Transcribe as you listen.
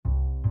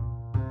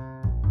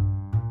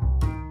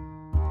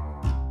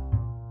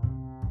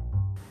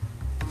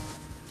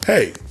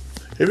Hey,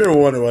 have you ever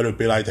wondered what it would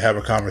be like to have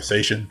a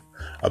conversation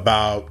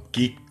about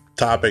geek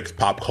topics,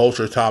 pop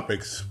culture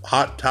topics,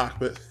 hot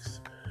topics,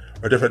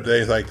 or different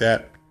things like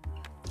that?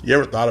 You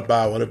ever thought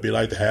about what it'd be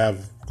like to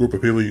have a group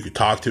of people you could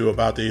talk to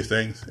about these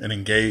things and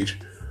engage?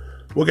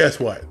 Well, guess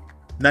what?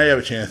 Now you have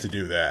a chance to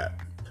do that.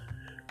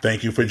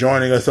 Thank you for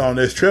joining us on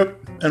this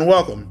trip, and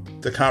welcome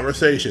to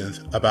Conversations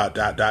about ...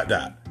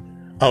 I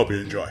hope you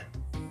enjoy.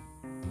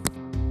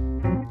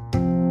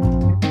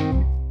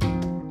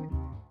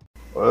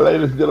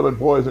 Ladies and gentlemen,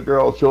 boys and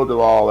girls, children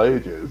of all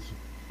ages,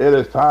 it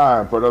is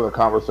time for another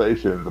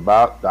conversation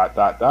about ...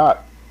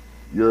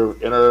 You're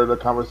entering the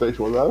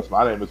conversation with us.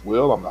 My name is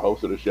Will. I'm the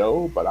host of the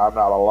show, but I'm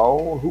not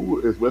alone. Who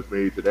is with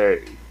me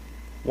today?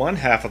 One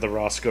half of the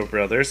Roscoe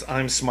brothers.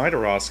 I'm Smiter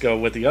Roscoe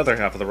with the other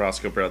half of the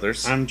Roscoe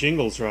brothers. I'm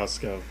Jingles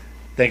Roscoe.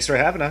 Thanks for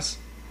having us.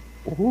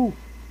 Woohoo.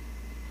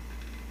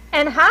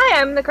 And hi,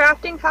 I'm the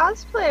Crafting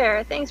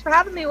Cosplayer. Thanks for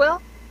having me,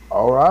 Will.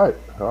 All right.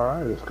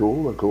 It's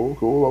cool and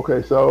cool.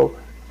 Okay, so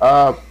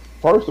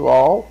first of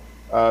all,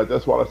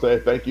 just want to say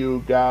thank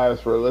you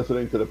guys for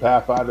listening to the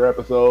Pathfinder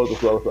episodes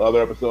as well as the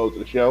other episodes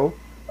of the show.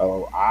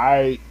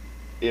 I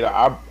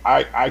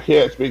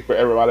can't speak for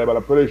everybody, but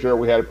I'm pretty sure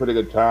we had a pretty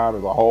good time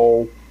as a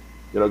whole.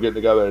 Getting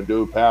together and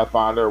do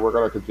Pathfinder. We're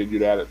going to continue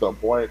that at some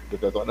point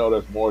because I know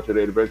there's more to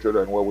the adventure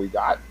than what we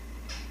got.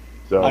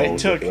 So I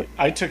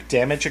took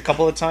damage a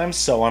couple of times,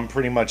 so I'm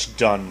pretty much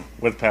done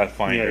with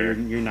Pathfinder.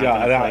 Yeah, you're not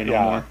going to play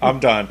no more. I'm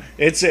done.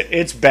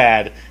 It's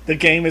bad. The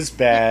game is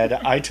bad.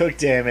 I took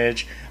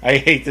damage. I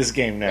hate this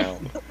game now.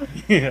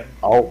 Yeah.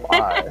 Oh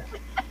my.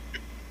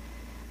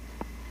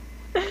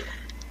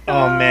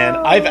 Oh man,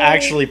 I've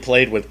actually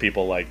played with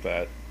people like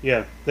that.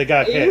 Yeah, they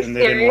got Are hit you and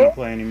they didn't serious? want to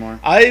play anymore.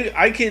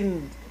 I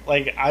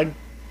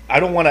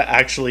don't want to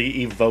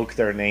actually evoke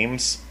their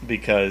names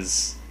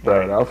because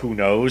Fair enough. who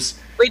knows.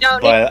 We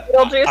don't But need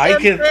Beetlejuice I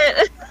can-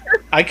 incident.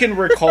 I can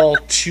recall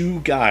two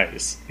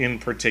guys in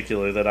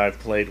particular that I've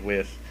played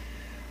with.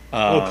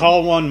 We'll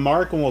call one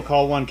Mark and we'll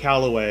call one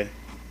Callaway.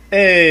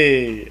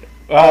 Hey,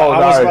 Oh, I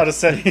was nice. about to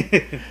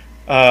say.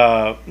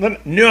 No, we're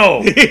not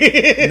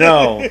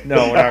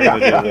going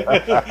to do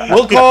that.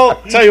 We'll call.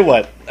 Tell you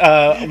what,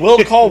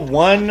 we'll call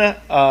one.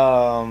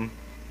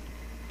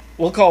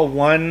 We'll call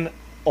one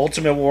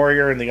Ultimate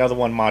Warrior and the other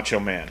one Macho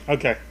Man.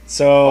 Okay.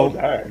 So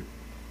Okay.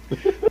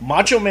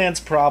 Macho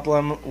Man's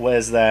problem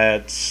was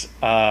that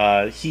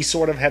he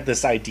sort of had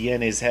this idea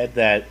in his head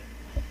that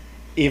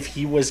if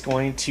he was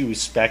going to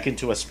spec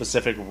into a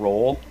specific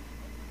role,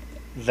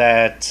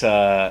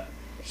 that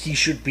he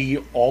should be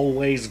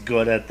always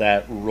good at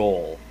that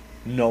role,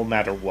 no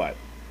matter what.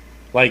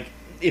 Like,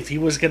 if he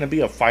was going to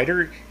be a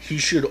fighter, he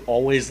should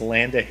always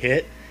land a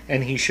hit,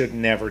 and he should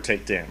never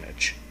take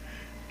damage.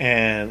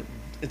 And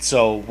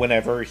so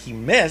whenever he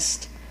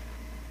missed,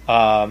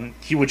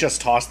 he would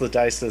just toss the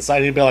dice to the side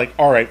and he'd be like,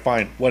 alright,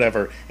 fine,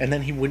 whatever. And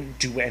then he wouldn't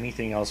do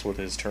anything else with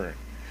his turn.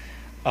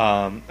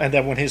 And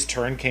then when his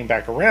turn came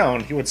back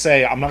around, he would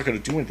say, I'm not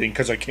going to do anything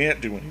because I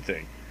can't do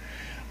anything.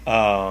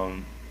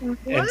 And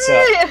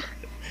What?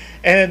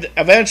 and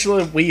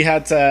eventually we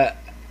had to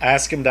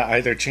ask him to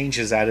either change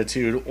his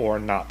attitude or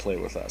not play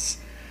with us.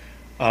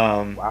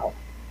 Wow.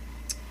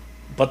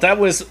 But that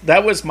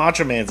was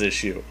Macho Man's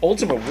issue.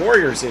 Ultimate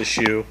Warrior's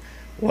issue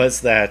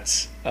was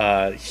that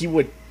he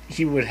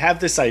would have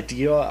this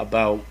idea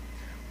about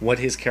what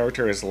his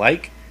character is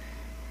like,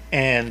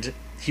 and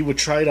he would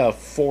try to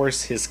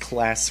force his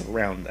class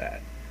around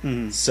that.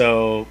 Mhm.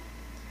 So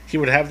he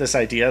would have this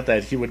idea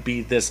that he would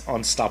be this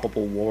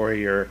unstoppable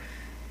warrior,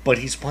 but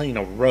he's playing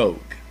a rogue.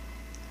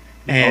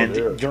 And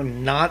dear. you're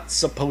not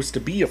supposed to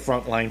be a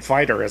frontline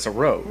fighter as a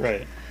rogue.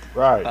 Right.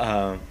 Right.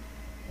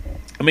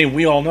 I mean,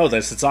 we all know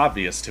this. It's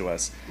obvious to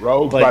us.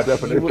 Rogues, but by he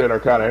definition, would- are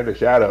kind of in the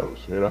shadows,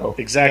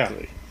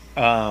 Exactly.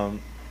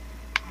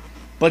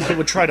 But he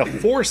would try to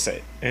force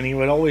it, and he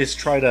would always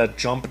try to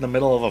jump in the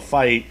middle of a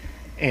fight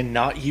and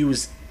not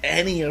use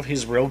any of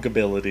his rogue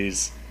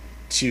abilities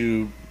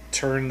to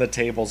turn the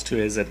tables to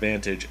his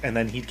advantage, and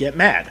then he'd get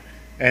mad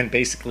and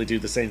basically do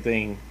the same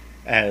thing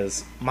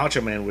as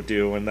Macho Man would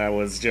do, and that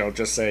was,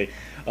 just say,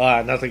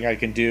 nothing I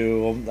can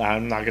do,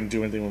 I'm not going to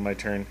do anything with my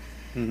turn.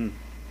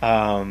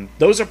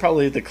 Those are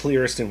probably the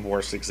clearest and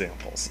worst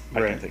examples I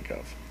can Right. think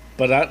of.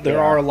 But there Yeah.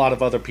 are a lot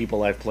of other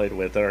people I've played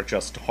with that are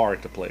just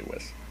hard to play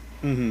with.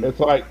 It's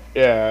like,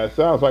 yeah, it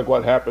sounds like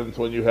what happens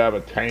when you have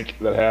a tank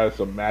that has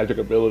some magic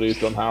ability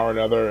somehow or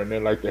another, and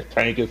then like the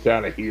tank is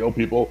trying to heal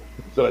people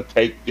instead of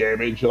take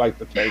damage like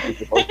the tank is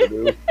supposed to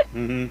do.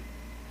 Mm-hmm.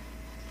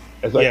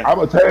 It's like, Yeah. I'm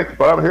a tank,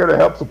 but I'm here to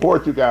help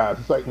support you guys.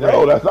 It's like, no,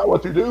 Right. that's not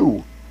what you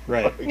do.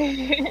 Right.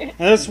 And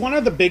that's one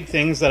of the big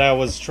things that I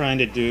was trying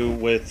to do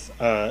with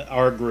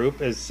our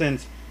group is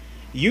since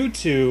you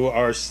two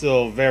are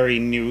still very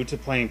new to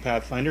playing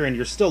Pathfinder and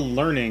you're still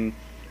learning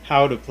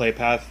how to play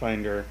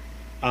Pathfinder,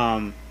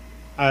 I'm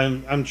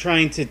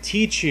trying to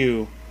teach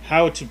you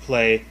how to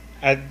play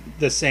at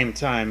the same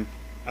time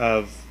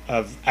of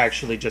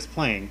actually just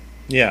playing.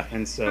 Yeah.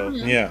 And so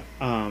Yeah.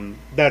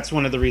 that's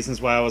one of the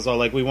reasons why I was all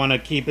like, we want to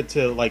keep it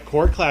to like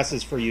core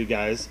classes for you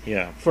guys.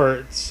 Yeah.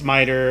 For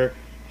Smiter,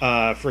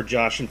 for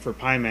Josh and for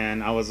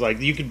Pieman, I was like,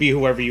 you could be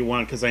whoever you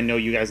want because I know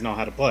you guys know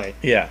how to play.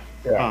 Yeah.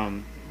 Yeah.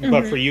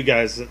 But for you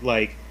guys,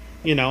 like,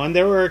 you know, and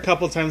there were a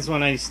couple times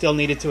when I still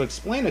needed to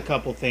explain a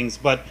couple things,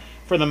 but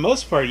for the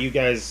most part, you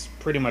guys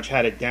pretty much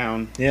had it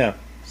down. Yeah.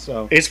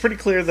 So It's pretty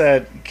clear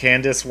that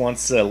Candace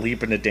wants to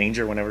leap into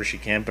danger whenever she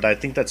can, but I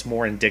think that's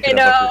more indicative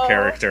I of her know.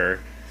 character.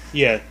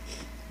 yeah,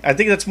 I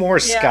think that's more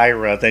Yeah.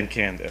 Skyra than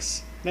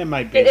Candace. it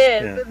might be. It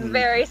is. Yeah. It's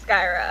very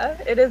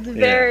Skyra. It is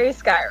very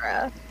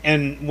Skyra.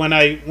 And when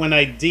I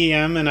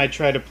DM and I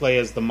try to play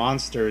as the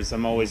monsters,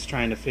 I'm always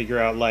trying to figure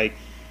out like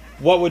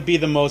what would be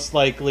the most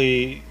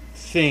likely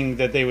thing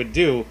that they would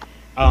do.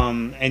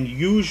 And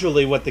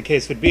usually what the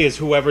case would be is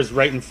whoever's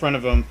right in front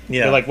of them,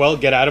 Yeah. they're like, well,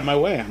 get out of my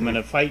way. I'm going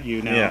to fight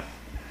you now.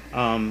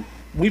 Yeah.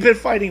 We've been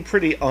fighting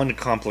pretty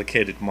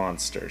uncomplicated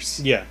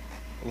monsters. Yeah.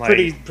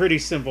 Like, Pretty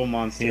simple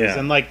monsters. Yeah.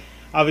 And like,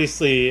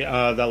 obviously,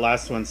 the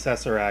last one,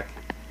 Cesarac,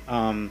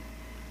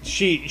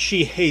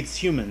 she hates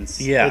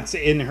humans. Yeah. It's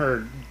in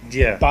her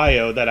Yeah.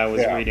 bio that I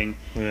was Yeah. reading.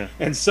 Yeah.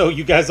 And so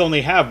you guys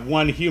only have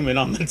one human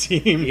on the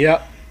team.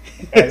 Yep.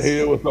 And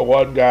he was the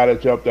one guy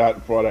that jumped out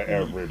in front of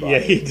everybody. Yeah,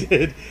 he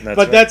did. That's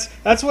But right.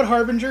 that's what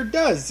Harbinger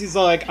does. He's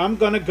like, I'm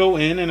gonna go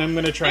in and I'm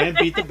gonna try and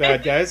beat the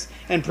bad guys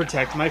and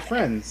protect my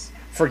friends.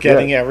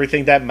 Forgetting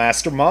everything that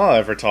Master Ma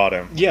ever taught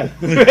him. Yeah,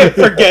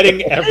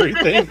 forgetting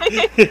everything.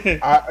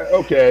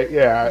 Okay,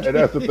 yeah, and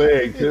that's the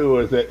thing too,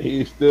 is that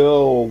he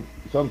still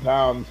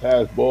sometimes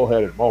has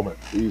bullheaded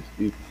moments. He's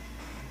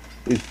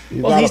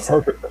Well, not he's- a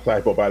perfect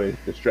disciple by the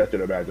stretch of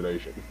the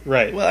imagination.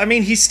 Right. Well, I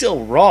mean, he's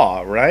still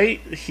raw,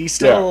 right? He's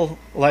still,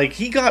 like,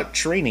 he got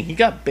training. He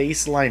got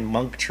baseline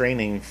monk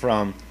training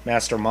from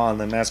Master Ma, and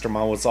then Master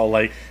Ma was all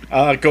like,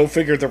 go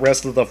figure the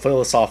rest of the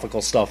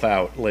philosophical stuff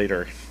out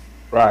later.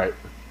 Right.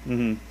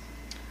 But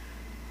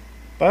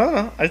I don't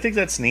know. I think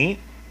that's neat.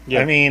 Yeah.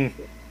 I mean,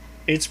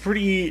 it's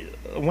pretty...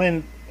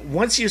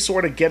 Once you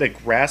sort of get a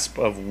grasp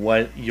of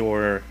what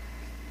your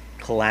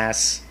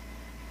class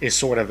is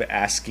sort of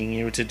asking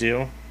you to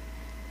do,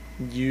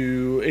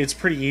 it's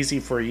pretty easy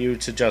for you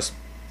to just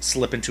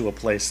slip into a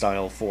play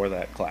style for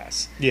that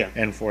class. Yeah.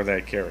 And for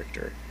that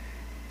character.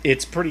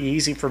 It's pretty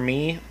easy for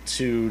me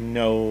to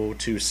know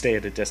to stay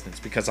at a distance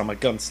because I'm a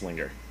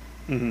gunslinger.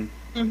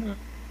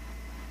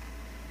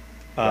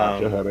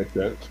 Gotcha, that makes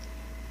sense.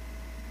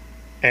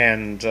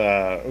 And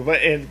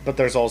but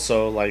there's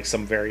also like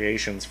some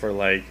variations for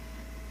like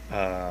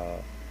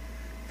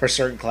for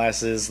certain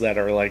classes that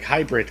are like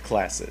hybrid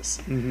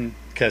classes,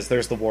 because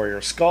there's the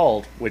Warrior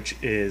Skald, which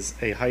is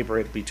a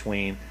hybrid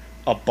between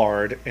a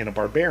bard and a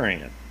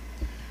barbarian.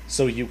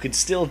 So you can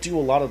still do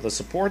a lot of the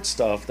support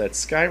stuff that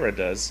Skyra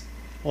does.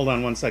 Hold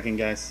on 1 second,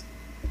 guys.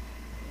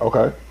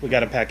 Okay. We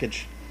got a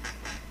package.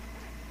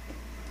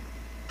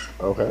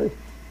 Okay.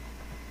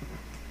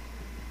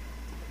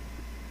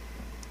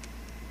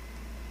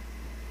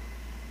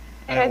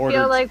 I ordered-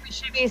 feel like we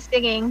should be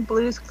singing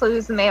Blues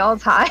Clues mail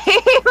time.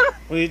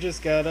 We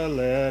just got a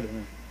letter.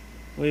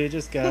 We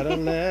just got a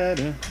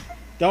letter.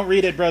 Don't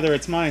read it, brother.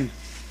 It's mine.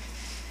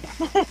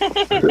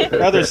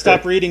 Brother,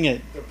 stop reading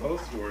it. They're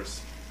both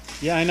yours.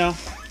 Yeah, I know.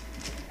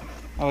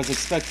 I was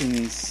expecting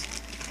these.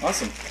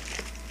 Awesome.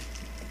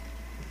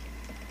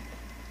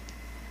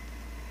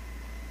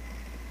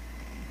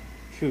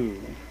 Cool.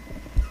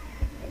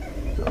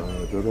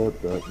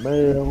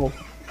 Mail.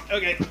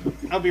 Okay,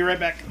 I'll be right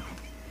back.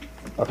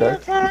 Okay.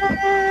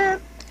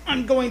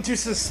 I'm going to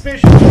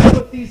suspiciously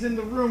put these in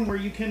the room where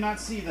you cannot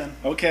see them.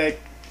 Okay.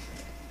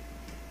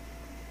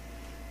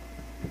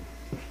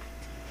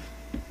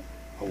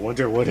 I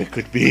wonder what it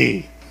could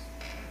be.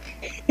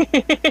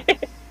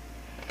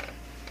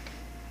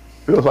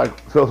 Feels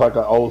like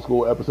an old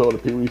school episode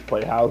of Pee Wee's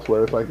Playhouse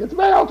where it's like, it's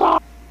mail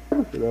time.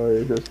 You know,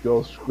 it just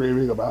goes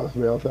screaming about it's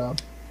mail time.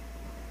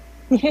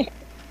 You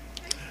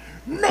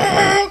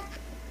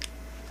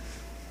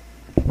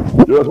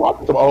was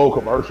watching some old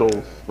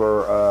commercials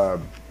for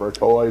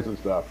toys and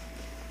stuff,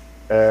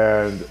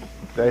 and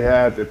they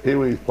had the Pee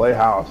Wee's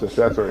Playhouse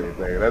accessory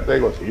thing. And that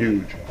thing was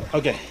huge.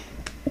 Okay.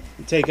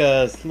 Take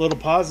a little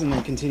pause and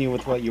then continue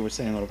with what you were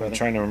saying, little I'm brother.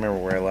 trying to remember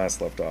where I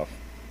last left off.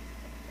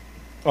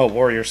 Oh,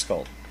 Warrior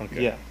Skull.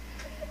 Okay. Yeah.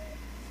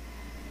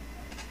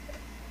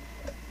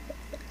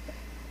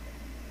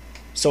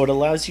 So it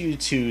allows you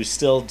to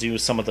still do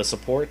some of the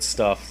support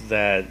stuff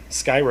that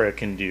Skyra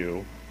can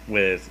do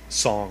with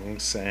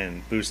songs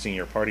and boosting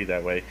your party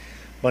that way.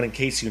 But in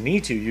case you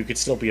need to, you could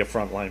still be a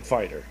frontline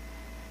fighter.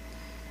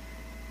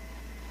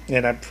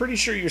 And I'm pretty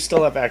sure you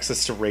still have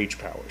access to rage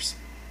powers.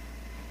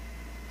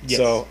 Yes.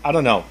 So, I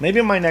don't know.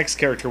 Maybe my next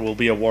character will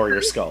be a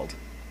Warrior Skald.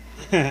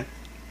 That'd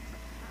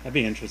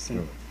be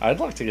interesting. I'd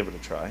like to give it a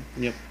try.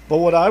 Yep. But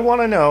what I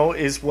want to know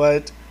is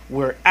what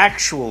we're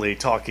actually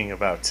talking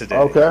about today.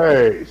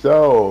 Okay,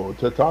 so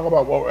to talk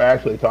about what we're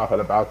actually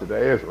talking about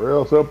today is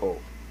real simple.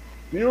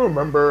 Do you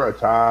remember a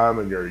time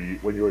when you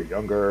were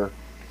younger?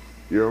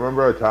 Do you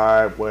remember a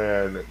time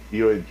when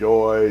you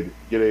enjoyed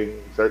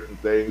getting certain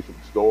things from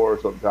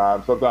stores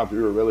sometimes? Sometimes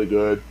you were really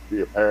good for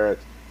your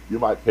parents. You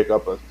might pick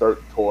up a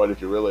certain toy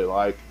that you really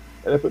like.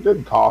 And if it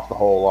didn't cost a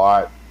whole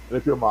lot, and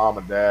if your mom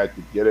and dad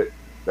could get it,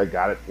 they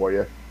got it for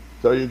you.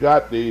 So you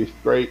got these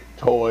great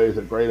toys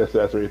and great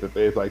accessories and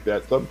things like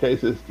that. Some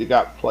cases you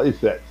got play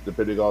sets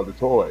depending on the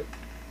toy,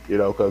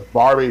 because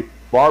Barbie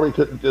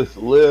couldn't just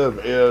live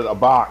in a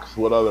box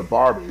with other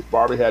Barbies.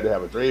 Barbie had to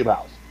have a dream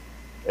house.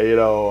 And,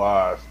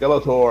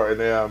 Skeletor and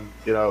them,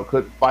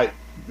 couldn't fight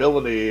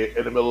villainy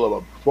in the middle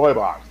of a toy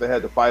box. They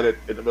had to fight it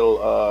in the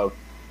middle of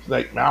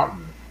Snake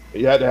Mountain.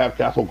 And you had to have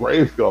Castle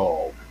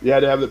Grayskull. You had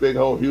to have the big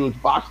whole huge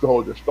box to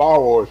hold your Star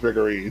Wars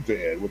figurines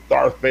in with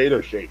Darth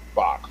Vader shaped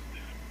box.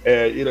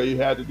 And you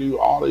had to do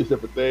all these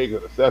different things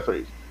and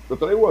accessories. So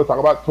today we want to talk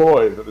about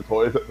toys and the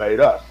toys that made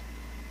us.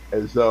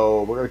 And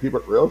so we're going to keep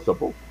it real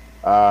simple.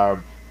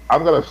 I'm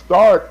going to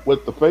start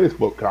with the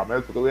Facebook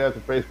comments because we had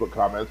some Facebook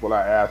comments when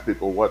I asked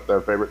people what their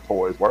favorite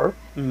toys were.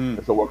 Mm-hmm.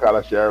 And so we'll kind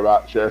of share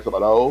some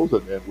of those,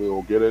 and then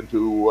we'll get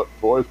into what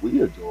toys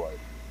we enjoyed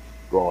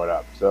growing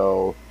up.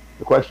 So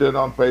the question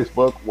on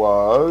Facebook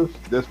was,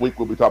 this week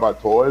we'll be talking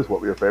about toys. What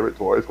were your favorite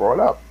toys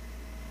growing up?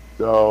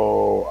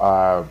 So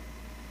I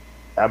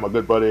have my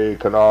good buddy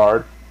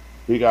Kennard.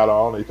 He got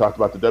on. He talked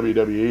about the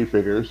WWE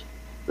figures.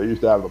 They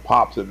used to have the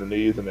pops in the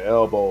knees and the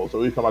elbows.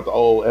 So he's talking about the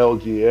old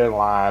LGN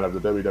line of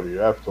the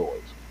WWF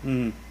toys.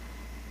 Mm.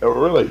 They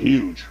were really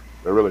huge.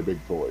 They're really big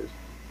toys.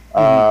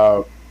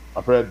 My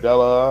friend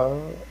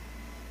Della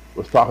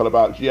was talking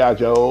about G.I.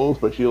 Joes,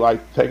 but she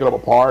liked taking them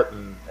apart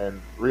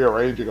and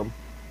rearranging them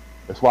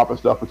and swapping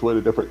stuff between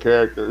the different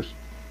characters.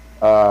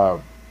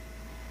 And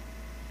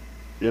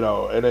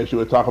then she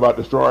would talk about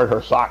destroying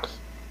her socks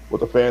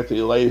with the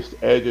fancy laced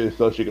edges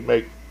so she could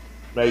make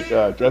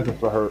dresses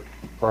for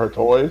her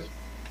toys.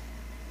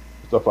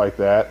 Stuff like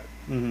that.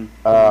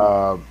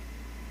 Mm-hmm.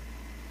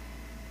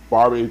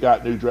 Barbie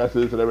got new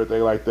dresses and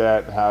everything like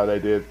that.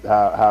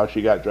 How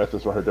she got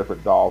dresses for her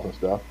different dolls and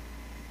stuff.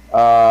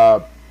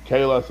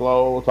 Kayla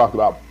Slow talked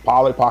about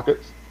Polly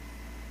Pockets,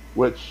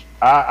 which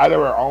I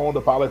never owned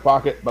a Polly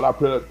Pocket, but I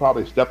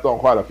probably stepped on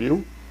quite a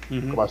few.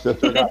 Mm-hmm. My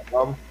sister got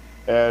some,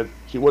 and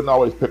she wouldn't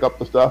always pick up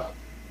the stuff.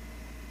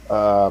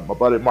 My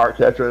buddy Mark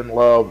Ketron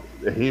loved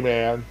the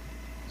He-Man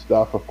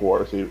stuff, of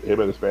course. Him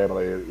and his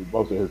family,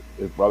 most of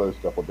his brother's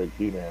stuff were big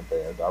He-Man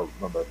fans. I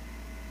remember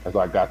as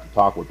I got to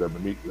talk with them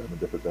and meet them and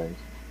different things.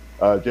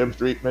 Jim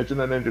Street mentioned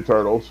the Ninja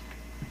Turtles.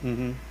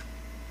 Mm-hmm.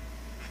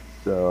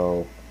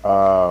 So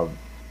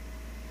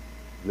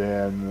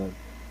then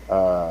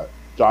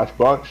Josh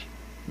Bunch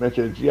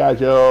mentioned G.I.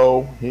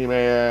 Joe,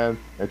 He-Man,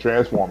 and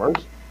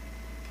Transformers.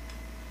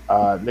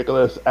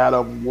 Nicholas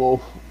Adam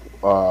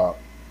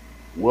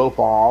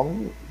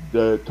Wilfong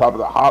talked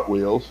about Hot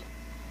Wheels.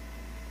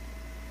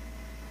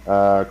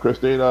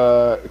 Christine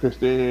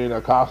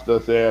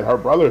Acosta said her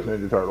brother's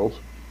Ninja Turtles.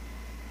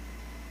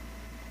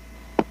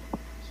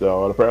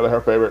 So apparently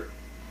her favorite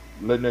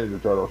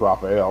Ninja Turtle is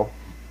Raphael.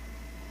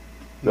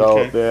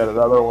 So then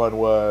another one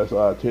was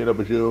Tina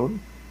Bajoon.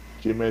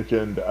 She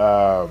mentioned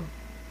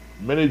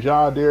mini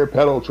John Deere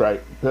pedal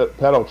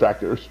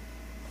tractors,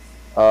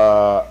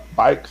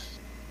 bikes,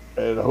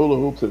 and hula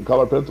hoops and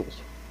colored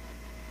pencils.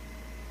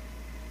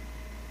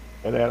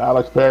 And then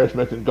Alex Parrish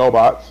mentioned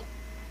GoBots.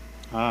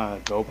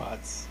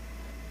 GoBots.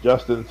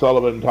 Justin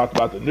Sullivan talked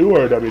about the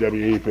newer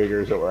WWE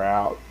figures that were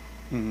out.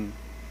 Mm-hmm.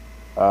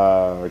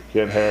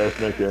 Ken Harris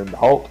mentioned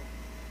Hulk.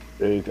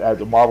 He's had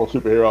the Marvel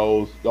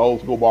superheroes, the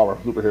old school Marvel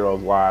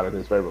superheroes line, and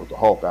his favorite was the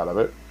Hulk out of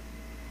it.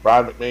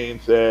 Brian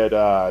McMean said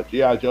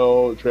G.I.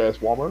 Joe,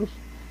 Transformers.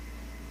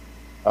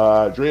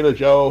 Drina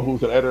Joe,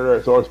 who's an editor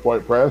at Source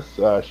Point Press,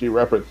 she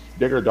referenced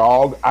Digger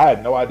Dog. I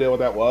had no idea what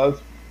that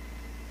was.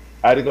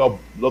 I had to go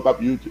look up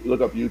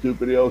YouTube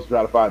videos to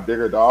try to find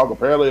Digger Dog.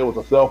 Apparently, it was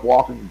a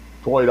self-walking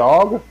toy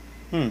dog.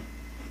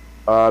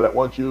 That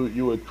once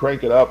you would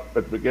crank it up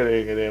at the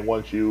beginning, and then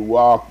once you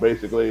walk,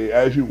 basically,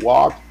 as you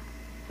walked,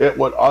 it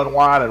would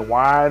unwind and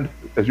wind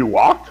as you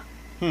walked.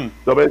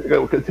 So basically,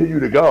 it would continue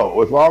to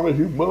go. As long as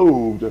you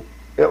moved,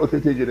 it would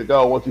continue to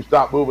go. Once you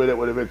stopped moving, it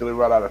would eventually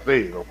run out of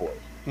steam, of course.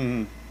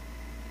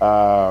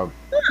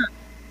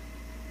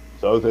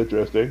 So it's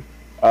interesting.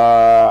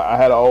 I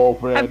had an old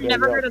friend. I've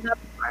never heard of that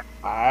before.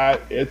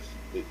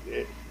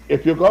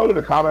 If you go to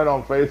the comment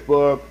on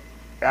Facebook,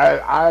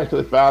 I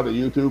actually found a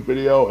YouTube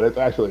video, and it's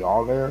actually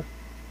on there.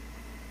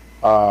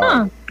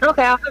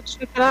 Okay, I'll have to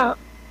check it out.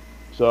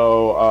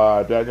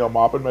 So Danielle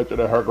Maupin mentioned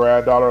that her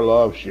granddaughter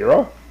loves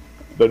She-Ra,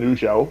 the new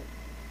show.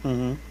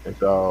 Mm-hmm. And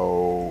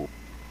so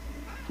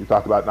she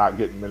talked about not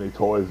getting many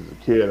toys as a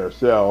kid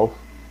herself.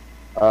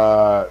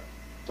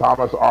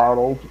 Thomas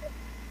Arnold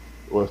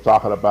was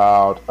talking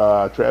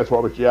about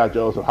Transformers, G.I.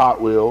 Joes, and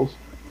Hot Wheels.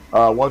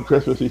 One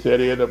Christmas, he said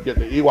he ended up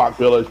getting the Ewok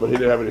Village, but he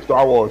didn't have any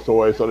Star Wars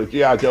toys, so the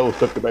G.I. Joes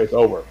took the base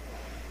over.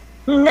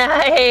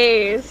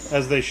 Nice.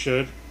 As they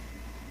should.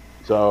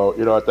 So,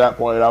 at that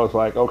point, I was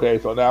like, okay,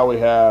 so now we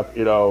have,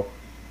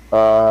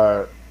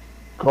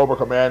 Cobra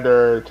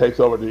Commander takes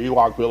over the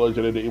Ewok Village,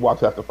 and then the Ewoks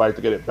have to fight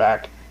to get it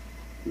back.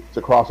 It's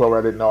a crossover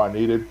I didn't know I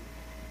needed.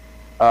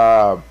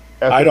 I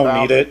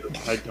don't need it.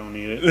 I don't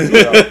need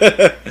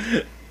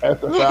it.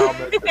 Esther Found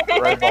mentioned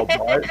Rainbow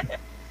Bright.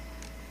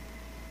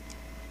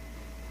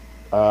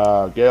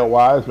 Gail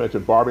Wise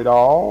mentioned Barbie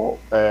doll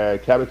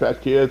and Cabbage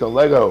Patch Kids and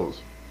Legos.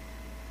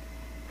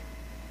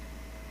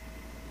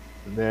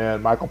 And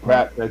then Michael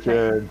Pratt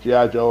mentioned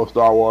G.I. Joe,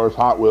 Star Wars,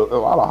 Hot Wheels, a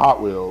lot of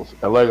Hot Wheels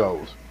and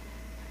Legos.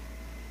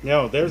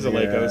 No, there's a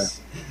Legos.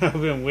 I've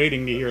been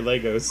waiting to hear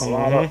Legos. A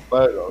lot of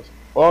Legos.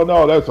 Well,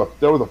 no,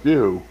 there was a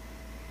few.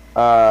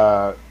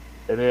 And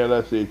then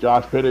let's see,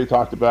 Josh Penny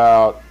talked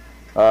about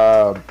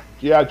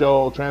G.I.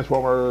 Joe,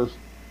 Transformers,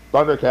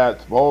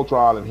 Thundercats,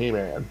 Voltron, and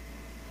He-Man.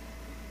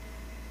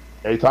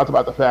 And he talked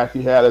about the fact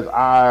he had his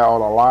eye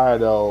on a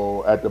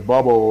Lion-O at the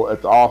Bubble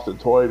at the Austin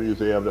Toy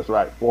Museum. That's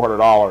right,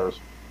 $400.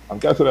 I'm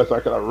guessing that's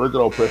like an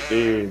original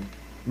pristine,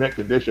 mint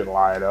condition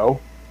Lion-O.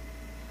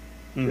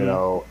 You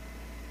know,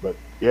 but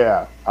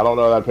yeah, I don't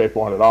know that I'd pay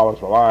 $400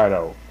 for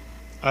Lion-O.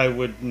 I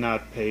would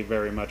not pay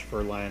very much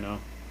for Lion-O.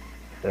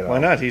 You know? Why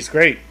not? He's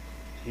great.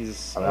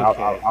 He's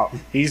I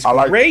mean, He's I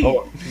like great. He's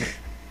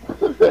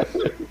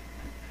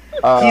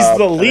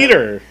the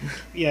leader.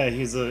 Yeah,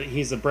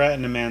 he's a brat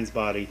in a man's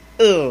body.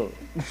 Ugh.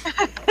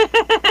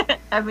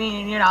 I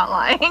mean, you're not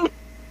lying.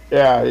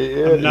 Yeah, he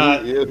is. I'm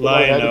not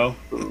Lion-O.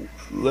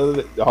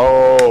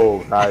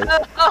 Oh, nice.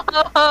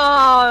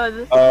 Oh,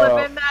 just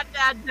slip in that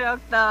dad joke,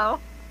 though.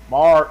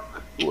 Mark,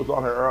 who was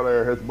on here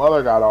earlier, his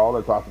mother got on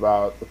and talked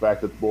about the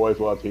fact that the boys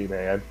love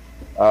He-Man.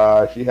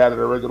 She had an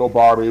original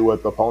Barbie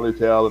with a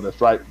ponytail and a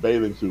striped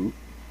bathing suit.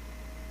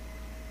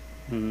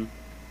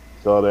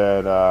 So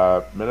then,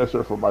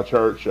 minister from my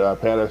church,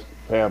 Pamela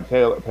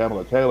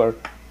Taylor,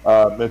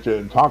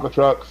 mentioned Tonka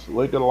trucks,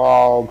 Lincoln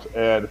Logs,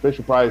 and the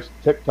Fisher Price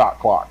tick-tock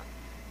clock.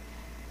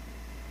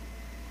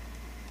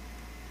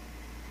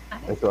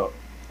 And so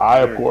I,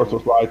 of course,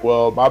 was like,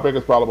 well, my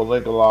biggest problem with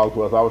Lincoln Logs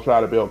was I was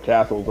trying to build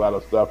castles out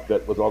of stuff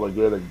that was only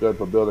good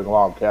for building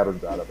log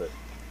cabins out of it.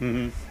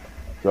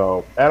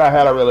 So, and I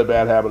had a really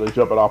bad habit of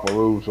jumping off of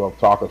roofs of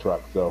Tonka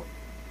trucks. So,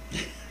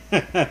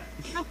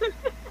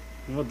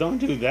 well, don't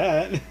do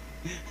that.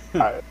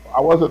 I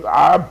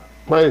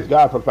praise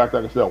God for the fact that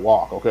I can still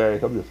walk. Okay,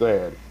 I'm just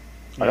saying.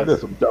 I did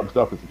some dumb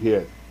stuff as a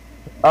kid.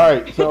 All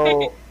right,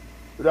 so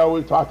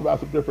we've talked about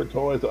some different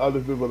toys that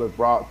other people have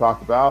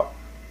talked about.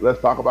 Let's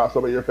talk about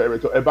some of your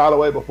favorite toys. And by the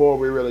way, before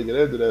we really get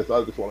into this,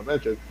 I just want to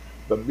mention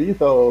the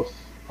Mythos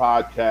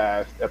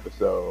podcast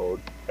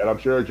episode, and I'm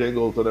sure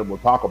Jingles and them will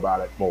talk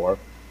about it more.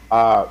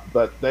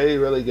 But they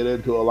really get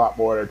into a lot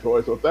more of their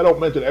toys. So if they don't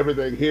mention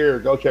everything here,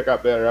 go check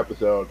out their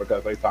episode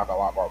because they talk a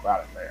lot more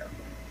about it there.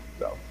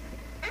 So.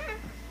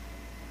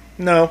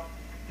 No.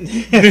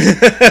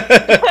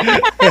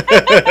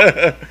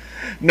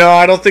 No,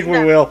 I don't think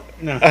we will.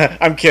 No.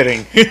 I'm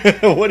kidding.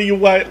 What do you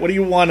want? What do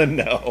you want to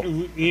know?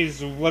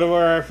 What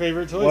are our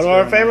favorite toys? What are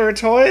our favorite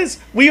toys?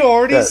 We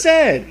already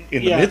said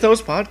in the Yeah.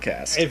 Mythos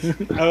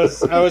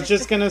podcast. I was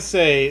just gonna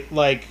say,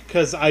 like,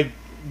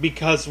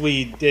 because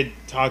we did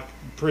talk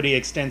pretty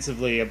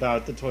extensively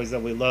about the toys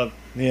that we love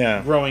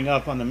Yeah. growing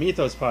up on the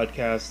Mythos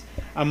podcast.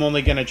 I'm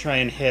only gonna try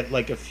and hit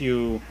like a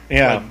few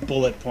like,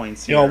 bullet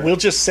points You here. know, we'll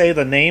just say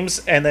the names,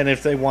 and then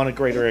if they want a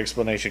greater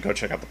explanation, go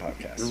check out the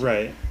podcast.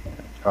 Right.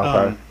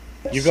 Okay.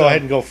 You go ahead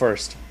and go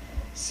first.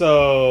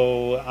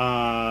 So,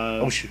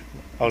 Oh shoot!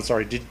 Oh,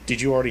 sorry. Did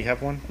you already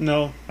have one?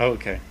 no. Oh,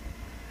 okay.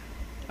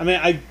 I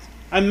mean,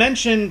 I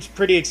mentioned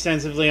pretty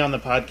extensively on the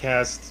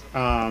podcast.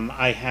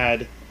 I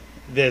had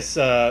this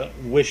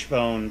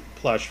Wishbone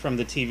plush from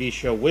the TV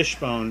show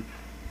Wishbone.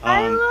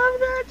 I love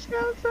that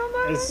show so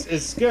much.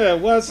 It's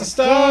good. What's the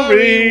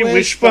story?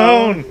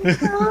 Wishbone.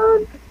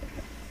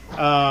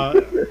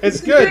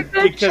 It's good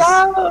Good because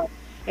show.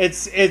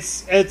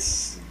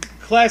 it's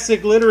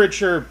classic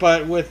literature,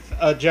 but with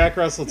a Jack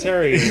Russell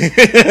Terrier.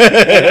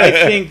 And I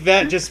think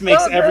that just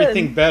makes So good.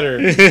 everything better.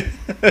 It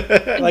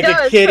Like a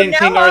does. kid From in now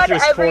King on,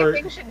 Arthur's court.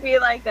 everything should be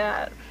like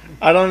that.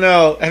 I don't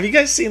know. Have you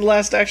guys seen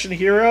Last Action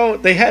Hero?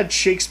 They had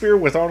Shakespeare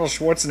with Arnold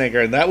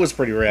Schwarzenegger, and that was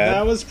pretty rad.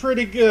 That was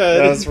pretty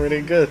good. That was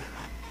pretty good.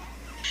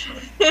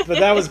 But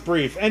that was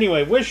brief.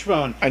 Anyway,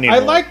 Wishbone. I need I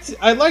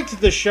more. liked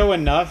the show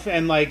enough,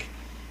 and like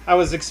I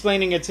was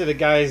explaining it to the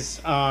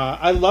guys.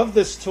 I love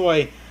this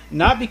toy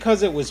not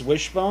because it was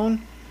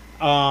Wishbone.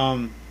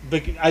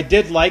 But I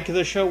did like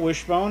the show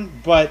Wishbone,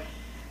 but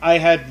I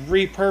had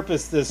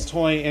repurposed this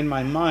toy in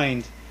my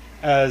mind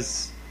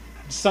as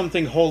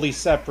something wholly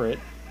separate.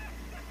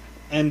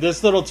 And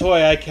this little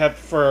toy I kept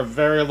for a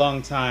very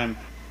long time,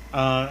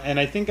 and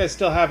I think I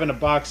still have in a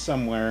box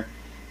somewhere.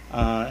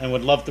 And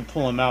would love to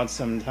pull him out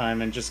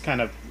sometime and just kind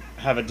of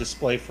have a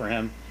display for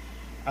him.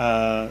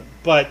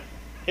 But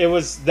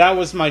that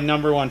was my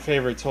number one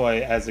favorite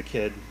toy as a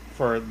kid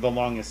for the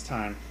longest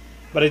time.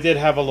 But I did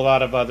have a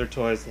lot of other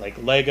toys like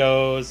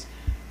Legos.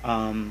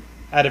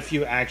 Had a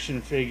few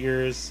action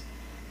figures.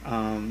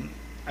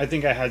 I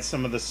think I had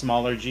some of the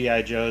smaller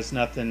G.I. Joes.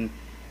 Nothing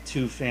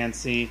too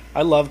fancy.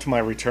 I loved my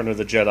Return of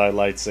the Jedi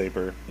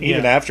lightsaber,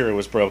 even Yeah. after it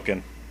was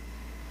broken.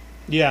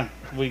 Yeah,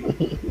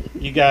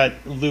 you got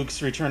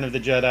Luke's Return of the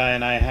Jedi,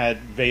 and I had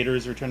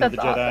Vader's Return of the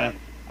That's Jedi. awesome.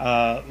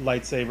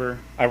 lightsaber.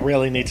 I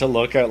really need to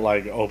look at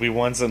like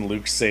Obi-Wan's and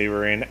Luke's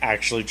saber and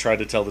actually try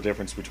to tell the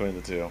difference between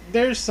the two.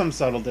 There's some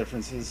subtle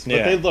differences, but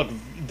Yeah.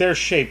 they're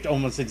shaped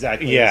almost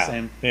exactly Yeah, the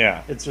same.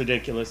 yeah, It's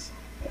ridiculous.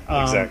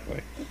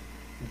 exactly.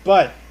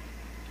 But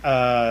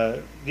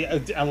a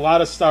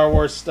lot of Star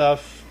Wars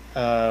stuff.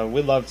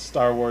 We loved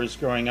Star Wars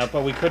growing up,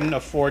 but we couldn't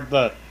afford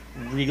the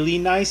really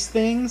nice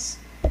things,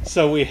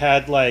 so we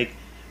had like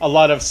a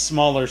lot of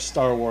smaller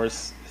Star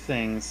Wars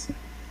things,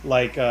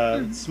 like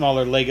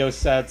smaller Lego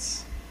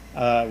sets.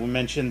 We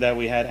mentioned that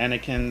we had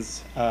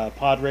Anakin's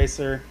pod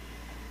racer.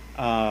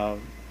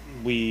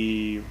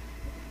 We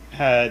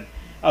had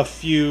a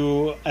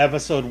few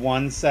Episode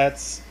 1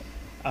 sets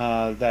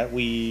that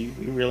we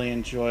really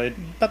enjoyed.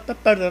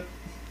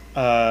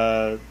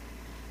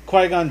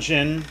 Qui-Gon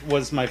Jinn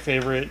was my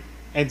favorite,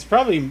 and it's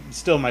probably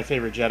still my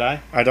favorite Jedi.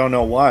 I don't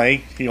know why.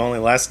 He only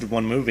lasted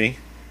one movie.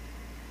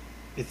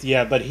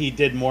 But he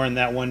did more in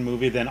that one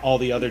movie than all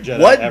the other Jedi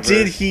What ever.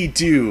 did he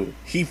do?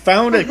 He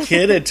found a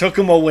kid and took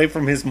him away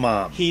from his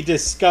mom. He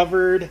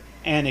discovered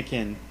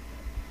Anakin.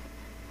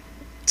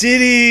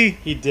 Did he?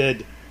 He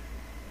did.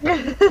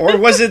 Or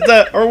was it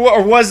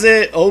or was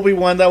it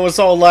Obi-Wan that was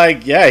all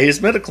like, yeah, his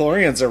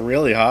midichlorians are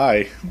really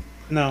high?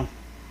 No.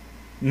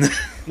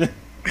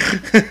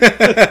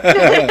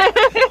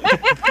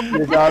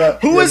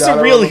 Who was the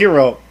real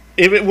hero?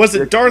 If it was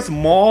it Darth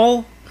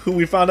Maul, who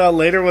we found out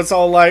later was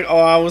all like, oh,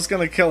 I was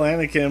gonna kill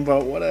Anakin,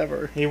 but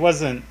whatever. He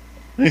wasn't.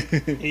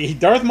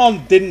 Darth Maul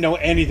didn't know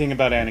anything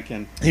about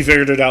Anakin. He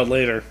figured it out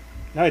later.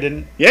 No, he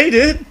didn't. Yeah, he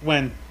did.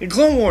 When? In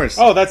Clone Wars.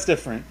 Oh, that's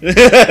different.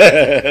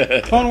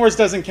 Clone Wars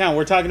doesn't count.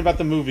 We're talking about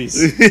the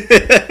movies.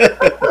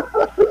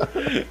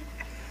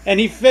 And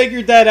he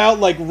figured that out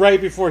like right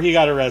before he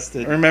got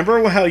arrested.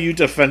 Remember how you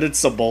defended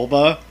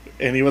Sebulba?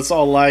 And he was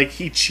all like,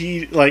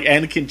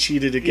 Anakin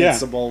cheated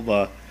against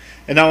Sebulba.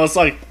 And I was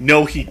like,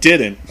 no, he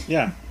didn't.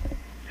 Yeah.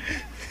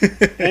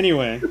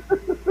 Anyway,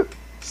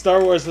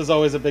 Star Wars was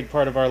always a big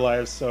part of our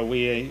lives, so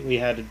we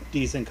had a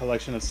decent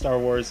collection of Star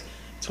Wars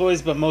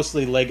toys, but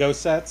mostly Lego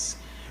sets.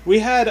 We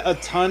had a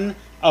ton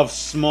of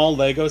small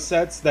Lego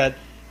sets that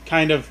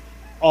kind of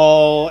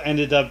all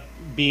ended up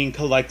being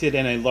collected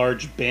in a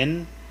large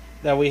bin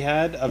that we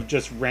had of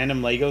just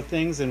random Lego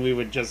things, and we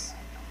would just,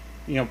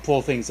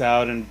 pull things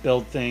out and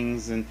build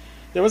things. And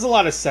there was a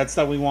lot of sets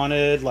that we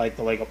wanted, like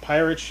the Lego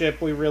pirate ship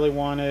we really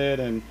wanted,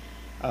 and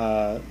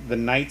the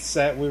knight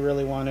set we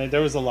really wanted.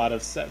 There was a lot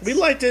of sets. We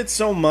liked it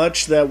so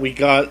much that we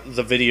got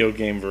the video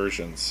game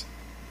versions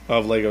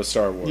of Lego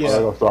Star Wars. Yeah.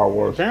 Lego Star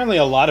Wars. Apparently,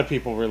 a lot of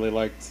people really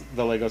liked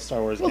the Lego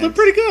Star Wars Well, games.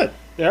 they're pretty good.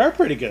 They are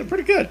pretty good. They're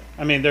pretty good.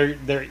 I mean,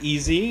 they're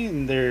easy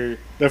and they're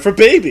for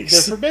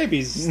babies. for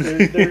babies.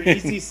 They're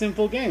easy,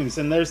 simple games,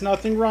 and there's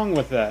nothing wrong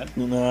with that.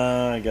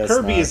 No, I guess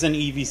Kirby not. is an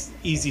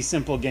easy,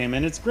 simple game,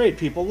 and it's great.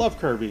 People love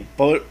Kirby.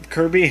 But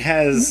Kirby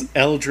has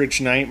Eldritch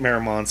Nightmare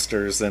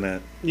monsters in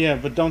it. Yeah,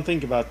 but don't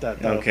think about that,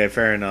 though. Okay,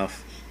 fair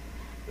enough.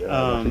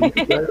 Yeah,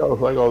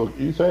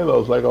 you say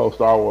those Lego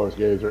Star Wars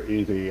games are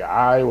easy.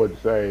 I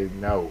would say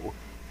no.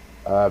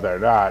 They're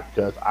not,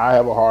 because I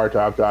have a hard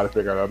time trying to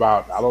figure them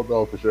out. I don't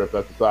know for sure if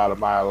that's a sign of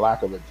my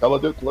lack of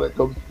intelligence when it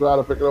comes to trying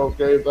to figure those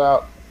games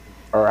out,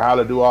 or how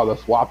to do all the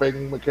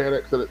swapping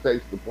mechanics that it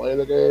takes to play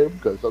the game,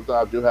 because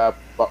sometimes you have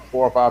 4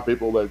 or 5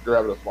 people that you're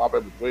having to swap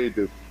in between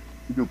to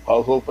do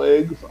puzzle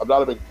things. I'm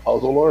not a big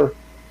puzzler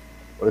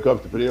when it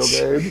comes to video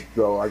games,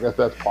 so I guess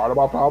that's part of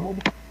my problem.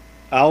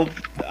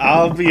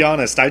 I'll be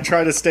honest. I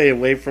try to stay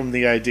away from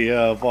the idea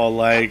of all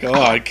like, oh,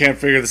 I can't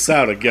figure this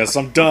out. I guess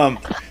I'm dumb.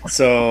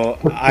 So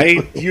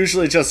I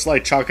usually just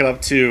like chalk it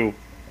up to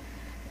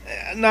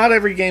not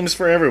every game's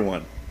for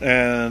everyone,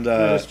 and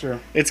That's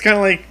true. it's kind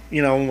of like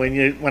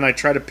when I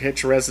try to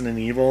pitch Resident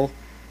Evil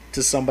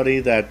to somebody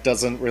that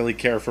doesn't really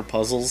care for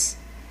puzzles.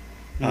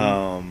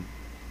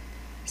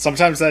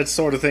 Sometimes that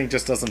sort of thing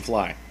just doesn't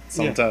fly.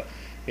 Sometimes,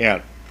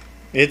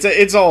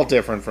 it's all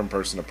different from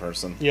person to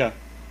person. Yeah,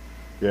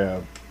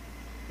 Yeah.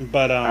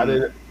 but I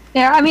didn't.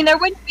 Yeah, I mean, there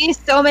wouldn't be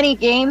so many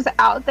games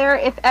out there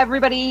if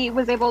everybody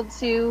was able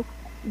to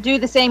do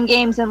the same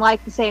games and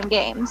like the same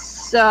games.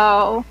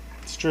 So,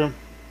 it's true.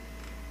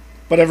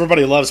 But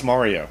everybody loves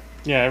Mario.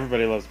 Yeah,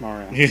 everybody loves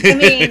Mario. I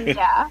mean,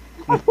 yeah.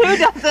 Who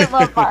doesn't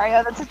love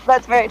Mario?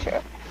 That's very true.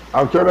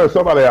 I'm sure there's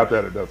somebody out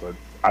there that doesn't.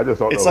 I just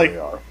don't It's know like- who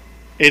they are.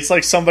 It's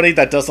like somebody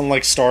that doesn't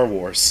like Star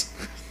Wars.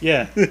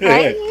 Yeah,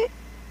 Right?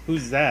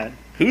 who's that?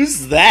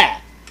 Who's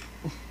that?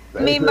 I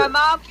mean, my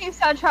mom keeps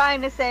on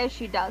trying to say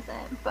she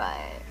doesn't, but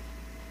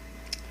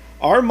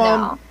Our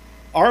mom,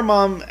 no. our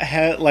mom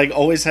had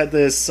always had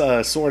this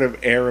sort of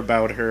air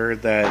about her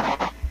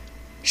that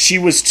she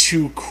was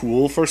too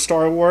cool for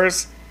Star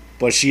Wars,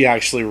 but she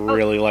actually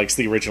really likes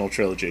the original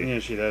trilogy. Yeah,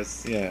 she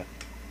does. Yeah.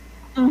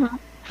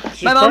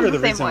 She's My part mom's of the the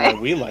same reason way. why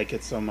we like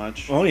it so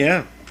much. Oh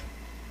yeah.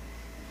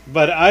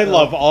 But I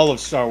love all of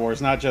Star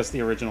Wars, not just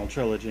the original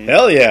trilogy.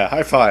 Hell yeah!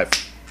 High five.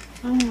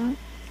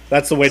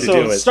 That's the way to So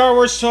do it. Star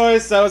Wars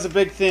toys, that was a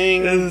big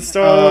thing.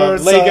 Star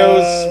Wars,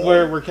 Legos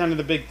were kind of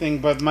the big thing,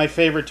 but my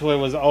favorite toy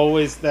was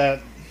always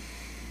that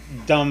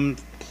dumb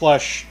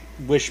plush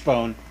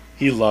Wishbone.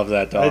 He loved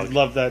that I dog.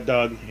 love that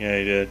dog. Yeah,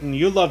 he did. And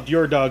you loved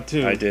your dog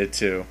too. I did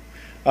too.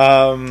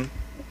 When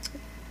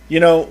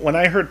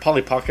I heard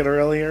Polly Pocket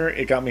earlier,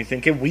 it got me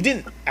thinking. We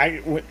didn't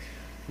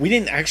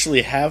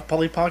actually have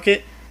Polly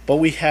Pocket, but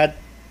we had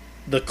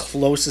the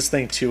closest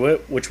thing to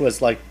it, which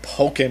was like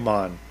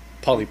Pokemon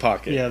Polly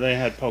Pocket. Yeah, they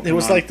had Pokemon. It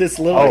was like this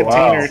little Oh,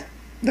 wow. container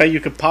that you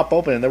could pop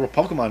open, and there were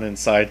Pokemon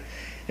inside.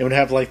 It would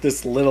have like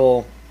this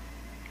little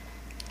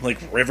like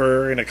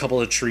river and a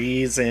couple of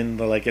trees, and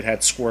like it had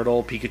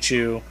Squirtle,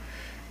 Pikachu,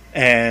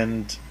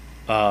 and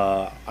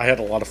I had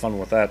a lot of fun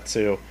with that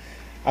too.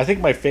 I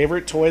think my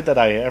favorite toy that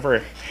I ever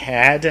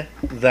had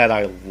that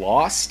I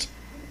lost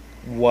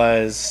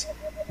was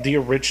the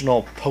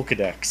original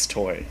Pokedex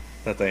toy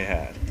that they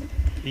had.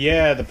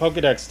 Yeah, the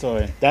Pokedex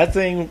toy. That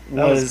thing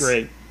That was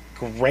great.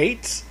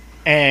 great,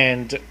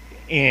 and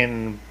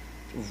in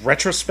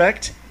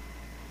retrospect,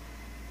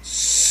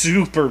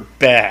 super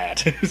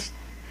bad.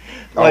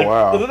 Oh,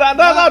 wow.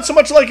 Not so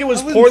much like it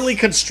was I wouldn't poorly s-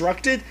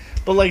 constructed,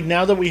 but like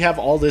now that we have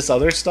all this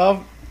other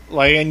stuff,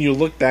 like, and you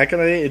look back at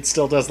it, it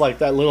still does like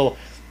that little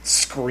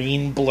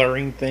screen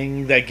blurring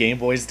thing that Game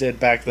Boys did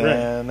back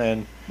then,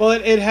 and Well,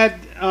 it had.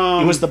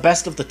 it was the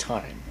best of the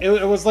time. It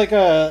was like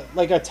a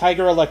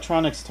Tiger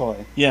Electronics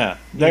toy. Yeah,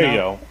 there you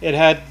know? go. It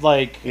had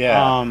like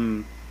Yeah.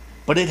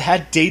 But it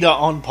had data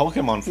on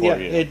Pokemon for yeah,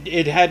 you.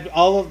 it had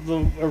all of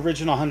the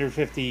original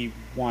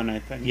 151, I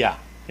think. Yeah.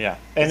 And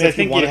And I if you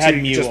think it wanted had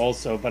to, Mew just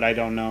also, but I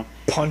don't know.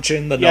 punch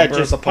in the Yeah, number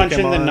just of the punch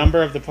in the Pokemon,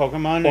 number of the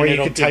Pokemon, or and you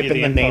it'll could give type you in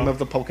the info. name of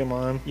the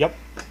Pokemon. Yep,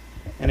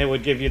 and it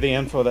would give you the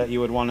info that you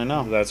would want to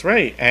know. That's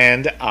right.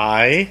 And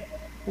I'm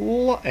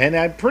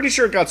pretty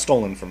sure it got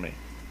stolen from me.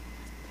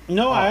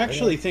 No, I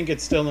actually think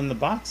it's still in the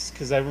box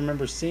because I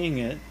remember seeing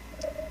it.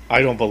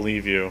 I don't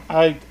believe you.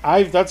 I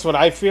that's what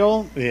I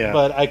feel. Yeah.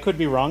 But I could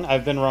be wrong.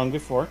 I've been wrong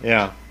before.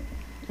 Yeah.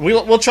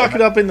 We'll chalk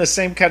it up in the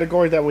same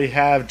category that we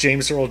have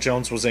James Earl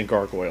Jones was in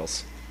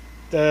Gargoyles.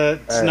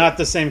 It's Hey. not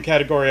the same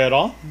category at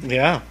all.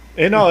 Yeah.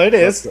 No, it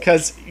is,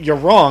 because you're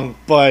wrong,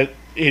 but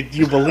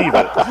you believe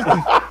it.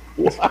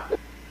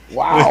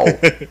 Wow.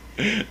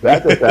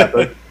 That just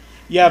happened.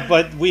 Yeah,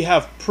 but we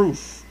have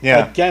proof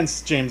Yeah.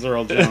 against James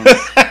Earl Jones.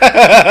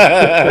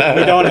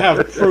 We don't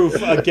have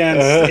proof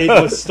against it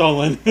was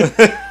stolen.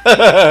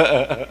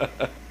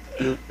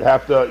 You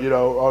have to,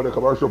 on the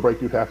commercial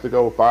break, you'd have to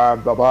go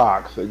find the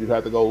box, and you'd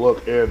have to go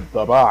look in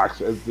the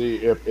box and see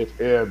if it's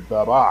in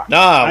the box.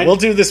 Nah, we'll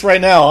do this right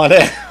now on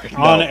air.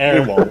 On No,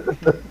 air. we won't.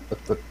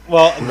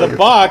 Well, the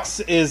box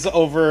is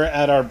over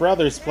at our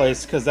brother's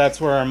place because that's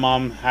where our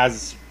mom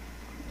has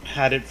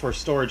had it for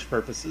storage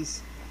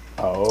purposes.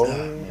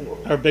 Oh.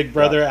 Our big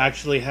brother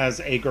actually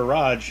has a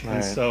garage, and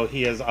Right. so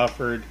he has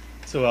offered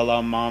to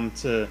allow mom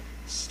to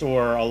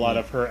store a lot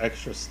of her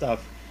extra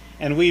stuff.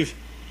 And we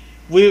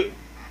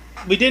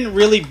didn't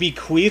really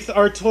bequeath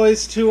our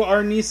toys to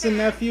our niece and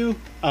nephew,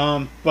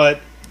 but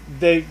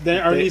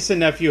our niece and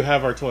nephew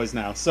have our toys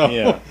now. So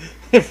Yeah.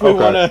 if we Okay.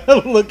 want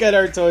to look at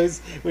our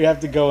toys, we have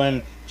to go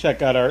and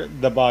check out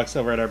the box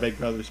over at our big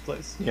brother's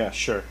place. Yeah,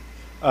 sure.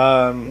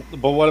 But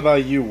what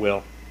about you,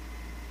 Will?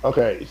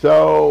 Okay,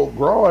 so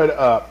growing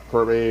up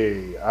for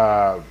me,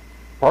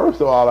 first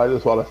of all, I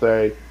just want to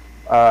say,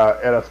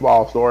 in a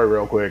small story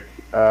real quick,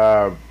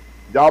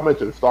 y'all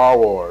mentioned Star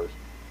Wars,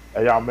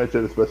 and y'all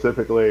mentioned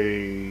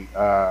specifically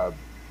the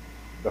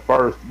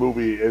first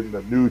movie in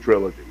the new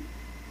trilogy.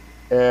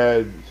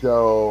 And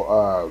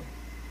so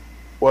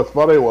what's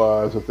funny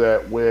was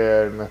that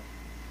when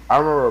I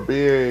remember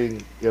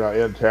being,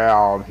 in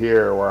town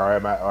here where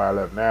I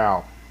live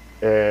now,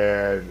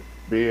 and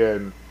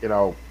being,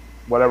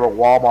 whatever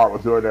Walmart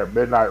was doing their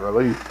midnight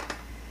release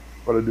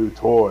for the new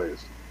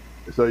toys.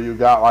 So you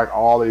got like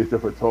all these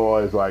different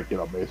toys, like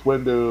Mace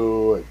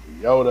Windu and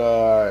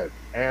Yoda and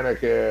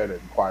Anakin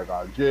and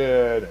Qui-Gon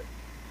Jinn and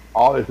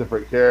all these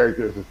different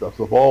characters and stuff.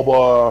 So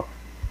Boba,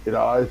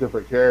 all these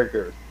different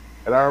characters.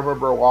 And I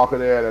remember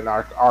walking in, and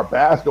our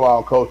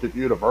basketball coach at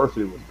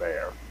university was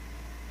there.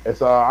 And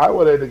so I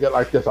went in to get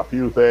like just a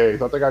few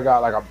things. I think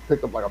I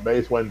picked up like a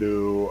Mace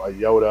Windu, a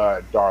Yoda,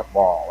 and Darth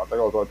Maul. I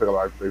think I was going to pick up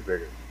like 3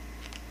 figures.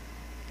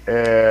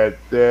 And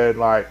then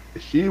like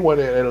she went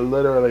in and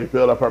literally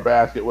filled up her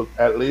basket with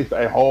at least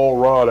a whole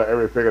run of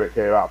every figure that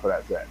came out for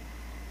that set.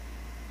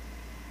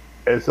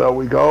 And so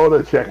we go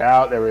to check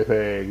out and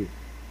everything,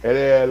 and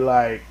then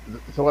like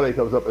somebody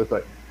comes up and it's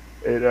like,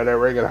 they're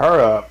ringing her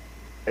up,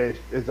 and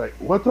it's like,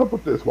 what's up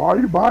with this? Why are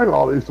you buying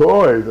all these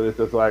toys? And it's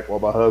just like, well,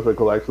 my husband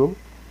collects them,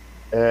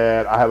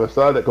 and I have a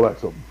son that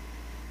collects them.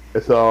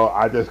 And so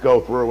I just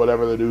go through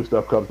whatever the new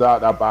stuff comes out,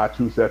 and I buy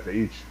 2 sets of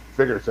each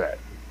figure set.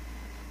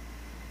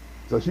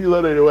 So she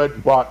literally went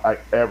and bought like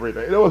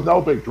everything. There was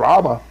no big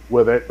drama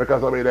with it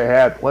because they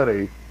had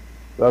plenty.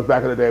 That was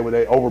back in the day when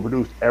they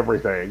overproduced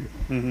everything.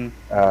 Mm-hmm.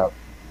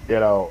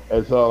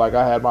 And so like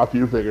I had my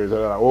few figures, and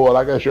I'm like, well,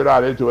 I guess you're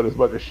not into it as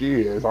much as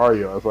she is, are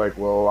you? I was like,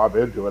 well, I'm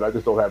into it. I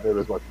just don't have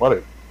nearly as much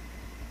money.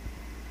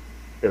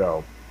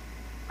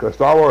 Because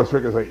Star Wars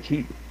figures ain't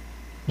cheap.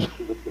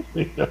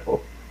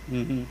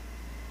 Mm-hmm.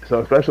 So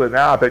especially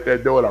now, I think they're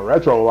doing a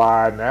retro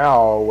line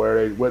now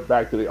where they went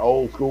back to the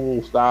old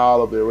school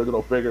style of the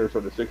original figures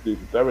from the 60s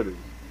and 70s.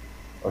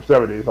 Or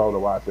 70s, I don't know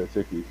why I said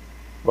 60s.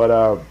 But,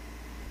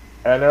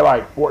 and they're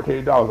like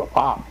 $14 a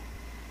pop.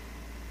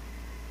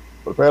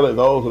 But apparently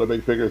those are the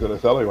big figures that are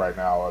selling right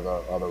now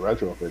are the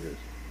retro figures.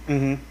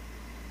 Mm-hmm.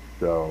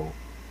 So,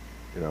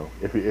 you know,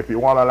 if you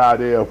want an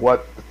idea of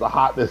what the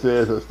hotness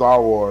is in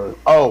Star Wars,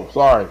 oh,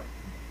 sorry,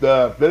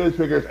 the vintage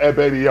figures and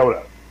Baby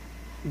Yoda.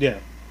 Yeah.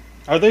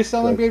 Are they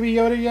selling Baby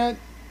Yoda yet?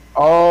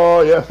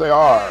 Oh, yes, they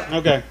are.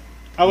 Okay.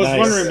 I was Nice.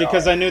 wondering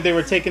because I knew they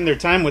were taking their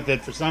time with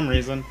it for some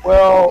reason.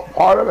 Well,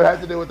 part of it had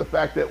to do with the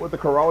fact that with the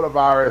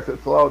coronavirus,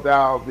 it slowed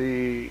down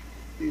the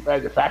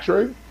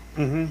manufacturing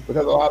Mm-hmm.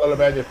 because a lot of the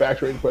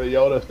manufacturing for the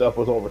Yoda stuff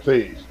was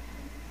overseas.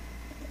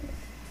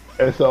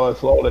 And so it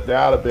slowed it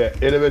down a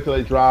bit. It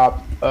eventually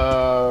dropped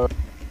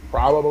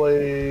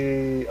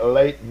probably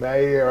late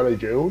May, early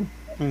June.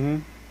 Mm-hmm.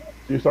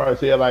 You started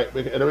seeing and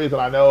the reason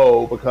I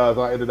know because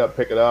I ended up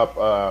picking up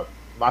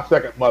my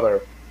second mother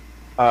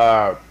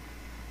got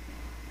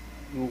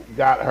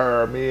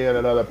her me and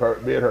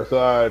her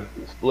son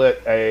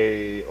split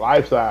a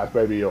life size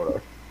Baby Yoda,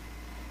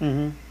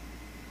 Mm-hmm.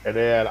 and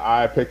then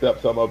I picked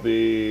up some of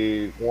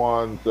the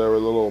ones that were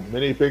little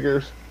mini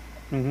figures.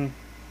 Mm-hmm.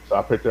 So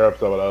I picked up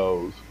some of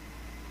those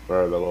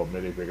for the little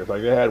mini figures.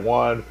 Like they had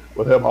one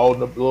with him holding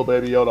the little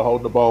Baby Yoda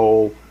holding the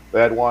bowl. They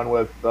had one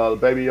with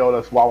Baby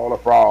Yoda swallowing a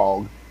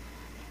frog.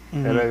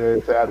 Mm-hmm. And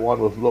then they had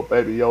one with little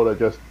Baby Yoda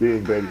just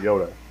being Baby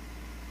Yoda.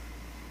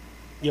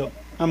 Yep.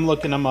 I'm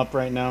looking them up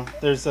right now.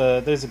 There's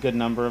a good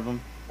number of them.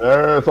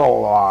 There's a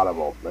lot of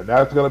them. And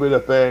that's going to be the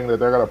thing that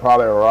they're going to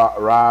probably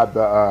ride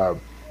the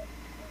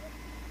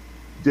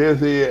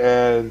Disney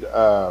and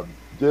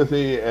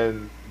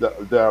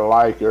their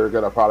like are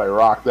going to probably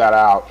rock that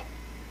out,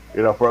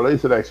 you know, for at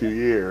least the next few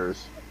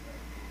years,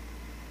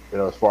 you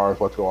know, as far as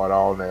what's going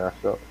on there.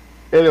 So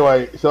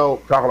anyway,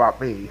 so talk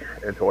about me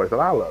and toys that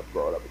I loved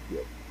growing up as a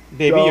kid.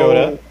 Baby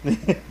Yoda.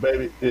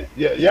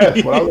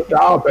 Yes. When I was a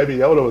child, Baby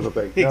Yoda was a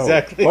thing.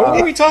 Exactly. What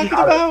were we talking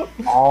about?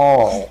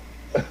 Oh,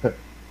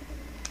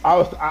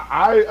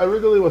 I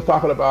originally was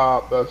talking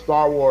about the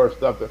Star Wars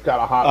stuff that's kind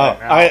of hot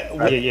right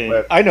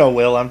now. I know,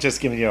 Will. I'm just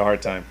giving you a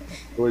hard time.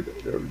 What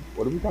are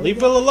we talking Leave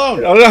about? Will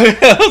alone. Oh,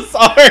 no,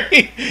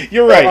 sorry.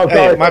 You're right. I'm Hey,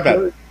 sorry. my bad.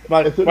 As soon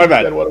My as you said,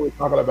 bad. what are we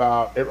talking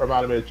about? It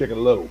reminded me of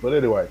Chicken Little. But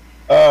anyway,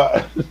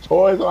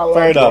 toys that I love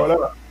Fair enough.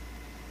 growing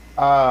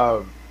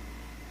up.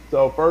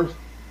 So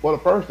one of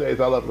the first days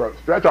I loved growing up,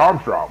 Stretch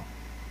Armstrong.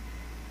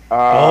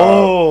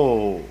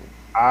 Oh.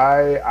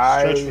 I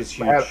Stretch was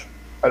had huge.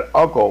 an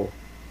uncle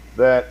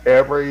that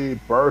every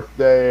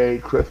birthday,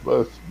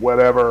 Christmas,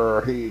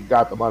 whatever he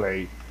got the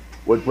money,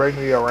 would bring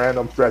me a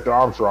random Stretch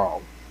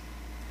Armstrong.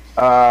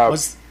 And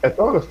some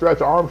of the Stretch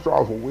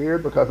Armstrongs were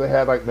weird because they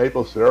had like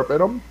maple syrup in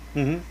them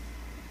Mm-hmm.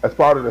 as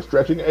part of the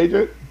stretching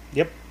agent.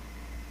 Yep.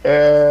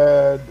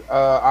 And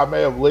I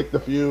may have licked a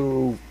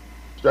few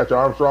Stretch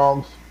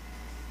Armstrongs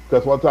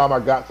because one time I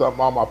got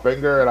something on my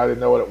finger and I didn't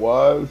know what it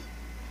was.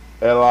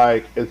 And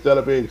like, instead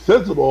of being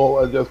sensible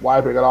and just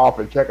wiping it off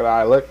and checking it,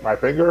 I licked my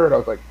finger and I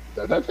was like,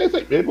 does that taste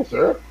like maple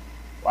syrup?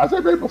 Why is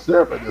there maple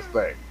syrup in this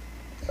thing?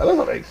 That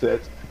doesn't make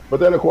sense. But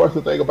then, of course,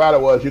 the thing about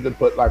it was you could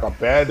put like a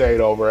Band-Aid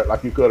over it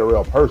like you could a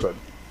real person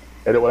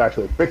and it would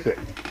actually fix it.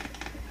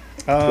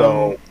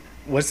 So,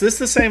 Was this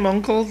the same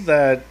uncle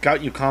that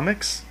got you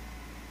comics?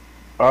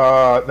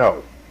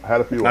 no. I had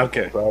a few.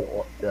 Okay.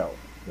 So, no.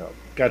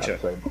 Gotcha.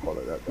 Not the same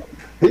color,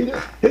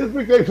 his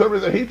big thing, for some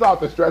reason, he thought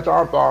the Stretch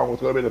Armstrong was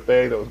going to be the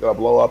thing that was going to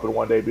blow up and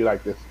one day be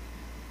like this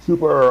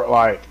super,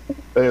 like,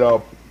 you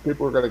know,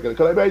 people were going to get it.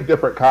 Because they made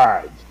different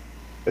kinds.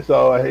 And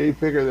so he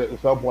figured that at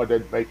some point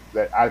they'd make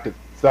that I could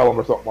sell them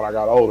or something when I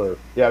got older.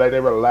 Yeah, they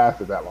never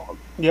lasted that long.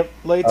 Yep.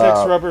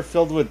 Latex rubber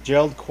filled with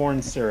gelled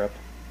corn syrup.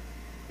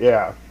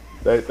 Yeah,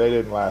 they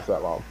didn't last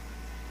that long.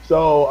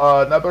 So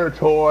another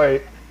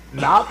toy,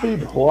 not the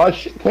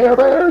plush Care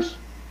Bears,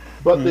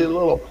 but the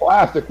little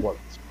plastic ones.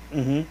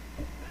 Mm-hmm.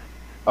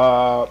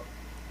 I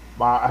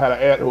had an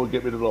aunt who would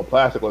get me the little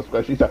plastic ones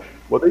because she said,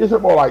 well, these are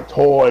more like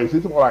toys.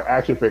 These are more like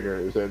action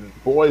figures, and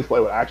boys play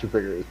with action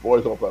figures.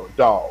 Boys don't play with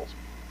dolls.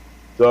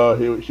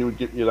 So she would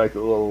get me like the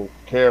little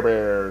Care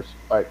Bears,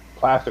 like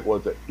plastic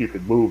ones that you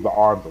could move the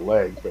arms and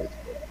legs, basically.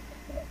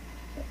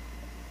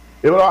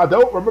 Even though I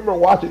don't remember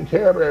watching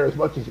Care Bears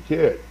much as a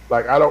kid.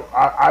 Like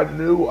I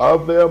knew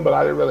of them, but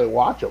I didn't really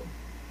watch them.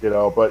 You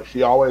know, but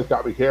she always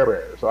got me Care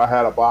Bears. So I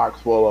had a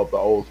box full of the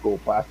old school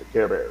plastic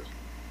Care Bears.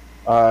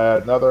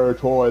 Another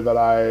toy that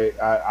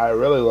I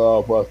really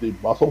loved was the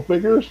muscle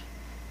figures.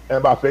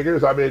 And by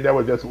figures, I mean they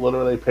were just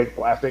literally pink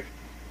plastic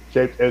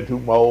shaped into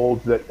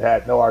molds that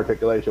had no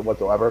articulation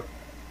whatsoever.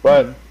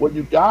 But when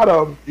you got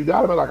them in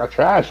like a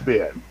trash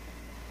bin.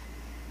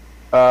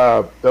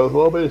 There was a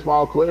little bit of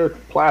small clear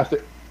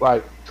plastic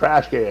like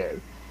trash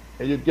can.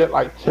 And you'd get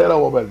like 10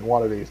 of them in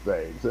one of these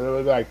things. And it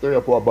was like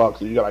 $3 or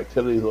 $4, and you got like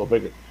 10 of these little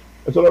figures.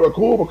 And so they were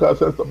cool because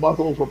since the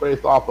muscles were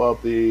based off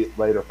of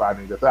later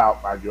finding this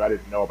out, mind you, I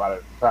didn't know about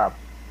it at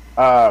the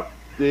time.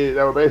 They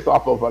were based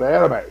off of an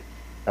anime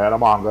and a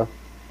manga.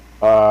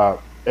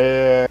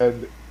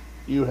 and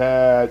you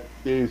had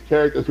these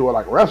characters who were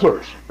like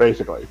wrestlers,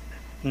 basically.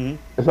 Mm-hmm.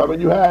 And so I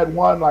mean, you had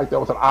one like that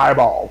was an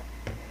eyeball,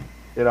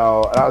 and I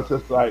was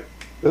just like,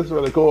 this is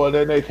really cool. And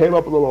then they came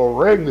up with a little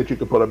ring that you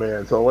could put them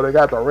in. So when they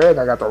got the ring,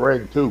 I got the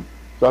ring too.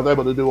 So I was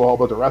able to do a whole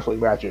bunch of wrestling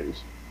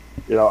matches,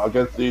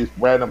 against these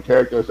random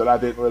characters that I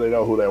didn't really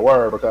know who they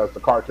were because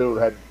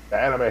the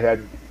anime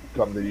hadn't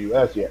come to the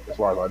U.S. yet, as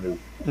far as I knew.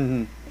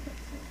 Mm-hmm.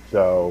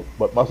 So,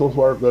 but Muscles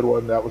were a good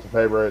one. That was a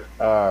favorite.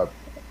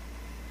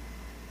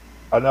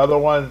 Another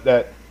one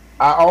that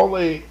I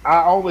only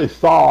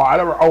saw. I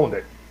never owned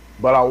it,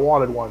 but I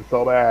wanted one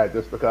so bad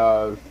just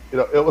because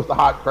it was the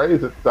hot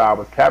craze at the time.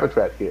 Was Cabbage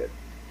Patch Kid.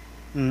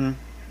 Mm-hmm.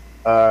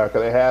 Because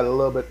they had a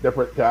little bit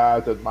different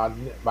guys that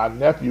my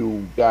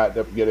nephew got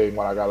getting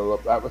when I got a little.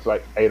 That was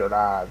like 8 or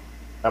 9,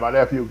 and my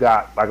nephew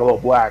got like a little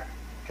black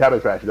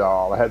Cabbage Patch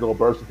doll. I had a little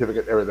birth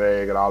certificate and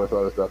everything and all this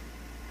other stuff.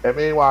 And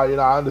meanwhile,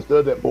 I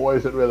understood that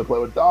boys didn't really play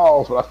with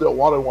dolls, but I still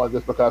wanted one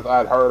just because I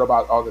had heard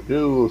about on the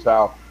news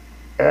how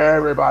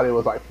everybody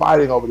was like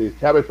fighting over these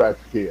Cabbage Patch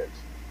Kids,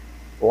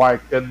 like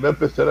in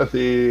Memphis,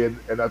 Tennessee,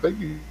 and I think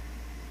you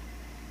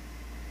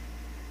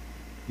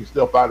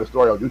still find the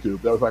story on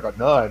YouTube. There was like a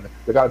nun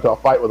that got into a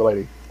fight with a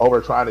lady over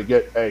trying to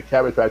get a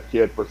Cabbage Patch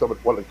Kid for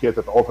one of the kids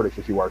at the orphanage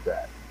that she worked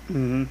at.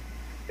 Mm-hmm.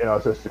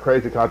 It's just a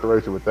crazy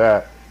controversy with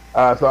that.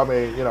 So I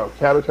mean,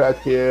 Cabbage Patch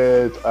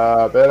Kids.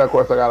 Then of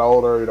course I got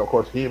older. Of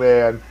course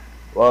He-Man,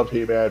 loved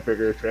He-Man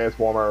figures,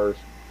 Transformers,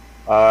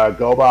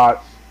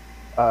 GoBots.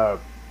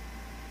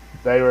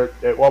 They were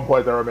at one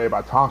point they were made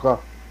by Tonka,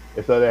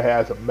 and so they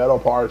had some metal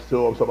parts to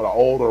them, some of the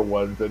older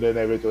ones, and then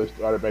they eventually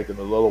started making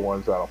the little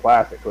ones out of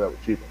plastic because that was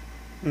cheaper.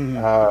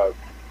 Mm-hmm.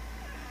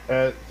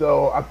 And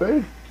so I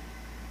think,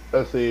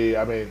 let's see,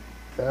 I mean,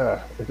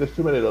 it's just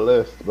too many to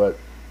list, but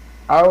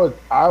I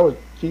would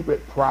keep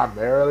it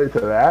primarily to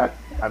that.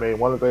 I mean,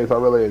 one of the things I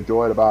really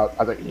enjoyed about,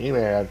 I think,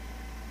 He-Man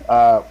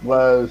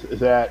was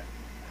that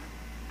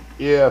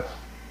if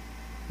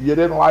you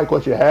didn't like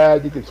what you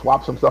had, you could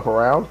swap some stuff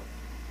around.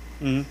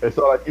 Mm-hmm. And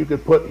so, like, you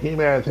could put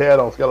He-Man's head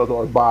on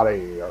Skeletor's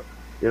body, or,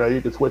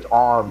 you could switch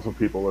arms with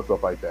people and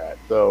stuff like that.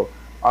 So,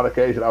 on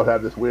occasion, I would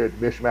have this weird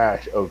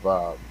mishmash of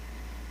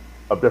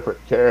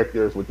different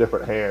characters with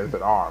different hands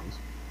and arms.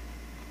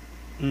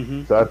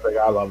 Mm-hmm. So that's the thing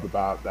I loved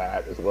about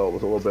that as well.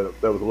 There was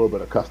a little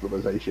bit of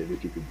customization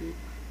that you could do.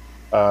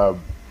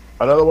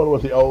 Another one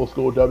was the old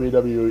school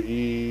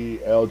WWE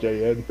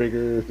LJN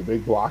figures, the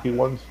big blocky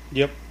ones.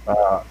 Yep.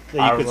 That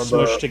you could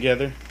smush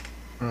together.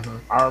 Mm-hmm.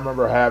 I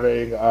remember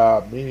having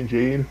Mean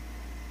Gene.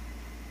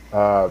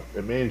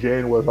 And Mean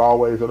Gene was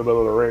always in the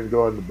middle of the ring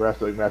doing the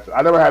wrestling matches.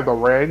 I never had the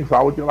ring, so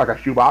I would do like a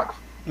shoebox,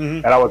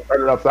 Mm-hmm. and I would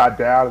turn it upside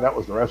down, and that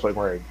was the wrestling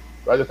ring.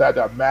 So I just had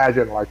to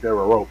imagine like there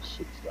were ropes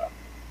and stuff.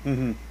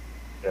 Mm-hmm.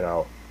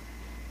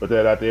 But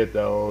then I did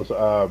those.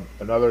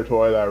 Another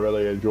toy that I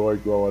really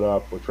enjoyed growing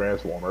up was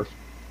Transformers.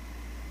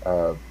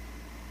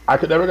 I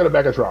could never get a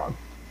Megatron.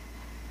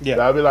 Yeah.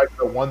 That would be like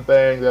the one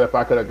thing that if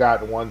I could have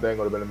gotten one thing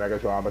would have been a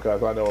Megatron,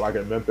 because I know like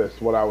in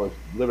Memphis, when I was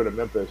living in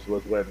Memphis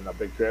was when a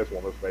big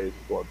Transformers phase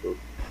was going through.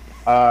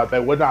 They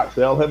would not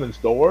sell him in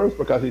stores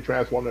because he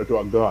transformed into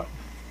a gun.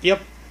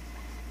 Yep.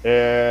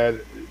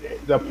 And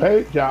the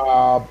paint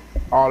job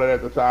on it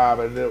at the time,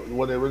 and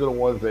one of the original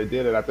ones they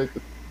did it, I think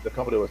the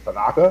company was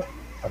Tanaka.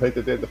 I think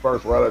they did the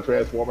first run of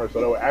Transformers, so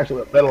there were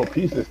actually metal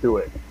pieces to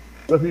it.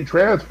 So if you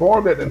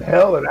transformed it and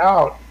held it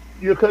out,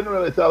 you couldn't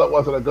really tell it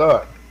wasn't a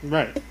gun.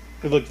 Right.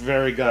 It looked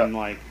very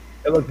gun-like.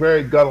 It looked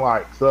very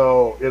gun-like.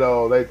 So,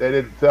 they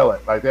didn't sell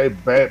it. Like, they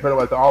banned, pretty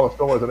much all the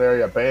stores in the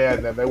area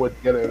banned, and they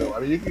wouldn't get it. I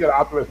mean, you can get an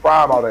Optimus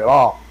Prime all day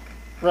long.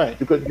 Right.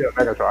 You couldn't get a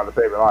Megatron to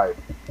save your life.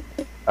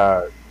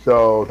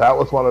 So that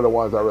was one of the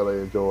ones I really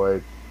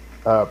enjoyed.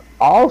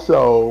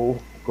 Also,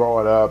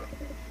 growing up,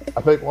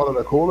 I think one of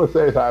the coolest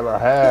things I ever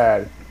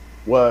had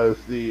was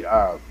the,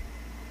 I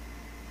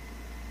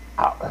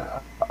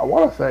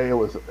want to say it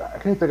was, I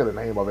can't think of the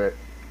name of it,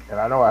 and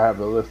I know I have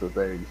the list of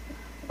things.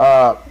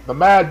 The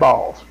Mad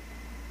Balls.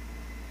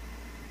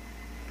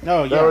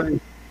 Oh, There were yeah.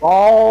 these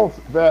balls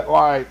that,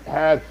 like,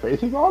 had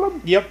faces on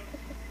them. Yep.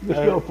 You could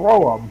still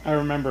throw them. I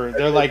remember.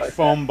 They're like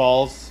foam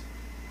balls.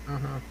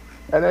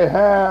 And they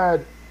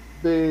had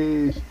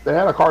they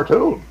had a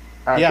cartoon,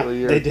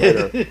 actually, Yeah, they years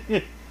did.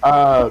 later.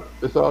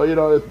 So,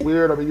 it's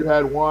weird. I mean, you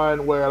had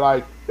one where,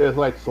 like, it's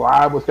like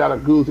slime was kind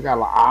of oozing out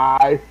of the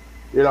eye,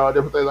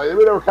 different things. Like, I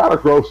mean, they were kind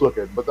of gross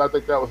looking, but I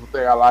think that was the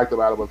thing I liked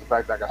about it, was the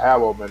fact that I could have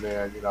them, and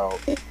then,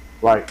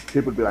 like,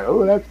 people would be like,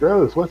 oh, that's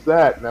gross, what's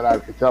that? And then I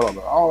could tell them,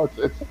 oh,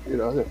 it's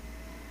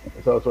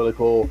so it's really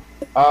cool.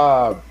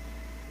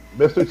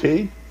 Mr.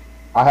 T.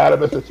 I had a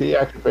Mr. T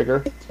action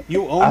figure.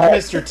 You owned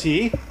Mr.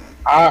 T?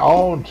 I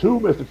own 2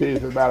 Mr.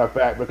 T's, as a matter of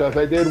fact, because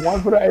they did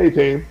one for the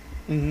A-Team.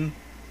 Mm-hmm.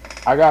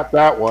 I got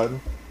that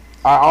one.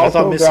 I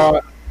also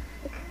got...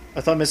 I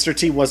thought Mr.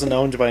 T wasn't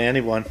owned by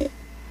anyone.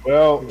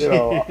 Well,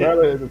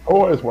 apparently the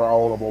toys were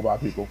ownable by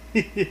people.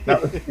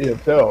 Not Mr. T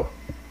himself.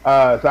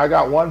 So I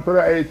got one for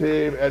the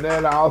A-Team, and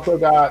then I also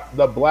got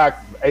the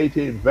black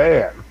A-Team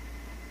van.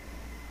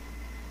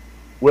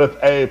 with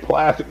a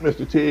plastic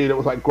Mr. T that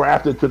was like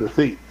grafted to the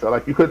seat. So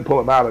like you couldn't pull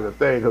him out of the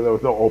thing because there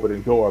was no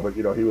opening door. But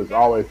he was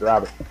always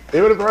driving.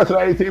 Even if the rest of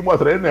the A team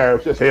wasn't in there, it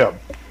was just him.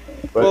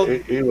 But Well,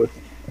 he was.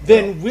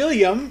 Then,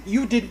 William,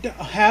 you didn't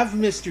have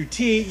Mr.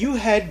 T, you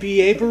had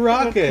B.A.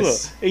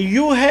 Baracus.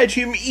 You had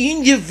him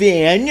in the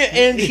van,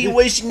 and he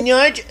was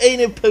not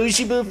an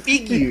opposable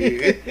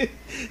figure.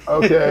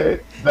 Okay,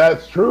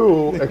 that's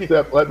true.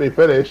 Except let me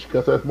finish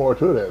because there's more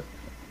to this.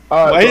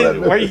 Why So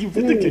that are Mr. you T-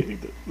 vindicating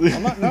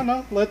that?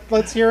 No,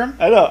 let's hear him.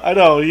 I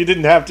know. You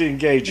didn't have to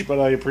engage, but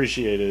I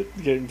appreciate it.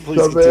 Okay, please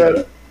So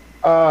continue.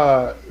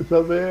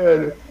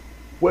 then,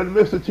 when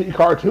Mr. T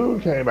cartoon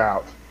came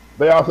out,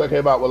 they also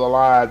came out with a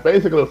line.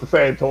 Basically, it was the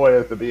same toy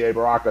as the B.A.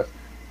 Baracus.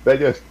 They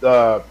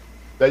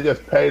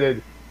just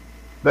painted.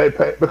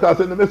 Because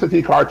in the Mr.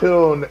 T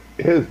cartoon,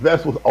 his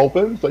vest was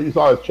open, so you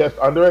saw his chest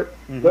under it.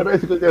 Mm-hmm. They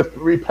basically just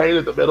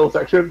repainted the middle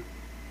section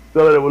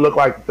so that it would look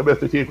like the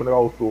Mr. T from the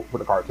old school, from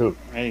the cartoon.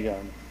 There you go.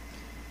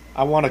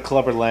 I want a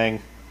Clubber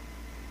Lang.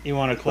 You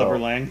want a Clubber Oh.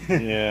 Lang?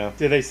 Yeah.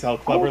 Do they sell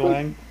Clubber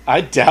Lang?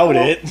 I doubt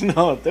it.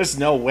 No, there's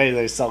no way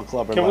they sell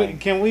Clubber Lang.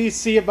 Can we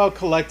see about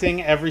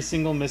collecting every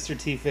single Mr.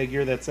 T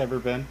figure that's ever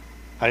been?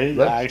 I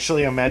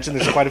actually imagine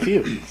there's quite a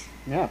few.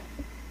 Yeah.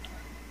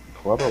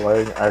 Clever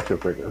Lang action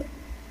figure.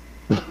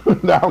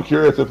 Now I'm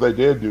curious if they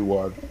did do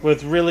one.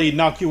 With really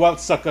knock you out,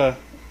 sucker.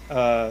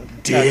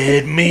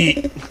 Dead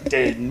meat.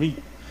 Dead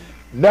meat.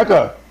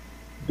 NECA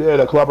did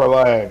a Clubber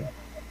Lang.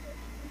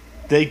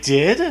 They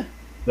did?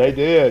 They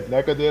did.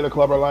 NECA did a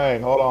Clubber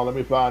Lang. Hold on, let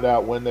me find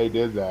out when they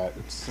did that.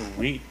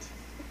 Sweet.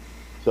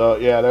 So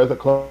yeah, there's a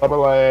Clubber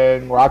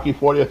Lang Rocky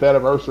 40th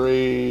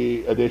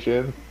Anniversary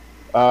Edition.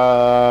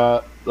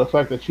 Looks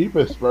like the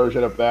cheapest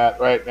version of that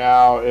right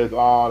now is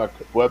on a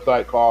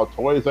website called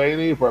Toys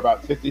Zany for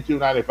about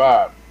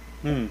 $62.95.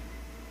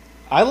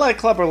 I like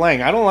Clubber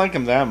Lang. I don't like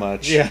him that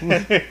much. Yeah.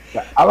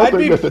 I don't I'd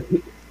think be- Mr.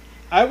 T-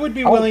 I would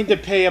be willing to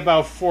pay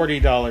about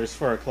 $40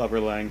 for a Clubber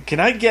Lang. Can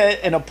I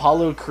get an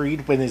Apollo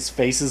Creed when his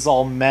face is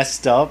all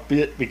messed up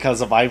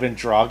because of Ivan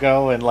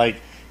Drago and like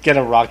get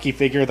a Rocky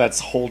figure that's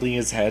holding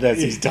his head as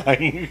he's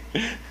dying?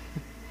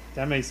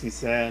 That makes me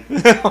sad.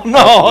 Oh,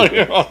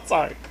 no, I'm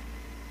sorry.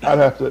 I'd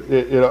have to,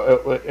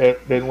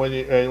 then when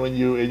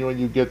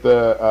you get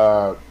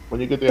the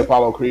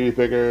Apollo Creed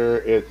figure,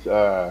 it's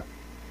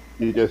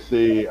you just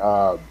see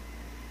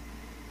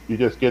you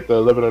just get the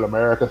Living in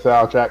America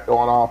soundtrack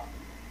going off.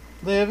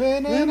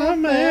 Living in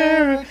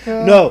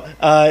America. No,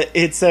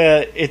 it's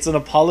an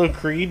Apollo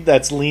Creed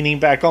that's leaning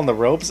back on the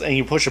ropes, and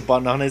you push a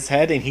button on his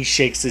head, and he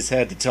shakes his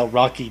head to tell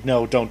Rocky,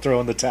 "No, don't throw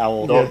in the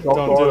towel." Don't don't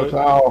throw do the it.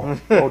 towel.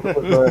 Don't do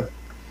it, man.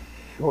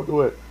 Don't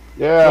do it.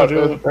 Yeah, Don't do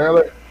there's it.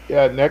 apparently.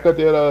 Yeah, NECA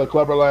did a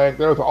Clubber Lang.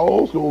 There's an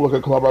old school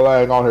looking Clubber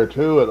Lang on here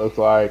too. It looks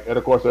like, and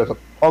of course there's the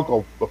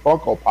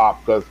Funko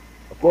Pop because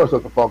of course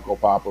there's a Funko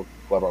Pop of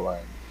Clubber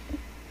Lang.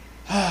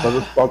 Because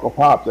it's Funko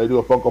Pops, they do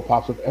a Funko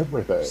Pops of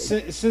everything.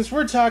 Since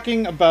we're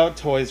talking about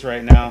toys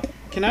right now,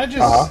 can I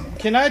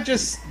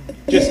just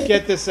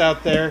get this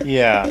out there?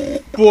 Yeah.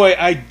 Boy,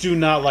 I do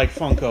not like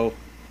Funko.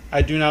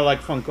 I do not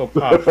like Funko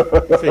Pop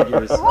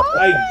figures.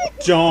 I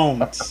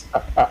don't.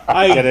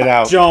 I Get it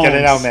out. Don't. Get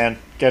it out, man.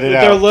 Get it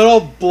With their out. little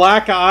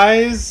black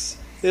eyes,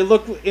 they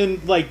look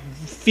in like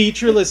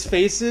featureless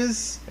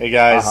faces. Hey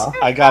guys, Uh-huh.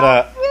 I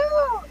got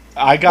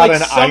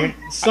Like an iron.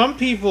 some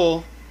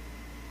people,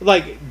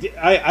 like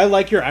I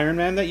like your Iron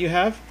Man that you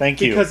have.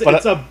 Thank you, because but-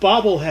 it's a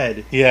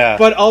bobblehead. Yeah.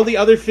 But all the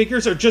other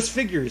figures are just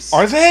figures.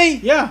 Are they?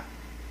 Yeah.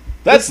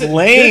 That's This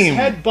lame.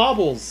 head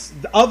bobbles.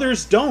 The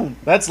others don't.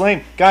 That's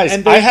lame, guys.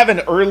 And I they- have an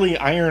early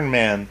Iron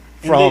Man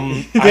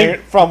from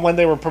from when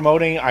they were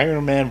promoting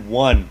Iron Man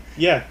 1,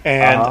 Yeah.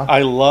 and Uh-huh.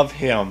 I love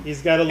him.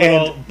 He's got a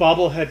little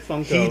bobblehead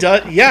Funko. He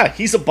does. Yeah,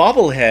 he's a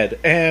bobblehead,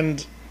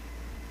 and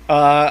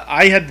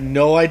I had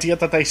no idea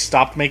that they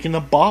stopped making the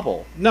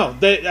bobble. No,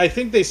 I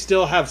think they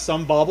still have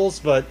some bobbles,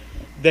 but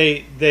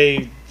they're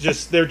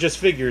just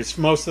figures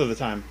most of the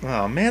time.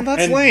 Oh man,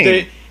 that's And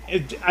lame.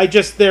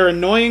 they're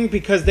annoying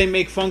because they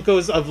make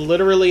Funkos of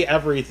literally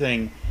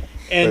everything.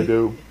 And They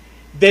do.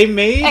 they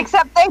made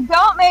Except they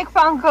don't make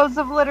Funkos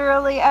of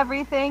literally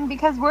everything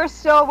because we're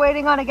still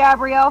waiting on a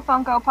Gabrielle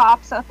Funko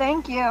Pop, so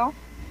thank you.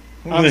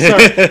 I'm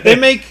sorry.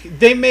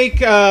 They make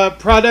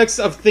products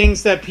of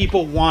things that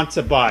people want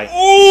to buy.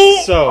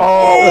 So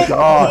Oh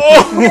God!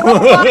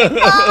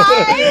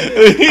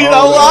 You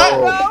know what?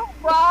 So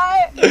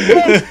what?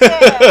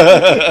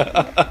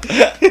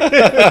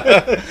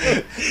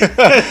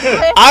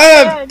 I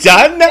am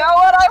done. You know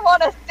what I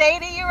want to say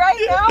to you right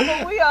now?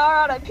 But we are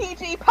on a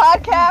PG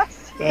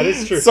podcast. that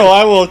is true. So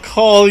I will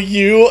call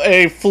you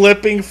a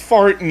flipping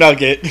fart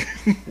nugget.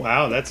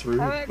 Wow, that's rude.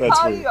 I'm going to That's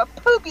call rude. you a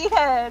poopy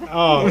head.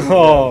 Oh,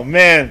 Oh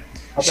man,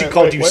 she Okay,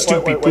 called wait, you wait,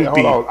 stupid wait,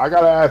 poopy. hold on. I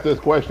gotta ask this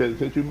question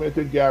since you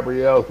mentioned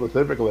Gabrielle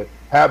specifically.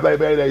 Have they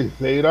made a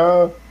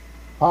Zeta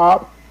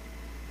pop?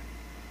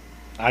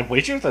 I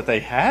wager that they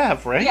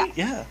have, right? Yes.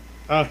 Yeah.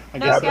 I No,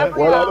 guess Have they-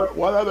 Gabrielle.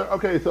 what other?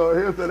 Okay, so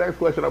here's the next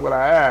question I'm gonna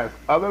ask.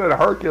 Other than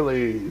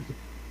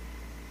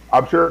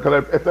I'm sure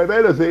because if they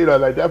made a Zeta,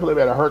 they definitely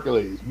made a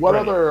Hercules. What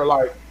Right. other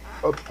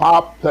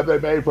pops have they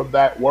made from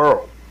that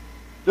world?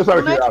 Just out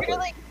of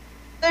curiosity.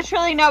 There's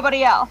really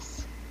nobody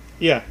else.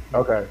 Yeah.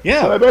 Okay.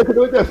 Yeah. So they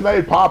basically just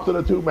made pops of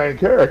the two main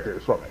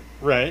characters from it.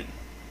 Right.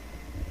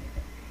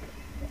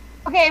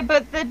 Okay,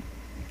 but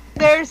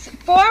there's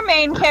 4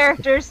 main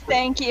characters,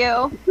 thank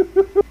you.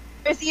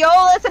 There's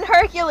Aeolus and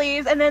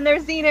Hercules, and then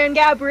there's Xena and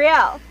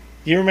Gabrielle.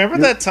 You remember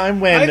that time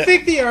when... I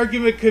think the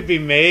argument could be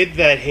made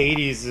that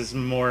Hades is a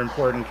more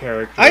important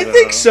character. I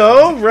think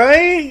so,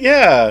 right?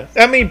 Yeah.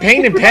 I mean,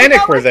 Pain and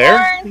Panic were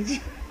there.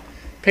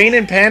 Pain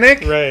and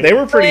Panic, Right. They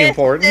were pretty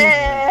important.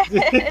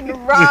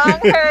 Wrong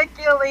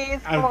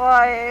Hercules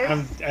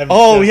voice.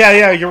 Oh,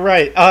 yeah, you're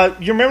right.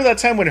 You remember that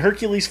time when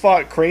Hercules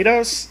fought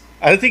Kratos?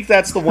 I think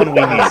that's the one we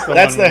need.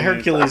 That's the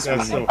Hercules we need.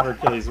 That's the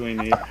Hercules we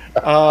need.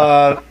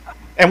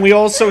 And we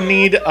also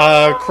need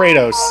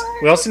Kratos.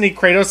 We also need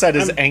Kratos at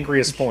his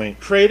angriest point.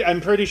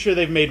 I'm pretty sure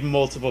they've made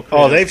multiple Kratos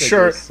Oh, they've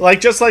figures.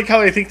 just like how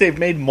I think they've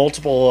made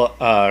multiple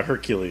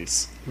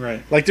Hercules.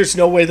 Right. Like, there's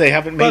no way they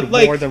haven't made But,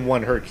 like- more than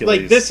one Hercules.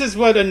 Like, this is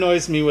what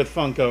annoys me with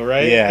Funko,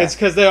 right? Yeah. It's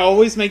because they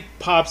always make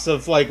pops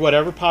of, like,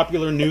 whatever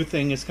popular new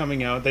thing is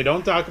coming out. They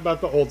don't talk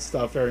about the old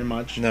stuff very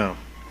much. No.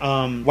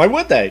 Why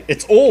would they?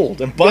 It's old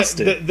and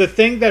busted. The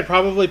thing that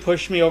probably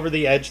pushed me over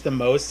the edge the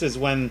most is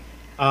when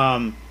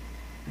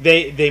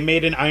they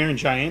made an Iron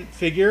Giant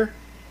figure,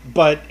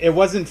 but it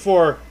wasn't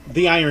for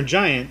the Iron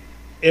Giant.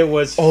 It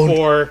was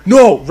for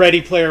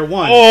Ready Player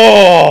One.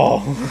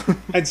 Oh!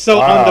 And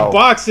so on the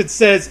box it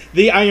says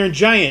the Iron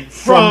Giant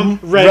from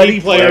Ready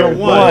Player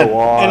One.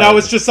 And I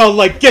was just all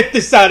like, get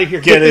this out of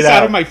here. Get this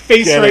out of my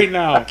face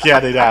now.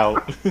 Get it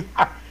out.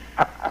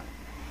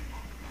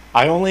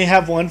 I only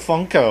have one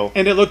Funko.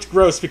 And it looked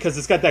gross because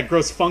it's got that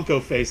gross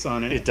Funko face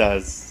on it. It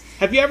does.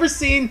 Have you ever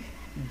seen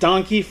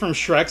Donkey from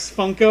Shrek's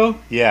Funko?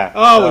 Yeah.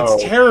 Oh,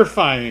 it's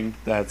terrifying.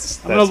 I'm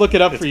going to look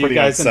it up for you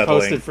guys and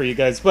post it for you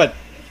guys. But,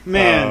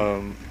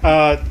 man,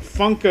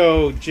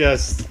 Funko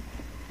just,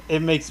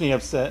 it makes me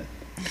upset.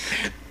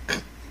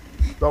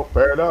 So,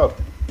 fair enough.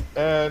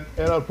 And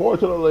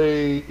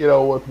unfortunately, you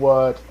know, with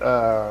what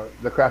the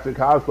Crafted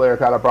Cosplayer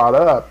kind of brought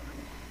up,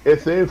 it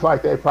seems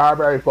like they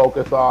primarily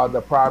focus on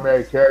the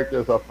primary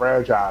characters of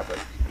franchises.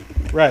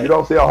 Right. You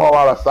don't see a whole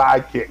lot of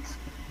sidekicks.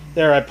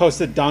 There, I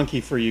posted Donkey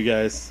for you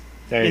guys.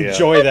 There you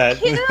Enjoy that.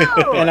 Cute.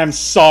 And I'm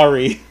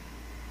sorry.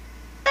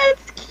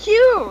 That's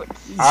cute.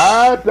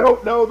 I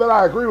don't know that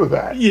I agree with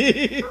that.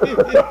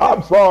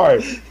 I'm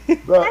sorry. I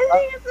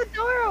think it's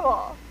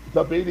adorable.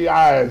 The beady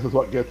eyes is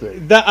what gets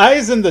it. The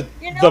eyes and the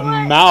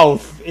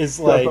mouth is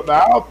like... The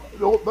mouth,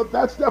 but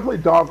that's definitely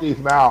Donkey's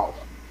mouth.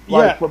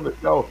 Like, from the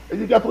show.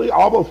 And you definitely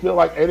almost feel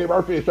like Eddie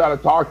Murphy is trying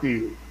to talk to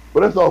you.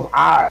 But it's those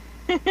eyes.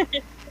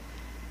 It's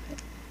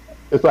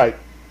like,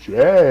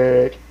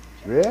 Shrek.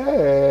 You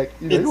want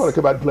to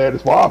come out and play in the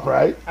swamp,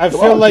 right? I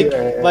feel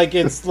like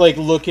it's like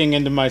looking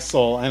into my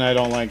soul, and I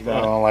don't like that.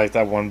 I don't like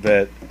that one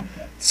bit.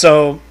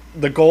 So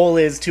the goal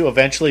is to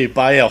eventually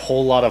buy a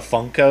whole lot of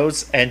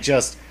Funkos and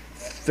just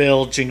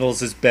fill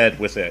Jingles' bed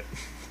with it.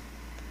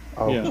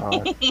 Oh, Yeah.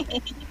 God.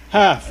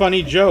 Ha,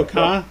 funny joke,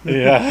 huh?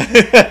 Yeah.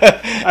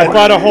 I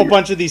bought a whole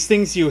bunch of these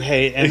things you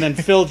hate and then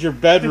filled your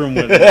bedroom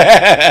with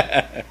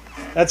it.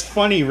 That's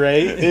funny,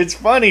 right? It's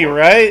funny,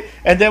 right?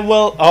 And then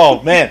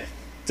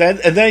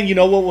then you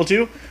know what we'll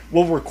do?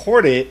 We'll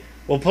record it,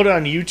 we'll put it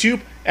on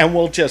YouTube, and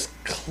we'll just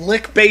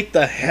clickbait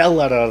the hell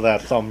out of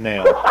that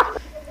thumbnail.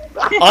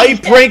 I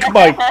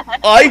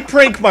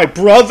prank my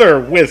brother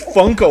with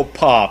Funko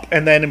Pop,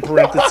 and then in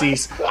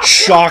parentheses,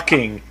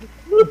 shocking,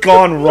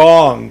 gone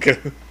wrong,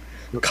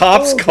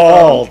 cops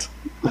called.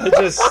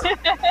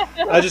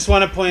 I just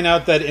want to point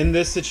out that in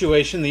this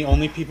situation, the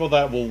only people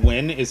that will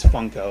win is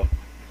Funko.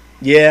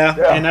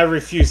 Yeah. And I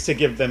refuse to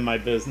give them my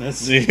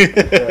business.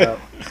 Yeah.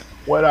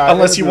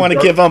 Unless you want to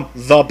give them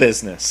the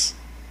business.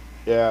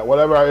 Yeah,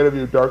 whenever I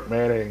interviewed Dirk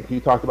Manning, he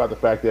talked about the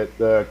fact that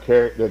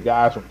the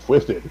guys from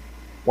Twisted,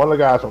 one of the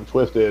guys from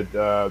Twisted,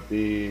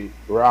 the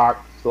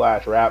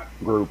rock/rap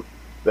group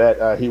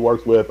that he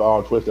works with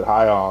on Twisted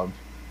High-Ons,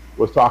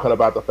 was talking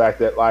about the fact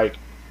that, like,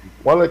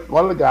 one of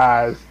the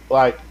guys,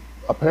 like,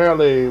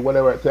 apparently when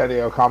they were at San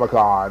Diego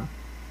Comic-Con,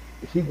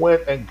 he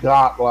went and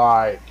got,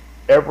 like,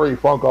 every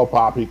Funko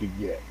Pop he could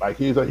get. Like,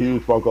 he's a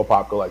huge Funko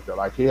Pop collector.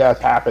 Like, he has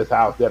half his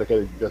house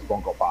dedicated to just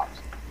Funko Pops.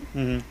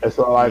 Mm-hmm. And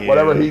so, like,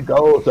 whenever he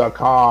goes to a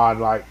con,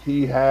 like,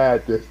 he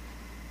had this,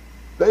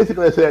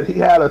 basically they said he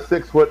had a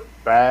 6-foot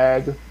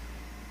bag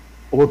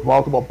with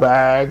multiple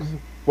bags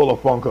full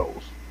of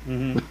Funkos.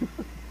 Mm-hmm.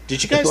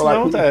 Did you guys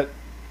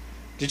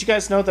Did you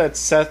guys know that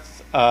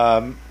Seth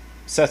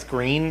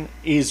Green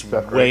is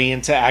way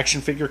into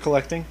action figure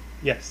collecting?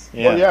 Yes.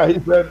 Yeah. Well, yeah, he's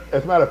been,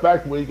 as a matter of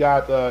fact, we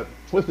got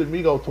Twisted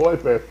Mego Toy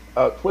Fest,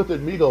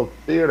 Twisted Mego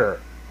Theater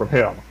from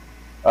him.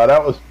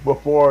 That was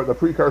before the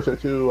precursor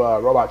to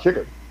Robot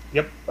Chicken.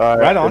 Yep.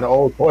 Right on. In the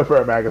old Toy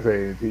Fair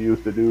magazines, he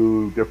used to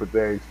do different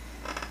things.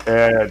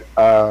 And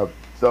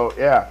so,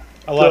 yeah.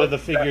 A lot of the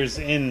figures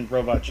in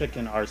Robot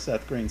Chicken are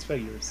Seth Green's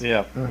figures.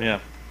 Yeah, yeah.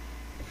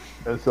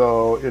 And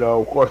so,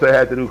 of course, they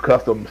had to do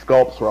custom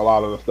sculpts for a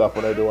lot of the stuff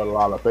when they're doing a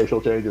lot of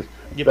facial changes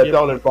that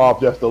don't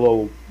involve just the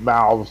little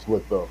mouths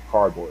with the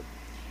cardboard.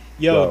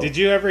 Yo, did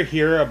you ever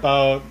hear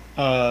about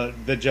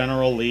the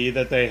General Lee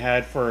that they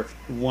had for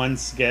one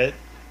skit?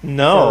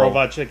 No. For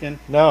Robot Chicken?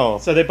 No.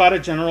 So they bought a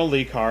General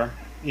Lee car,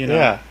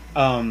 Yeah.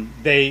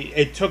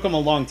 It took them a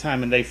long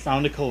time, and they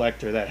found a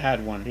collector that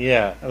had one.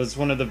 Yeah. It was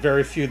one of the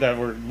very few that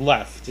were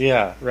left.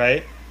 Yeah.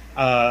 Right?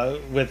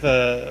 With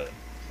the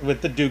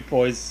Duke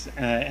boys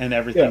and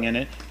everything in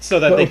it. So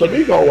that they could...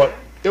 Amigo one.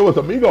 It was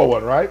Amigo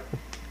one, right?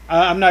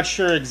 I'm not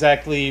sure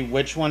exactly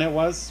which one it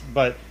was,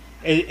 but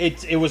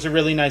it was a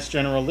really nice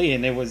General Lee,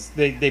 and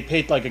they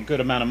paid like a good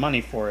amount of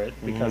money for it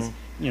because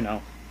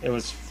it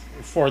was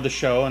for the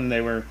show, and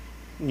they were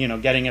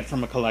getting it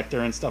from a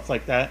collector and stuff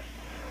like that.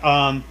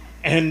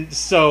 And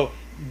so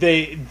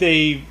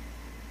they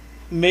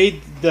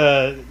made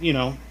the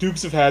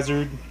Dukes of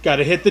Hazzard got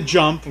to hit the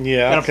jump,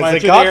 Yeah, gotta because fly they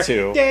through got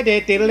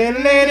there,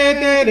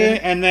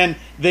 to. and then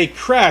they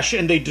crash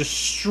and they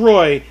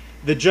destroy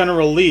the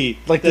General Lee,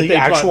 Like that the they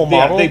actual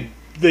model?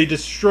 They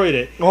destroyed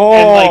it. Oh.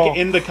 And like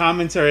in the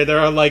commentary,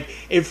 they're like,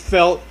 it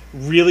felt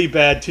really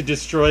bad to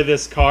destroy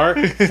this car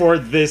for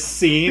this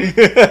scene,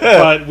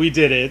 but we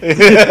did it.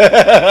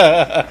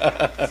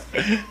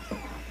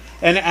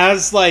 And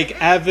as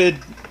like avid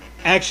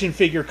action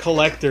figure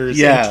collectors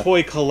and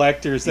toy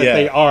collectors that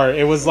they are,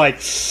 it was like,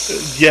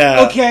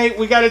 okay,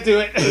 we got to do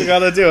it. We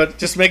gotta do it.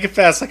 Just make it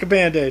fast like a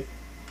Band-Aid.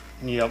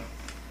 Yep.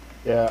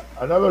 Yeah,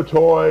 another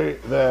toy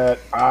that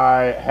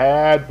I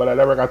had, but I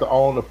never got to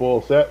own the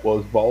full set,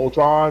 was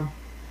Voltron.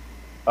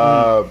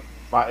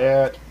 My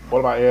aunt, one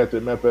of my aunts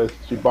in Memphis,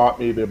 she bought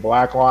me the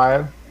Black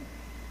Lion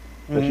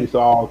that she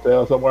saw on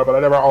sale somewhere, but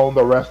I never owned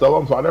the rest of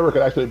them, so I never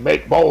could actually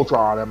make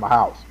Voltron in my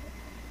house.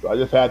 So I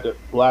just had the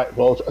Black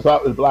Voltron. So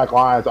it was Black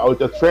Lion, so I would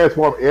just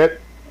transform it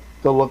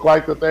to look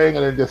like the thing,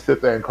 and then just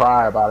sit there and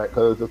cry about it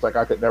because it's just like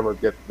I could never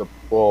get the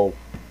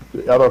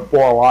other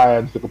 4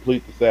 lions to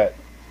complete the set.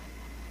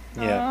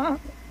 Yeah.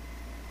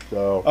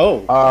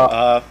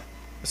 So.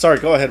 Sorry.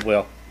 Go ahead,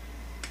 Will.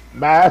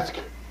 Mask,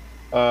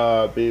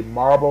 the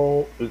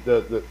marble,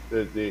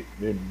 the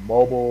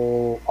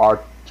mobile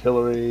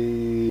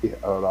artillery.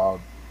 Hold on,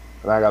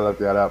 and I gotta look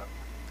that up.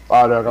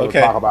 Oh, they're gonna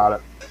talk about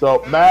it.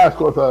 So, Mask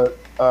was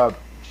a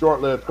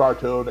short-lived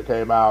cartoon that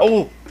came out.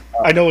 Oh,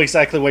 I know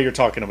exactly what you're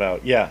talking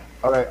about. Yeah.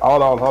 Okay,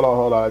 hold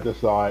on. I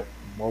just saw it.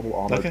 Mobile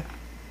armor. Okay.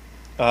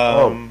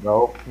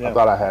 No, I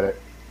thought I had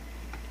it.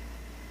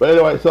 But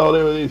anyway, so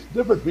there were these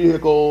different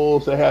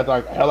vehicles. They had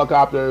like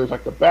helicopters.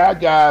 Like the bad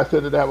guys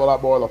tended to have a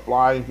lot more of the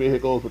flying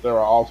vehicles, but there were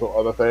also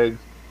other things.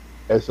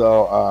 And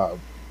so,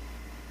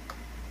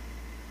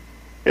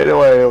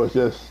 anyway, it was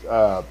just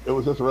a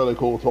really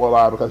cool toy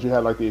line because you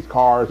had like these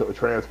cars that would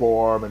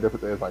transform and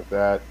different things like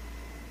that.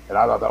 And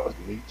I thought that was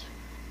neat.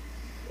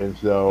 And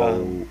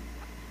so,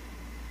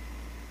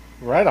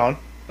 right on.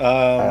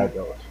 I had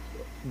those.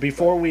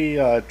 Before we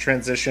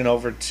transition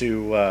over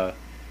to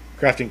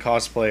Crafting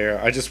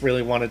Cosplayer, I just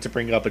really wanted to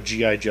bring up a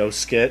G.I. Joe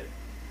skit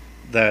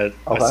that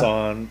I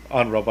saw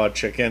on Robot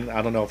Chicken.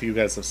 I don't know if you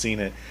guys have seen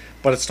it,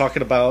 but it's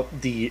talking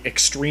about the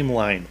extreme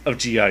line of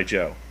G.I.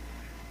 Joe.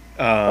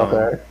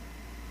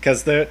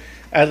 Because it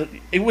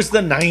was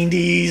the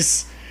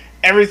 90s,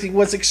 everything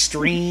was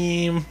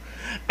extreme,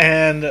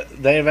 and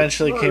they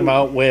eventually came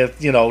out with,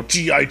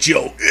 G.I.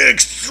 Joe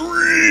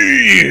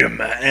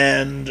Extreme,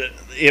 and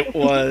it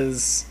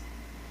was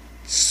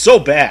so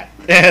bad,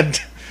 and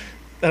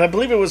I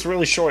believe it was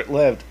really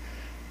short-lived.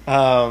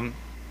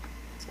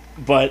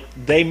 But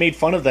they made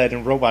fun of that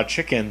in Robot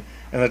Chicken,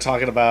 and they're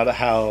talking about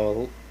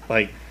how,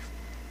 like,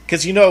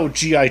 because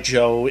G.I.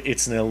 Joe,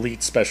 it's an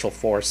elite special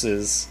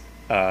forces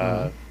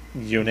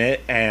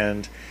unit,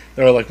 and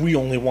they're like, we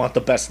only want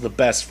the best of the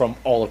best from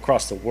all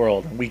across the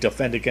world, and we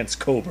defend against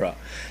Cobra.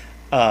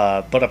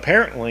 But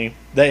apparently,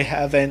 they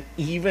have an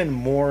even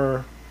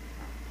more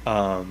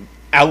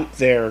out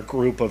there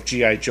group of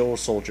G.I. Joe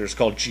soldiers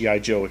called G.I.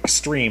 Joe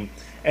Extreme,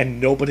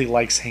 and nobody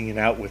likes hanging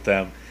out with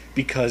them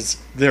because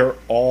they're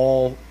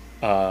all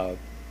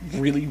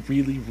really,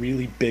 really,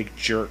 really big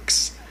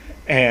jerks,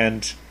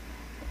 and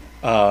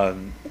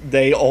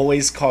they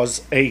always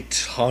cause a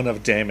ton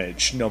of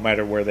damage no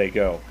matter where they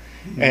go.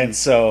 And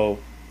so,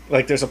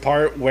 like, there's a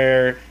part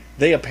where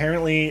they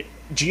apparently,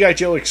 G.I.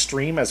 Joe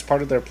Extreme, as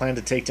part of their plan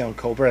to take down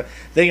Cobra,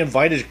 they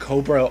invited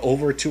Cobra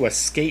over to a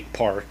skate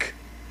park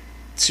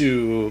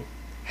to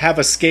have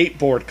a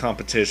skateboard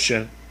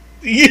competition.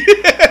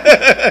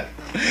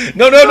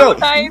 No.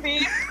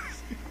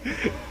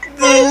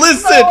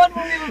 Listen.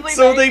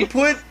 So they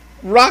put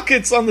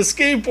rockets on the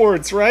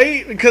skateboards,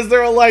 right? Because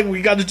they're all like,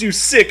 we got to do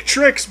sick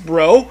tricks,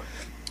 bro.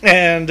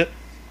 And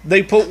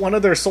they put one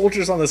of their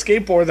soldiers on the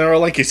skateboard. They're all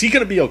like, is he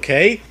going to be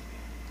okay?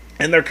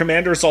 And their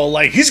commander's all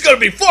like, he's going to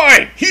be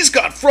fine. He's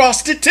got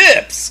frosted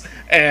tips.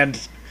 And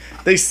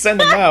they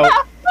send him out.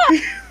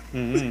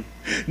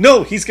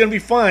 No, he's going to be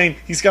fine.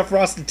 He's got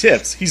frosted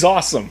tips. He's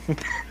awesome.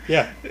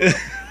 Yeah.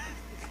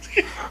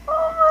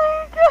 Oh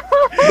my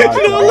god.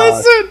 No,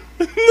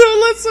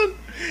 listen.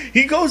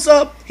 He goes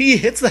up, he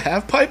hits the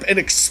half pipe and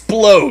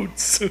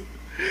explodes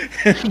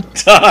and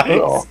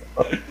dies.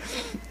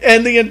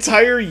 And the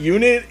entire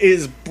unit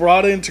is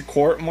brought into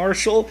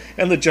court-martial,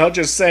 and the judge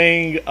is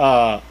saying,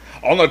 on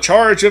the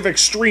charge of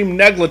extreme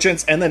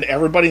negligence, and then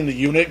everybody in the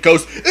unit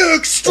goes,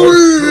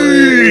 extreme!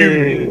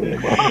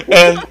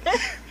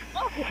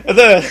 And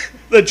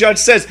the judge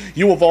says,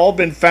 you have all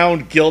been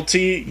found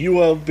guilty. You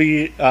will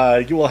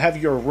have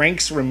your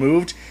ranks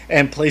removed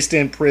and placed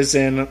in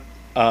prison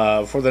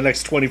for the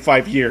next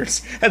 25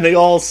 years. And they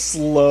all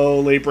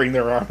slowly bring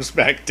their arms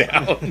back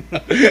down.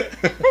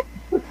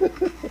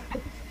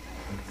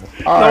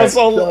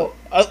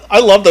 I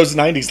love those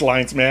 90s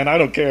lines, man. I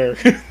don't care.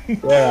 Yeah.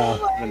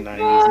 Oh The my 90s,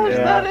 gosh,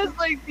 yeah. that is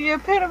like the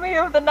epitome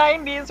of the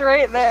 90s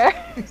right there.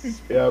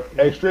 Yep.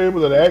 Extreme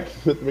with an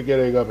X at the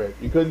beginning of it.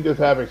 You couldn't just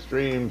have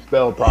extreme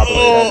spelled properly.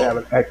 You had to have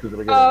an X at the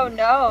beginning. Oh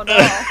no, no.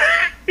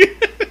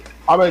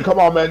 I mean, come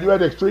on, man. You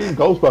had Extreme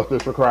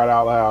Ghostbusters for crying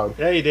out loud.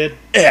 Yeah, you did.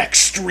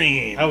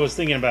 Extreme. I was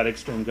thinking about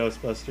Extreme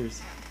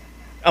Ghostbusters.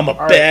 I'm a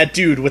bad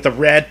dude with a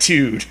rad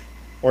tude.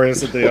 Or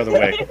is it the other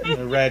way?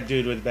 A rad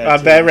dude with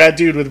bad. A bad rad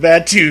dude with a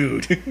bad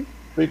tude.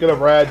 Speaking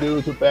of rad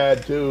dudes with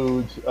bad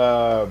dudes,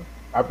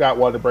 I've got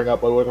one to bring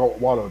up. But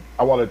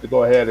I wanted to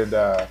go ahead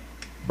and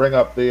bring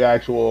up the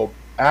actual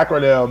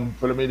acronym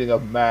for the meaning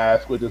of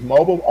MASC, which is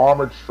Mobile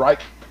Armored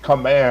Strike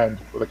Command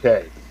with a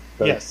K.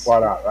 Yes.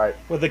 Why not, right?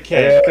 With a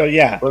K. So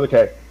yeah. With a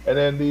K. And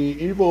then the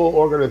evil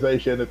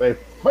organization that they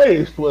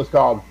faced was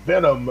called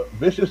Venom,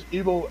 Vicious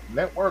Evil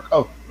Network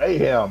of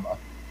Mayhem.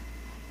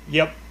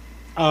 Yep.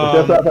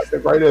 That's like the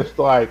greatest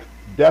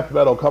death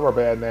metal cover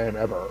band name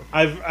ever.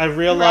 I've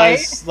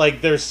realized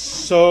there's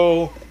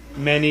so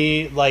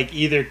many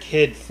either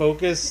kid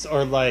focused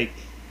or like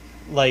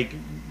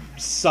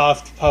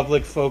soft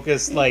public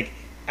focused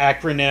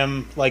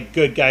acronym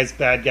good guys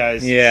bad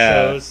guys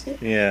shows.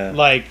 Yeah.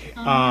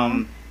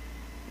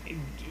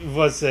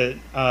 Was it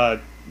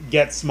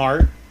Get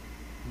Smart?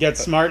 Get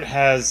Smart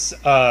has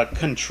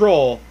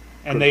Control.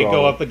 And they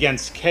go up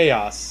against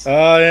Chaos.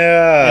 Oh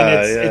yeah,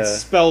 and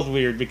it's spelled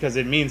weird because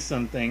it means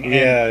something.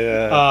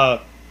 And,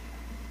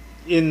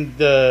 in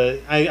the,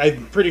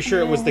 I'm pretty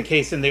sure it was the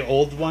case in the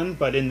old one,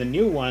 but in the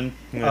new one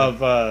of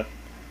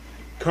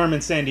Carmen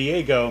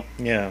Sandiego,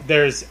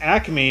 there's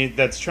Acme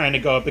that's trying to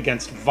go up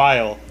against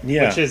Vile,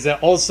 which is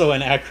also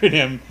an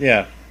acronym.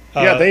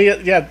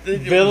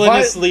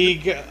 Villainous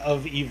League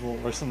of Evil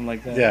or something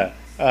like that.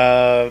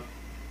 Yeah.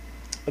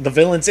 The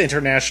Villains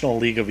International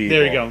League of Evil.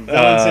 There you go.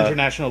 Villains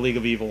International League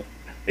of Evil.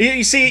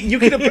 You see, you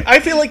could. I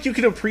feel like you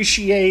could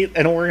appreciate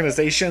an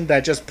organization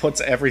that just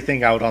puts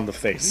everything out on the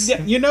face.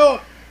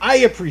 Yeah, I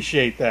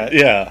appreciate that.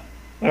 Yeah.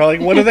 They're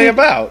like, what are they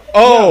about?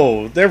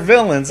 Oh, they're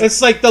villains.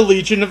 It's like the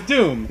Legion of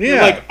Doom. Yeah.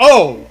 You're like,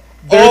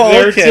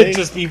 they're there to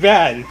just be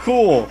bad.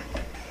 Cool.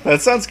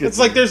 That sounds good. It's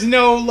like there's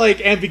no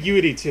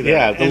ambiguity to that.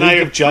 Yeah, the and League I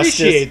of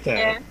appreciate Justice.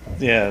 that.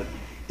 Yeah.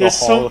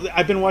 There's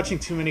I've been watching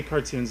too many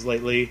cartoons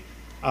lately.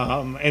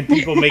 And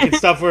people making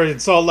stuff where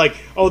it's all like,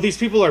 oh, these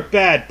people are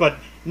bad, but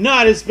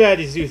not as bad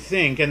as you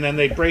think. And then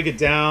they break it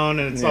down,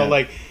 and it's all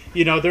like,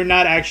 they're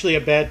not actually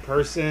a bad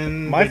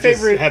person. My they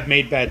favorite just have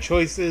made bad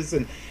choices,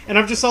 and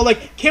I'm just all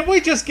like, can't we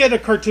just get a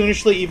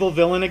cartoonishly evil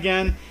villain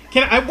again?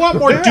 I want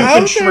more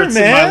Doofenshmirtz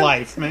in my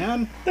life,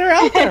 man. They're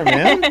out there,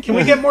 man. Can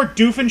we get more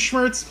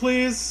Doofenshmirtz,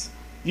 please?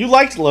 You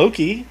liked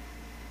Loki.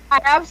 I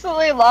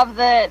absolutely love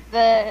that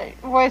the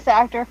voice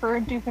actor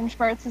for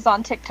Doofenshmirtz is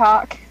on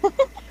TikTok.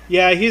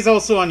 Yeah, he's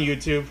also on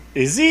YouTube.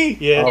 Is he?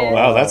 Yeah. Oh,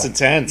 wow, that's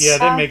intense. Yeah,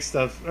 they make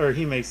stuff, or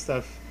he makes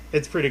stuff.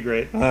 It's pretty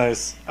great.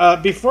 Nice.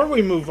 Before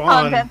we move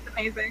on, Content's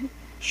amazing.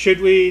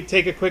 should we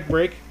take a quick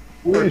break?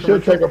 We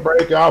should take a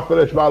break. I'll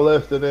finish my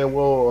list, and then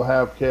we'll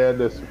have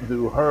Candace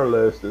do her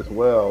list as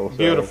well. So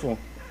Beautiful.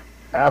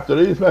 After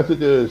these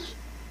messages,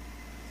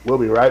 we'll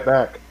be right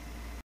back.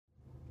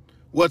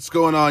 What's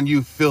going on,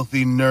 you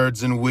filthy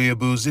nerds and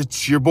weeaboos?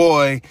 It's your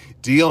boy,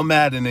 Dio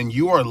Madden, and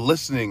you are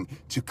listening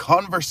to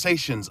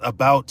Conversations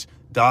About ...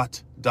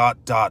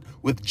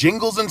 with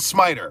Jingles and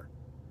Smiter.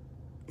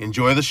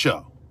 Enjoy the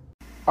show.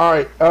 All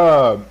right,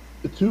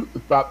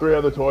 about 3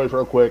 other toys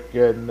real quick,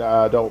 and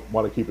I don't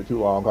want to keep it too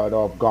long. I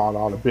know I've gone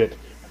on a bit.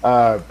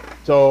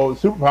 So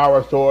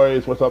Superpowers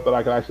toys was something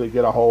I could actually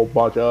get a whole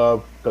bunch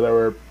of because they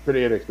were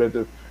pretty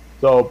inexpensive.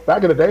 So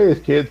back in the days,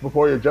 kids,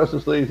 before your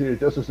Justice Leagues and your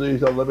Justice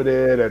Leagues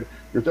Unlimited and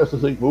your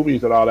Justice League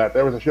movies and all that,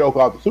 there was a show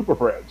called The Super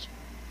Friends.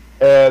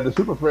 And the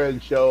Super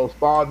Friends show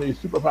spawned these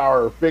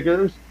superpower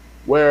figures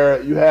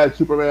where you had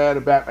Superman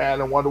and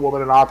Batman and Wonder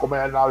Woman and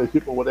Aquaman and all these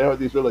people where they had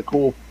these really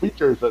cool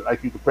features that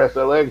you could press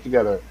their legs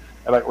together.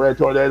 And Red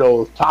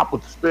Tornado's top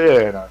would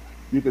spin. Or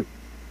you could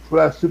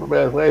press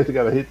Superman's legs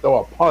together, he'd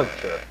throw a punch.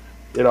 Or,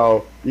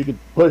 you could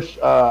push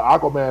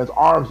Aquaman's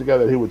arms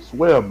together, he would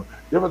swim.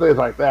 Different things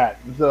like that.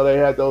 So they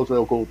had those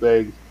real cool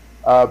things.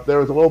 There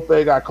was a little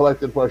thing I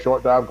collected for a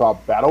short time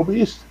called Battle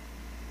Beast.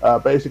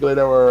 Basically,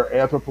 there were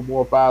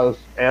anthropomorphized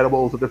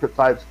animals of different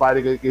types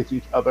fighting against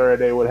each other,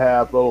 and they would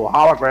have little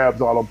holograms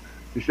on them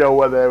to show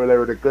whether they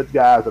were the good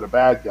guys or the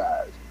bad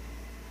guys.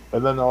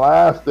 And then the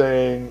last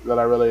thing that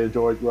I really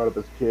enjoyed growing up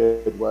as a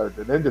kid were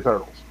the Ninja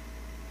Turtles.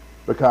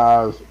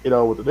 Because, with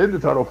the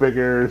Ninja Turtle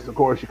figures, of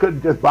course, you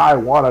couldn't just buy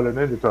one of the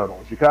Ninja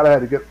Turtles. You kind of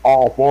had to get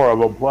all four of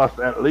them, plus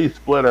at least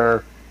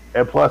Splinter,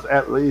 and plus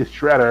at least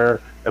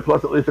Shredder, and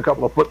plus at least a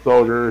couple of foot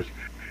soldiers.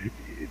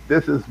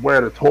 This is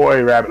where the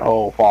toy rabbit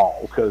hole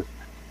falls. Because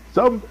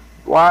some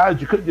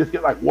lines, you couldn't just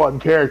get like one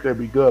character and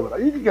be good.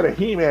 But you could get a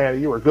He-Man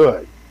and you were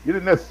good. You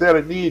didn't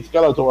necessarily need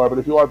Skeletor, but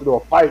if you wanted to do a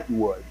fight, you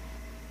would.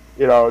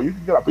 You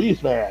can get a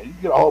Beast Man. You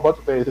can get a whole bunch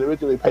of things and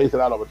eventually pace it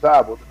out over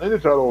time. With the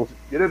Ninja Turtles,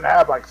 you didn't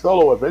have like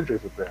solo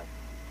adventures with them.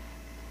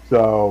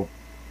 So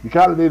you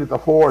kind of needed the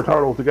four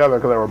turtles together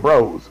because they were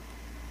bros.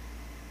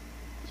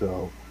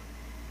 So,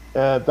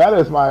 and that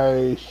is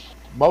my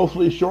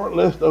mostly short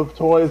list of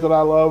toys that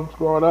I loved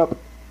growing up.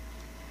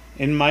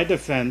 In my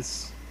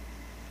defense,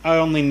 I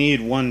only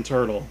need one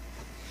turtle.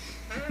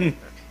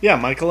 Yeah,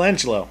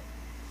 Michelangelo.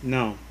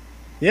 No.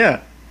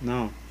 Yeah.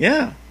 No.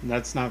 Yeah.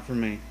 That's not for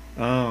me.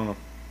 Oh.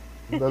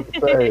 Let's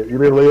say, you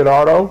mean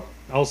Leonardo?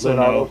 Also,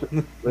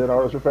 no.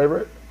 Leonardo's your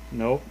favorite?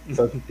 Nope.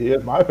 He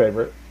is my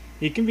favorite.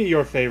 He can be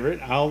your favorite.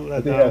 All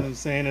I'm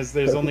saying is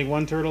there's only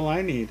one turtle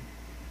I need.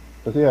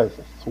 Because he has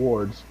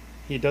swords.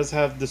 He does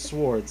have the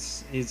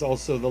swords. He's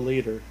also the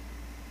leader.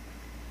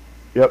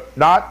 Yep.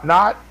 Not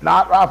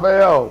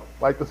Raphael,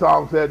 like the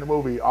song said in the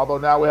movie. Although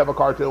now we have a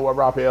cartoon where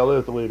Raphael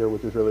is the leader,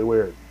 which is really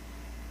weird.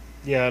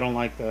 Yeah, I don't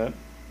like that.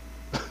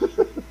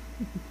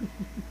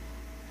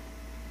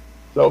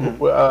 So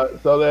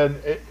then,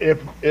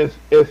 if is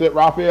it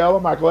Raphael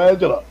or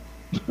Michelangelo?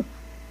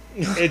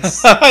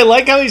 It's I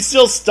like how he's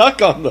still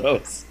stuck on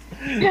those.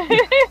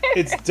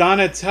 it's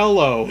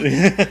Donatello.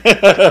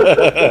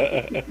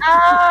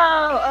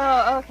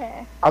 Oh,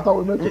 okay. I thought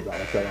we mentioned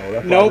Donatello.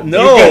 That's Nope. why-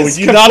 No, guys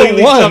you nodded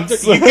completely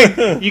once.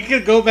 jumped- You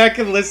could go back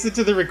and listen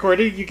to the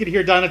recording. You could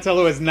hear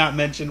Donatello is not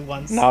mentioned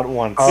once. Not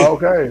once. Oh,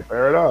 okay,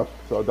 fair enough.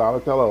 So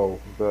Donatello,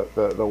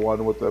 the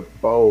one with the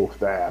bow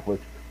staff,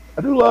 which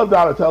I do love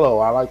Donatello.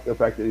 I like the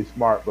fact that he's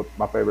smart, but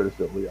my favorite is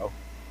still Leo.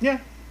 Yeah,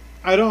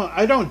 I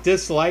don't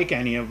dislike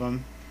any of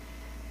them.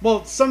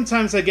 Well,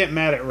 sometimes I get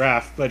mad at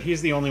Raph, but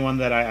he's the only one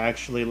that I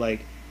actually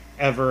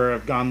ever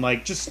have gone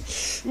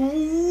just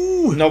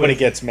ooh. Nobody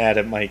gets mad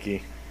at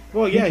Mikey.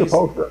 Well, yeah, He's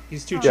supposed to.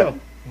 he's too chill.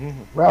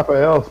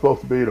 Raphael's supposed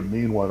to be the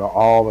mean one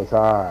all the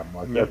time.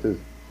 Like Yep. that's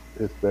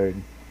his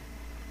thing.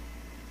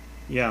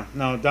 Yeah,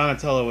 no,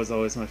 Donatello was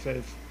always my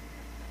fave.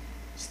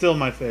 Still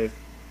my fave.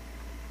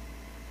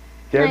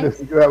 Candace, Nice.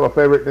 did you have a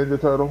favorite Ninja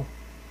Turtle?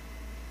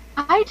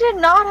 I did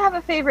not have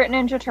a favorite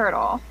Ninja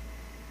Turtle.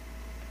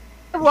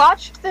 I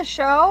watched the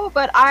show,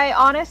 but I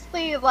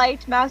honestly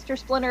liked Master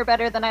Splinter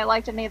better than I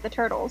liked any of the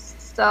turtles,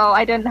 so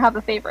I didn't have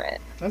a favorite.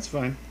 That's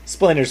fine.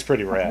 Splinter's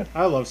pretty rad.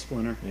 I love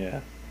Splinter.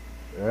 Yeah.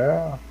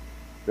 Yeah,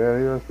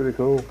 he was pretty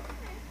cool.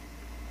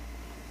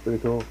 Pretty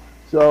cool.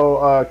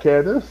 So,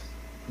 Candace,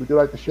 would you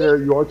like to share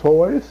your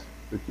toys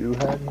that you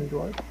had and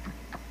enjoyed?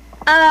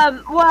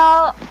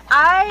 Well,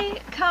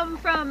 I come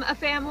from a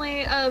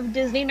family of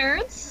Disney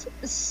nerds,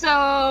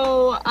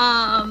 so,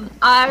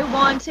 I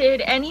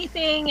wanted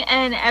anything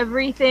and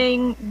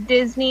everything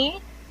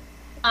Disney.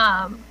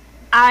 I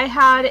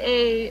had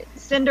a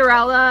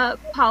Cinderella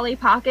Polly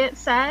Pocket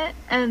set,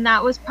 and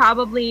that was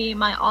probably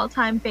my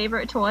all-time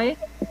favorite toy.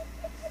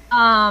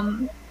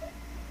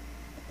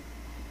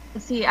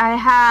 Let's see, I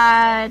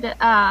had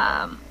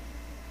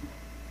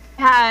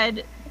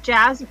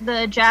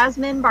the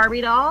Jasmine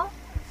Barbie doll.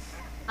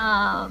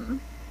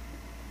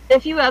 A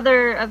few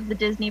other of the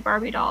Disney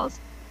Barbie dolls.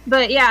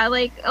 But yeah,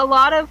 a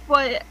lot of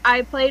what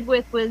I played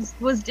with was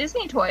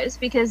Disney toys,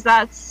 because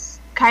that's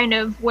kind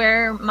of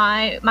where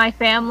my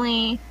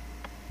family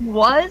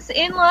was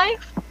in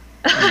life.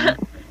 My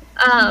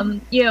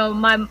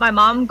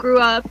mom grew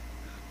up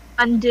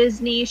on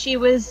Disney. She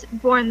was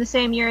born the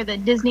same year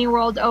that Disney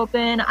World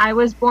opened. I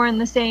was born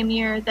the same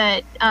year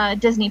that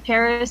Disney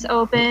Paris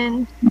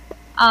opened.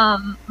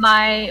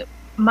 My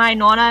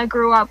nonna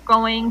grew up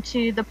going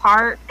to the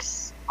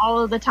parks all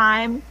of the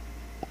time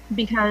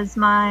because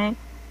my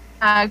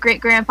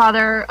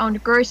great-grandfather owned a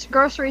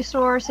grocery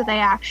store, so they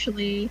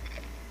actually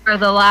are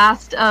the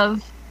last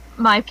of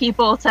my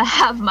people to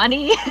have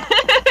money.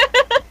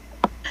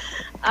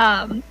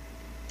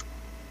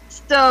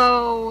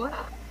 So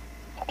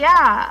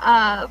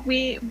yeah,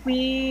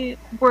 we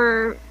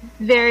were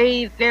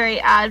very,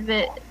 very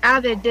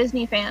avid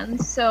Disney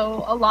fans,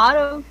 so a lot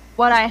of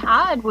what I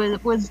had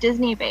was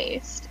Disney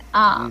based.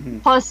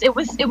 Plus, it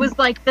was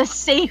like the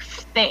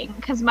safe thing,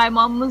 because my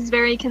mom was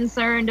very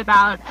concerned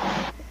about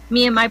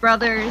me and my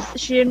brothers.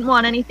 She didn't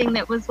want anything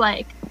that was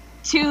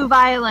too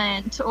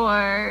violent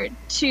or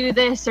too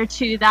this or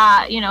too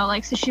that,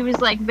 so she was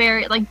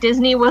very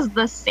Disney was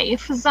the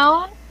safe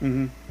zone.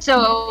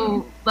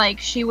 So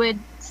she would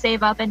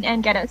save up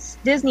and get us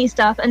Disney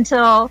stuff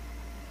until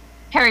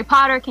Harry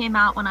Potter came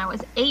out when I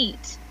was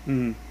 8.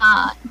 And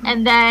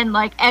then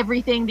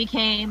everything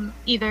became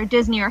either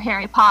Disney or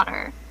Harry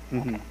Potter.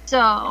 So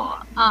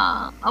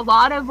a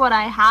lot of what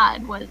I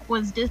had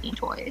was Disney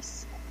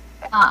toys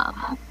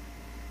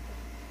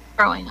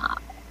growing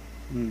up.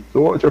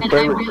 So what was your And I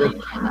favorite? really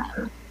enjoyed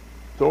that.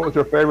 So what was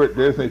your favorite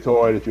Disney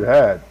toy that you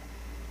had?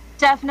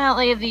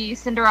 Definitely the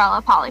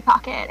Cinderella Polly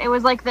Pocket. It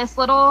was like this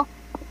little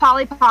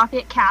Polly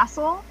Pocket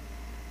castle,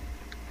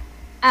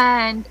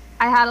 and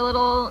I had a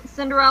little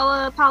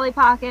Cinderella Polly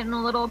Pocket and a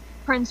little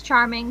Prince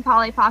Charming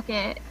Polly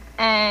Pocket,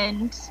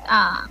 and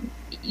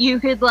you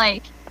could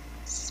like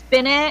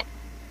spin it.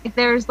 If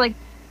there's like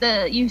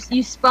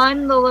you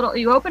spun the little,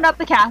 you opened up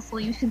the castle,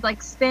 you could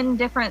like spin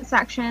different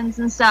sections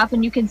and stuff,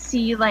 and you could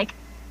see like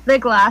the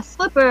glass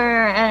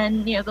slipper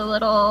and the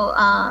little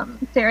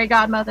fairy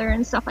godmother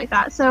and stuff like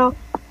that. So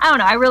I don't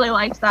know, I really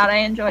liked that. I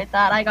enjoyed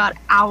that. I got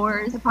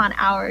hours upon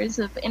hours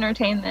of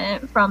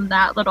entertainment from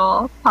that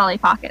little Polly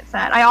Pocket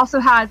set. I also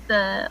had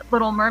the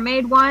Little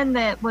Mermaid one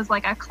that was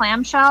like a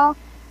clamshell,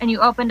 and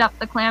you opened up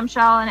the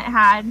clamshell and it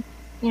had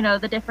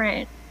the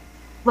different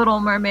Little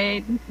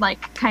Mermaid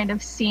like kind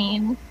of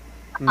scene.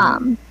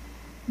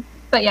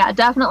 But yeah,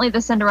 definitely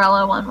the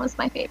Cinderella one was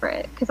my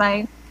favorite, because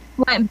I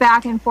went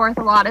back and forth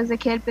a lot as a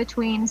kid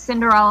between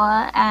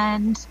Cinderella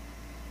and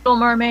Little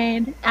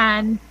Mermaid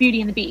and Beauty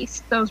and the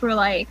Beast. Those were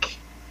like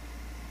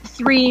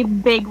 3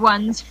 big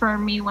ones for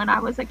me when I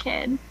was a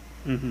kid.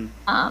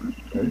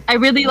 I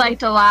really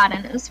liked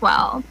Aladdin as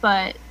well,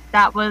 but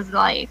that was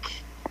like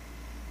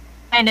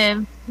kind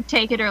of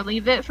take it or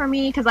leave it for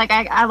me, because like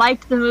I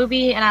liked the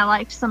movie and I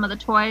liked some of the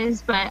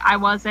toys, but I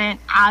wasn't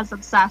as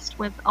obsessed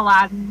with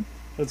Aladdin.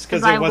 That's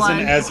because it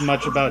wasn't as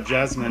much about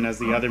Jasmine as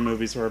the other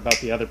movies were about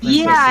the other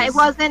princesses. Yeah, it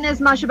wasn't as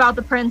much about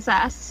the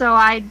princess, so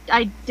I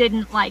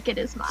didn't like it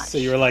as much. So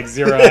you were like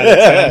 0 out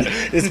of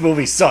 10. This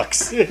movie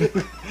sucks. Yeah,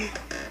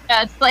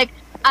 it's like,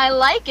 I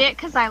like it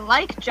because I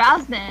like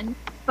Jasmine,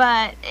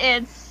 but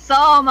it's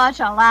so much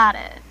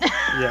Aladdin.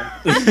 Yeah.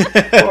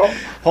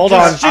 Hold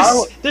on.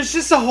 There's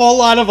just a whole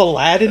lot of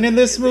Aladdin in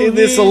this movie. In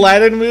this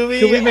Aladdin movie,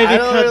 Can we maybe I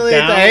don't cut really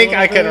down a think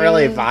little I can bit?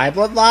 really vibe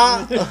with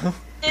that.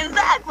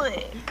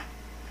 Exactly.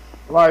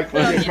 Like,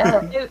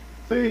 Yeah,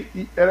 see,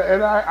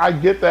 and I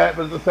get that,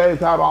 but at the same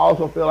time, I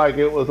also feel like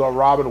it was a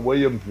Robin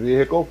Williams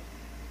vehicle.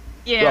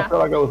 So I yeah. feel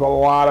like there was a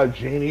lot of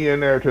Genie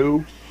in there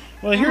too.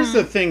 Well, here's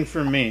the thing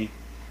for me.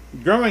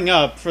 Growing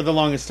up, for the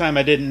longest time,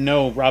 I didn't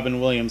know Robin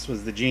Williams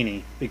was the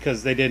genie,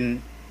 because they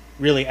didn't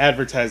really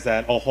advertise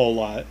that a whole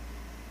lot.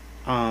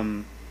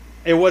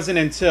 It wasn't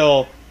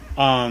until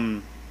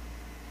Aladdin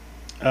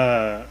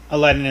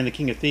and the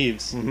King of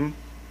Thieves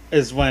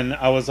is when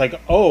I was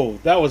like, oh,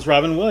 that was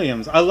Robin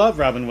Williams. I love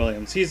Robin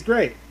Williams. He's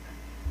great.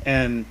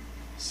 And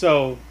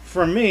so,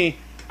 for me,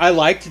 I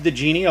liked the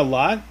genie a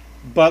lot,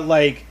 but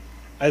like,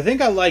 I think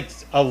I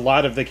liked a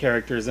lot of the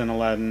characters in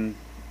Aladdin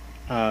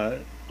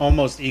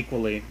almost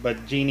equally.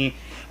 But Genie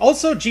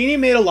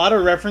made a lot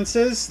of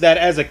references that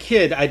as a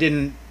kid I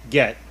didn't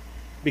get,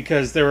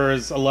 because there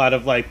was a lot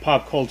of like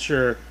pop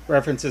culture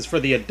references for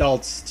the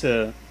adults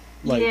to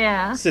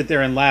like sit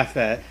there and laugh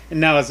at. And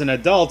now as an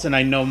adult, and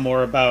I know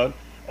more about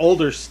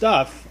older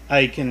stuff,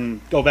 I can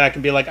go back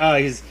and be like, oh,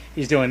 he's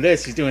doing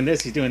this, he's doing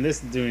this, he's doing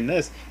this, and doing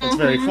this. It's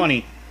very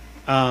funny.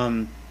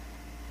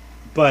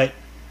 But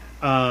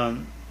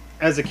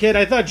as a kid,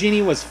 I thought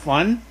Genie was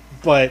fun,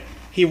 but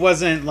he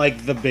wasn't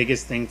like the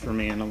biggest thing for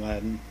me in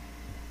Aladdin.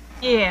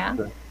 Yeah.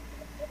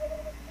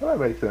 Well, that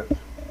makes sense.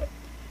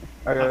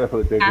 I gotta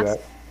definitely dig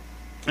that.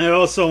 I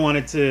also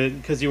wanted to,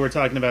 because you were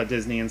talking about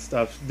Disney and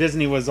stuff,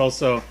 Disney was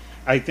also,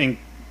 I think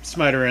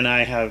Smider and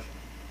I have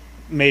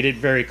made it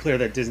very clear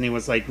that Disney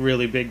was like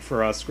really big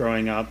for us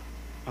growing up.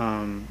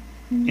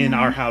 In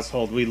our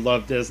household, we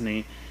loved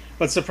Disney.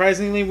 But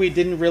surprisingly, we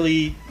didn't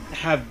really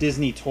have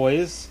Disney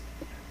toys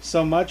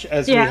so much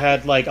as we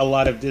had like a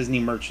lot of Disney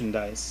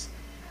merchandise.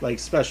 Like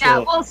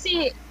special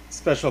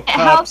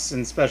cups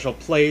and special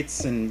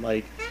plates and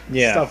like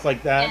stuff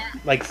like that.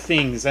 Yeah. Like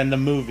things and the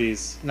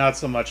movies, not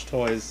so much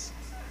toys.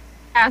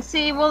 Yeah,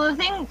 see, well, the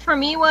thing for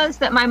me was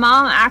that my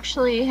mom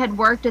actually had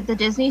worked at the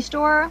Disney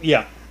store.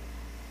 Yeah.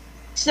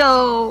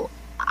 So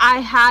I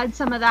had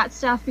some of that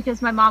stuff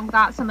because my mom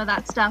got some of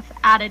that stuff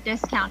at a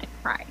discounted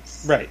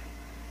price. Right.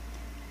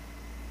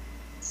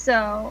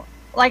 So,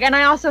 like, and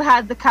I also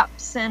had the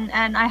cups and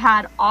I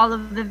had all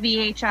of the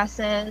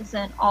VHSs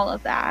and all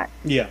of that.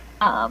 Yeah.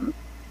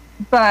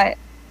 But,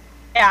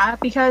 yeah,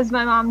 because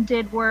my mom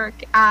did work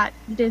at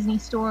the Disney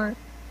store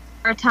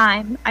for a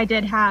time, I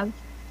did have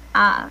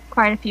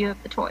quite a few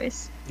of the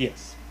toys.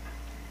 Yes.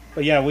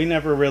 But yeah, we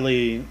never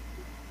really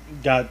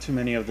got too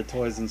many of the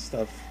toys and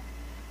stuff.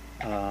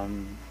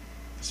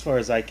 As far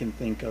as I can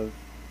think of.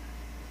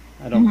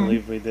 I don't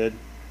believe we did.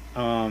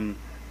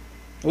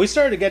 We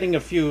started getting a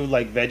few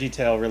like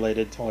VeggieTale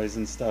related toys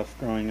and stuff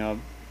growing up.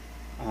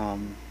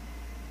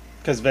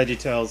 Because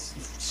VeggieTales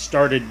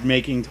started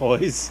making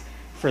toys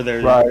for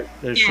their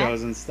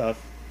shows and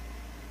stuff.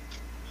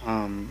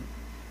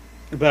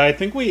 But I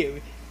think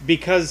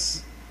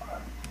because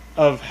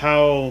of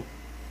how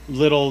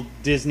little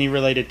Disney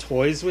related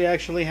toys we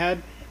actually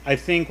had, I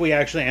think we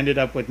actually ended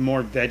up with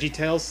more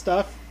VeggieTales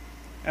stuff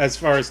as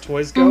far as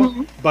toys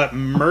go. But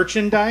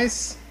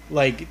merchandise,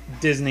 like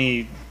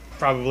Disney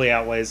probably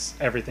outweighs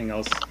everything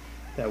else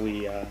that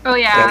we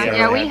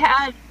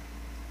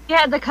we We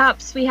had the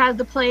cups, we had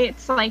the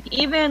plates, like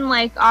even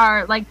like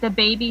our like the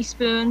baby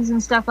spoons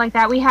and stuff like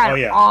that. We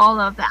had all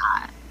of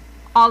that.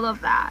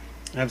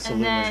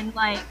 Absolutely. And then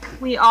like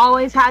we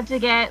always had to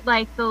get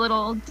like the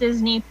little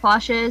Disney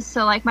plushes.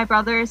 So like my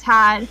brothers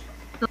had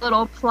the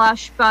little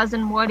plush Buzz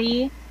and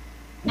Woody,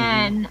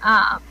 and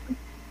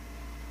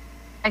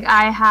like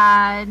I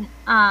had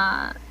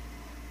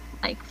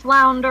like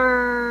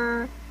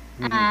Flounder,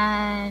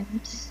 and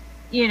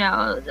you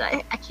know,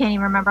 I can't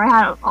even remember. I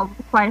had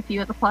quite a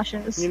few of the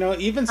plushes. You know,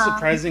 even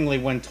surprisingly,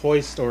 when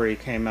Toy Story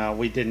came out,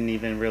 we didn't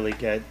even really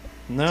get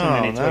too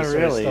many Toy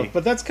Story stuff.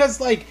 But that's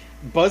because, like,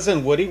 Buzz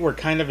and Woody were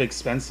kind of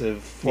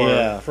expensive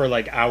for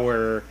like,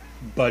 our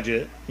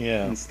budget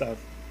and stuff.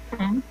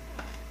 Mm-hmm.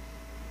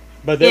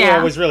 But they were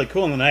always really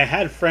cool. And I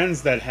had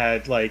friends that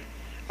had, like,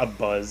 a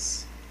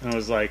Buzz. And I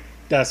was like,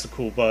 that's a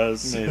cool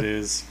Buzz. It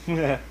is.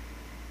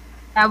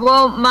 Yeah,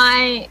 well,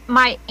 my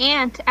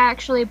aunt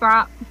actually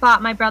bought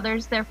my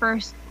brothers their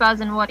first Buzz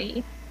and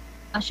Woody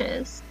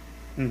plushes.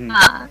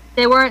 Mm-hmm.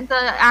 They weren't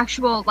the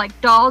actual like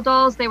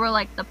dolls. They were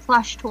like the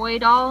plush toy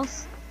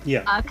dolls.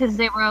 Yeah. Because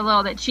they were a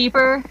little bit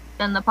cheaper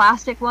than the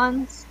plastic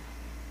ones.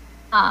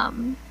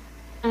 And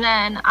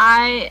then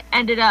I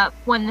ended up,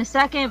 when the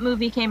second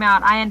movie came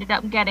out, I ended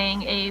up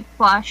getting a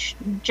plush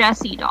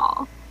Jessie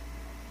doll.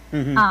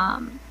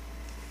 Mm-hmm.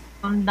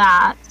 From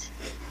that.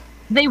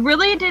 They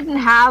really didn't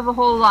have a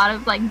whole lot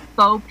of, like,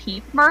 Bo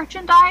Peep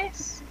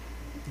merchandise.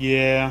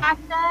 Yeah. Back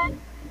then.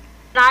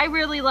 And I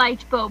really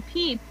liked Bo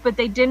Peep, but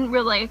they didn't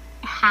really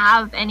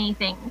have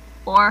anything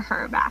for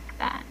her back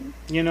then.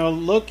 You know,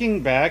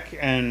 looking back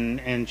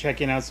and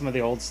checking out some of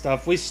the old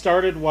stuff, we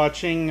started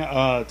watching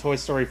Toy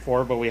Story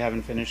 4, but we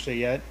haven't finished it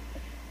yet.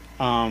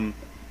 But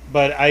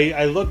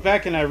I look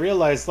back and I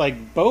realized,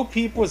 like, Bo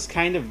Peep was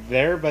kind of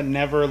there, but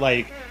never,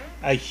 like,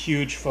 a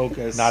huge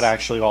focus. Not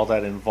actually all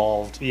that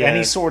involved. Yeah.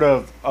 Any sort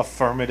of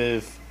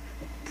affirmative,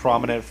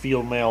 prominent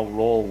female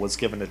role was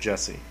given to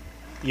Jessie.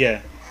 Yeah.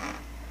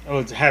 Oh,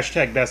 it's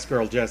hashtag best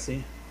girl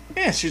Jessie.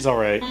 Yeah, she's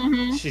alright.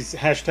 Mm-hmm. She's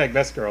hashtag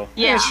best girl.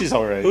 Yeah, she's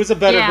alright. Who's a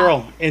better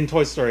girl in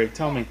Toy Story?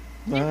 Tell me.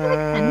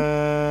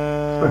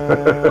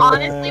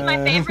 Honestly,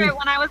 my favorite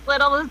when I was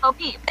little was Bo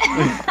Peep.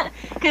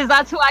 Because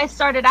that's who I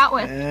started out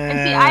with.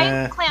 And see,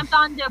 I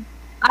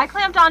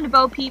clamped on to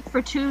Bo Peep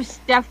for two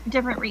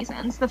different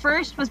reasons. The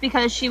first was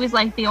because she was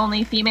like the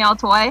only female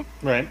toy.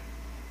 Right.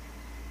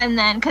 And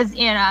then because,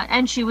 you know,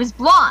 and she was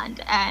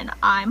blonde and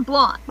I'm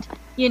blonde.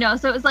 You know,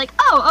 so it was like,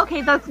 oh,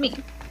 okay, that's me.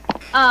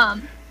 I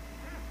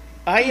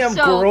am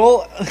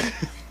girl.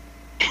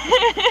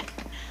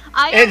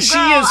 She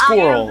is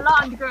squirrel. I am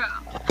blonde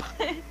girl.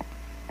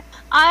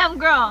 I am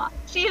girl.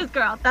 She is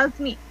girl. That's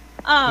me.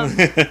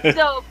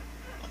 So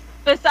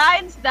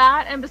besides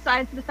that, and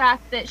besides the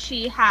fact that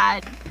she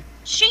had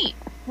sheep,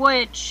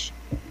 which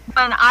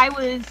when I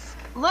was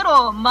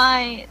little,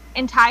 my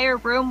entire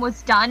room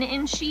was done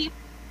in sheep.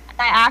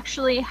 I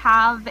actually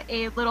have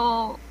a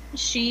little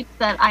sheep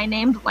that I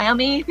named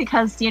Lammy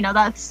because, you know,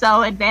 that's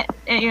so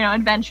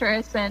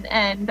adventurous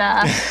and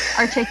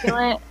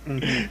articulate.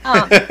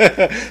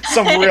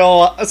 Some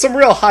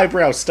real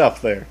highbrow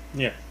stuff there.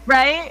 Yeah.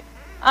 Right?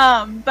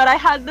 But I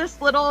had this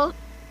little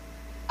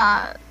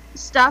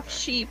stuffed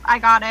sheep. I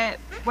got it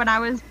when I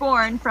was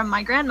born from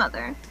my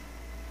grandmother.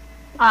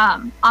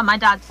 On my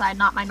dad's side,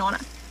 not my nonna.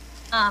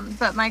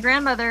 But my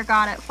grandmother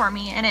got it for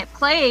me, and it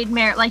played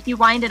like you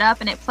wind it up,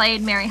 and it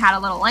played "Mary Had a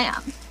Little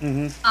Lamb."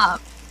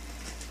 Mm-hmm.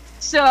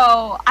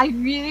 So I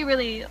really,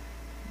 really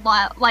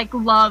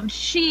loved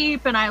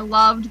sheep, and I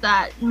loved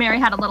that Mary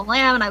Had a Little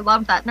Lamb, and I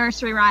loved that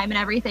nursery rhyme and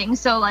everything.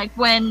 So like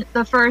when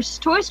the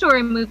first Toy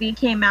Story movie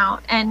came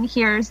out, and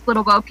here's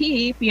little Bo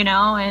Peep, you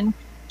know, and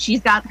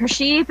she's got her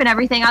sheep and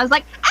everything, I was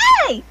like,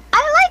 hey,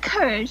 I like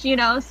her, you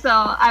know. So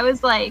I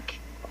was like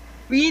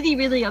really,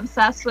 really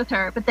obsessed with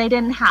her, but they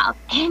didn't have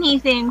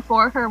anything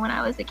for her when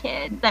I was a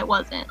kid that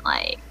wasn't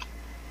like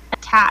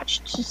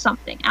attached to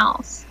something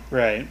else.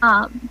 Right.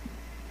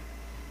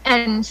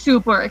 And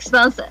super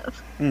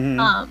expensive.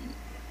 Mm-hmm.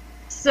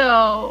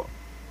 So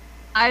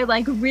I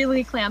like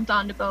really clamped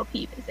on to Bo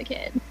Peep as a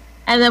kid.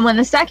 And then when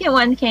the second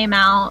one came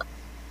out,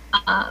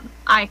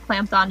 I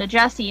clamped on to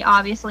Jessie,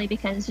 obviously,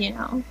 because, you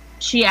know,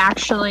 she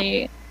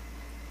actually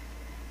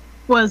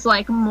was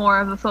like more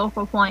of a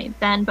focal point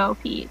than Bo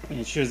Peep.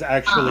 And she was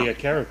actually a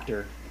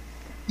character.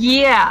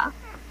 Yeah.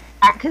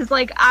 Because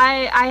like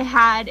I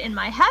had in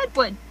my head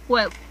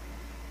what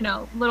you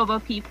know, little Bo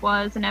Peep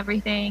was and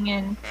everything,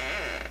 and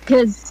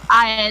because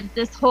I had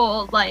this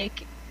whole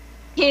like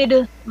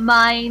kid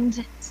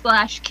mind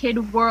 /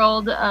 kid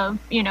world of,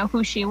 you know,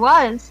 who she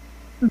was,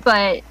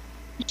 but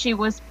she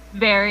was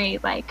very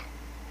like,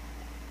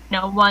 you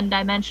know,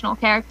 one-dimensional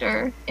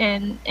character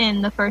in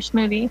the first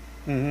movie.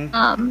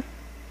 Mm-hmm.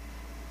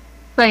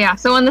 But yeah,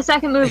 so when the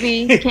second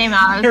movie came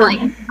out, I was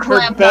like,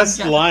 her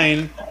best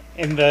line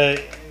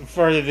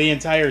for the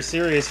entire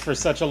series for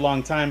such a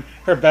long time,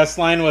 her best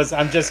line was,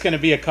 "I'm just going to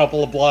be a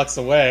couple of blocks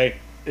away."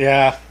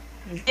 Yeah.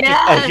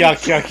 Yes. Yuck,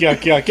 yuck, yuck,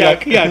 yuck,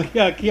 yuck, yuck,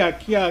 yuck, yuck,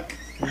 yuck.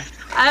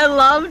 I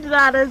loved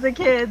that as a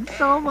kid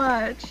so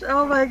much.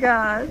 Oh my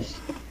gosh.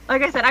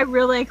 like I said, I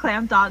really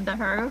clamped on to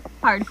her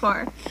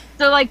hardcore.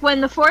 So like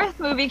when the fourth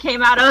movie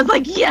came out, I was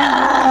like,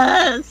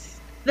 yes,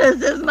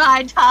 this is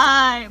my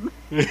time.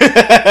 It's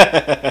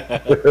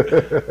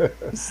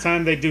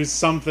time they do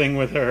something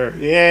with her.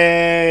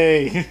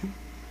 Yay!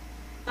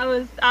 I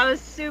was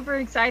super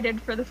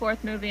excited for the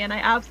fourth movie, and I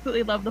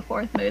absolutely love the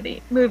fourth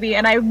movie,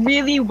 and I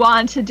really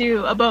want to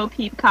do a Bo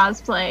Peep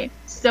cosplay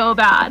so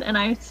bad, and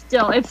it's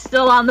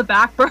still on the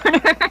back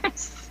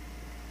burners.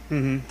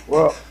 Mm-hmm.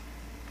 Well,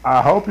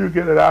 I hope you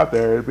get it out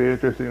there. It'd be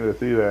interesting to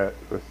see that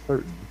for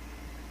certain.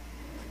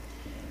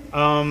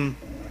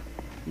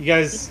 You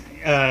guys,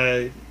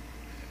 I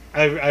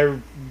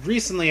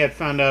recently had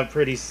found out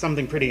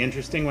something pretty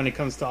interesting when it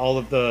comes to all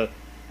of the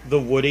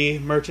Woody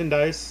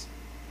merchandise.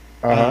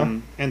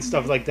 And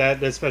stuff like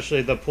that,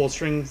 especially the pull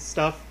string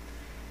stuff.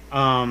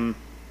 Tom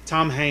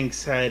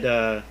Hanks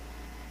had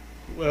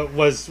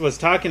was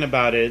talking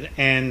about it,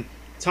 and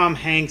Tom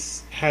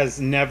Hanks has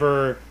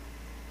never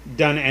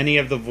done any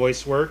of the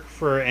voice work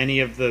for any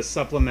of the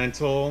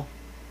supplemental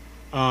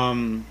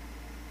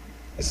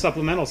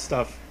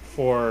stuff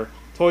for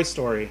Toy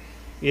Story,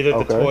 either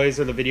the toys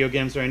or the video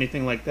games or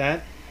anything like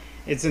that.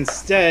 It's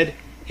instead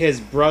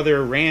his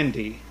brother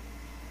Randy.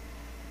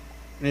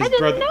 And I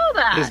didn't know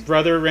that. His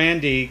brother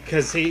Randy,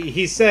 because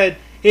he said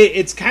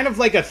it's kind of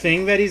like a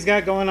thing that he's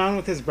got going on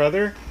with his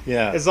brother.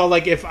 Yeah. It's all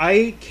like, if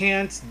I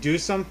can't do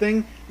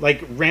something,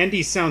 like,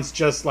 Randy sounds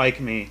just like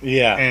me.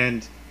 Yeah.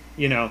 And,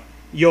 you know,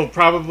 you'll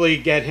probably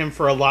get him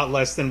for a lot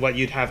less than what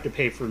you'd have to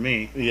pay for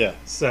me. Yeah.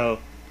 So,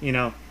 you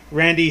know,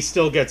 Randy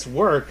still gets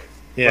work.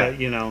 Yeah. But,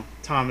 you know,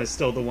 Tom is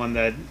still the one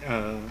that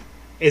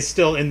is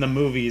still in the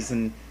movies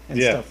and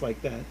stuff like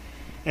that.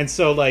 And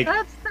so, like...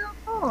 That's so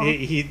cool.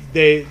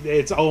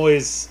 It's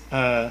always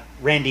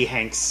Randy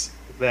Hanks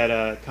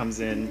that comes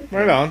in.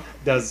 Right on.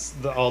 Does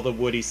all the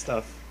Woody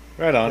stuff.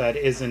 Right on. That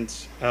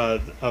isn't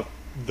of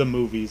the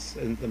movies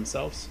in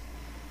themselves.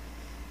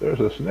 There's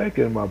a snake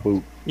in my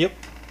boot. Yep.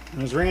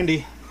 It was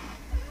Randy.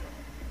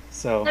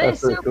 So. That is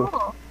so That's pretty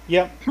cool.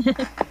 Yep.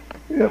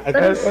 Yeah,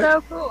 That is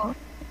so cool.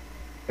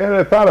 and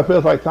it kind of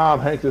feels like Tom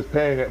Hanks is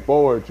paying it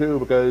forward too,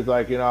 because he's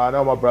like, you know, I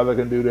know my brother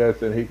can do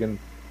this, and he can.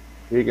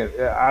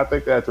 I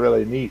think that's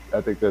really neat.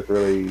 I think that's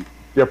really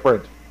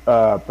different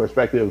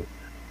perspective.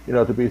 You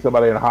know, to be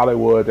somebody in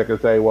Hollywood that can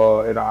say,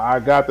 well, you know, I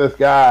got this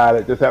guy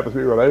that just happens to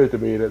be related to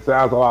me that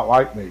sounds a lot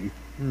like me.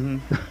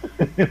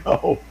 Mm-hmm. You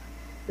know,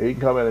 he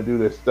can come in and do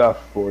this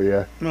stuff for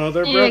you. No,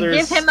 they're Yeah,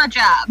 brothers. give him a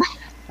job.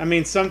 I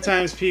mean,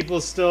 sometimes people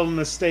still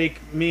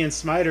mistake me and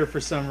Smiter for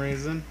some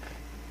reason.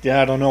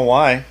 Yeah, I don't know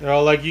why. They're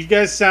all like, you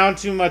guys sound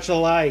too much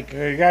alike.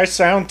 You guys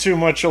sound too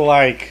much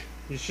alike.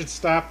 You should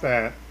stop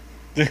that.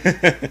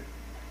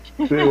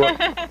 See,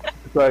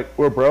 it's like,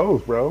 we're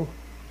bros, bro.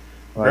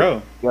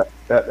 Like, Bro.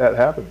 That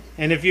happens.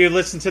 And if you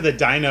listen to the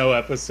Dino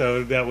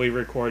episode that we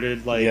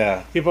recorded, like,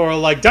 Yeah. people are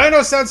like,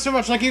 Dino sounds so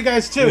much like you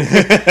guys too.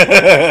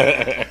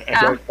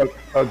 Yeah. Like,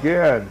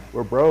 again,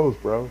 we're bros,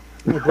 bro.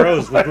 We're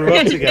bros. We grew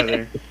up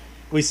together.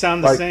 We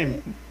sound the Like-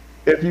 same.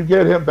 If you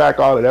get him back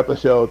on an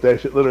episode, that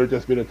should literally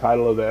just be the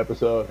title of the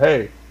episode.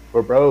 Hey,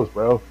 we're bros,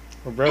 bro.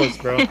 We're bros,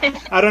 bro.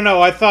 I don't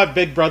know. I thought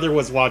Big Brother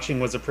Was Watching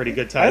was a pretty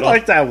good I title.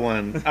 like that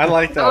one. I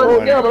like that Oh,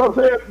 one. Yeah, but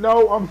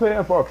I'm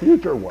saying for a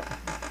future one.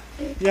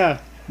 Yeah.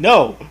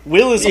 No,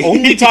 Will is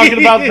only talking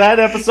about that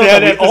episode That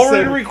that we episode.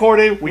 already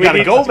recorded. We We gotta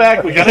need go to-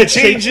 back. We gotta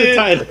change the it.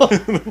 title.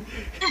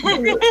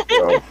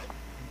 So,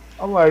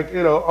 I'm like,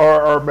 you know,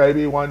 or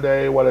maybe one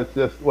day when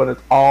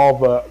it's all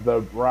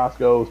the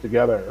Roscoes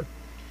together,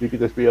 you could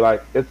just be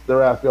like, it's the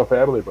Roscoe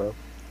family, bro.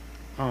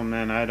 Oh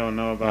man, I don't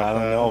know about I that.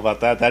 don't know about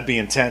that. That'd be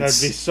intense.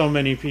 That'd be so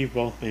many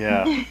people.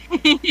 Yeah.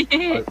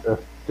 Like,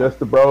 just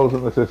the bros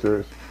and the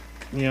sisters,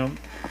 You know. and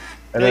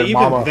Yeah, then even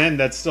mama, then,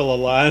 that's still a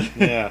lot.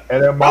 Yeah.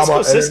 and then Roscoe mama,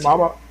 and sister. then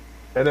mama,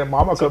 and then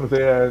mama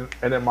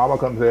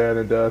comes in,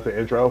 and does the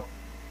intro.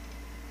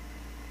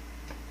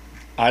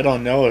 I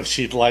don't know if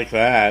she'd like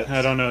that.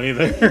 I don't know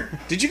either.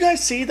 Did you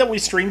guys see that we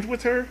streamed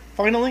with her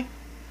finally?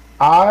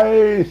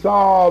 I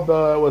saw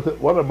was it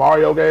one of the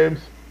Mario games?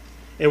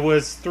 It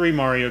was 3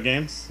 Mario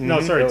games. No,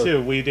 Mhm. sorry,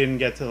 2. We didn't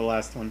get to the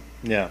last one.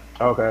 Yeah.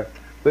 Okay.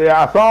 So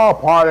yeah, I saw a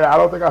part of it. I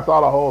don't think I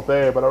saw the whole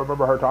thing, but I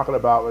remember her talking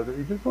about it. You're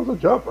just supposed to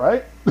jump,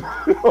 right?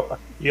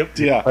 Yep.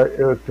 Yeah.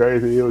 It was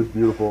crazy. It was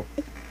beautiful.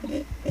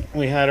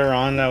 We had her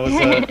on. That was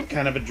a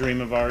kind of a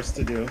dream of ours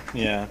to do.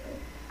 Yeah.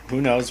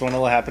 Who knows when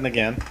it'll happen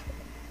again?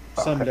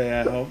 Someday,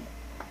 I hope.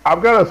 I'm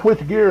gonna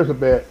switch gears a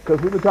bit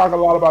because we've been talking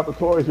a lot about the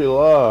toys we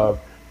love,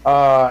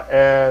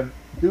 and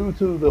due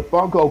to the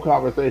Funko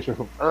conversation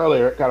from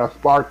earlier, it kind of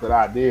sparked an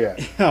idea.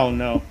 Oh,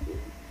 no.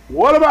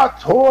 What about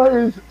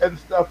toys and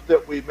stuff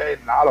that we may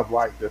not have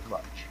liked as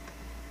much?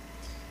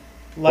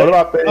 Like, What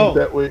about things oh,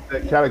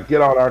 that kind of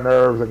get on our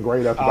nerves and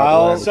grate us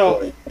about the so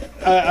toys?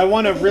 I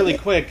want to really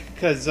quick,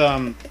 because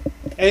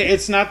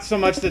it's not so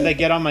much that they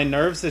get on my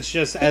nerves, it's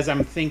just as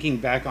I'm thinking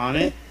back on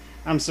it,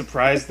 I'm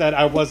surprised that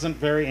I wasn't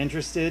very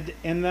interested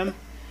in them.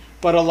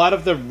 But a lot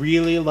of the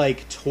really,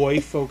 like,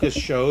 toy-focused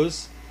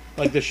shows,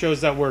 like the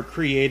shows that were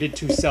created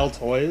to sell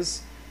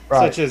toys,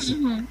 such as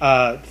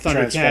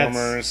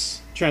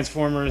Transformers,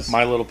 Transformers,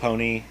 My Little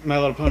Pony.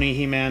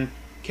 He-Man,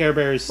 Care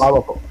Bears. My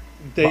Little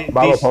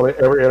Pony,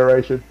 every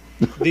iteration.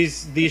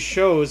 These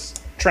shows,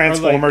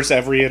 Transformers,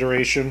 every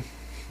iteration.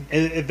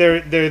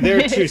 they're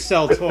there to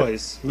sell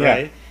toys,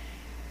 right?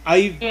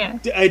 Yeah.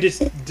 I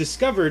just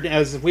discovered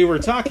as we were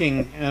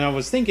talking and I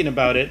was thinking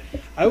about it,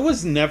 I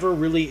was never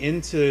really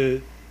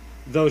into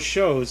those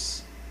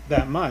shows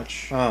that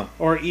much,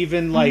 or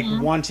even like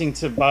wanting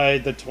to buy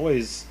the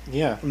toys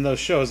from those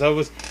shows. I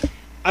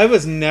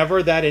was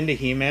never that into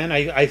He-Man.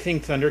 I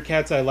think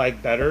Thundercats I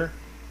like better,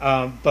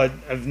 but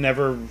I've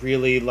never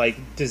really like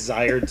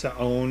desired to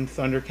own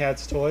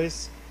Thundercats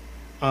toys.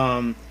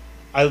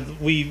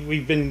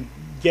 We've been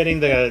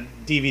getting the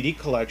DVD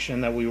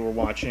collection that we were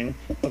watching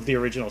of the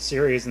original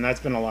series, and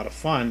that's been a lot of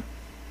fun.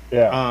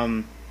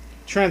 Yeah.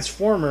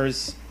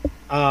 Transformers,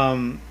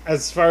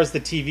 as far as the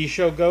TV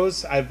show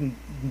goes, I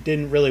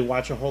didn't really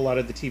watch a whole lot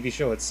of the TV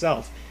show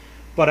itself,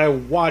 but I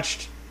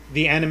watched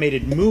the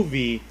animated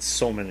movie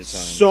so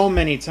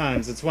many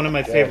times. It's one of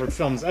my favorite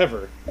films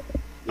ever.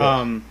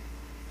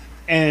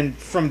 And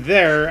from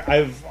there,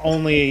 I've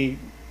only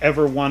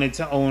ever wanted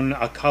to own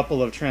a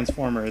couple of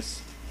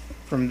Transformers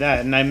from that.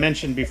 And I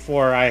mentioned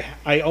before, I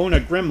own a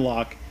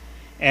Grimlock,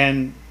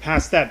 and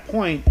past that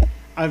point,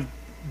 I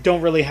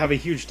don't really have a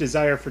huge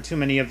desire for too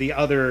many of the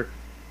other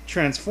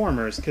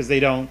Transformers, because they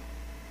don't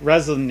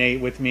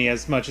resonate with me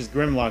as much as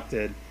Grimlock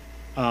did.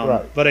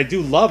 But I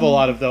do love a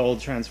lot of the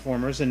old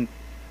Transformers, and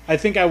I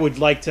think I would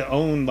like to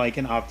own like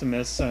an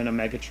Optimus and a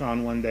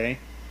Megatron one day.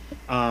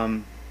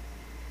 But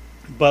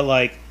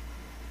like,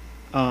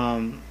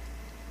 when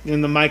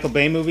the Michael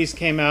Bay movies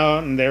came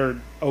out and they're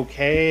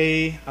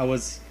okay, I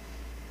was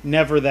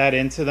never that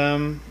into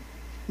them.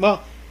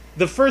 Well,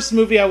 the first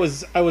movie I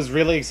was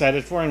really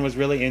excited for and was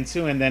really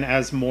into, and then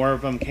as more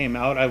of them came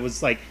out, I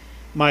was like,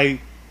 my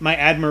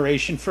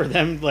admiration for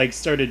them like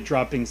started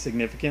dropping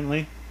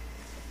significantly.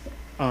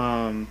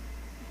 And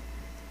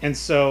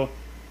so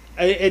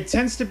it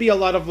tends to be a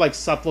lot of like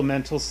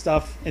supplemental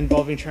stuff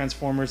involving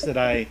Transformers that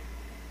I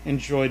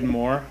enjoyed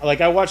more.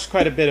 Like I watched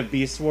quite a bit of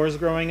Beast Wars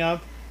growing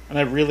up, and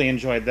I really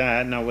enjoyed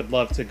that, and I would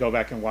love to go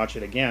back and watch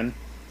it again.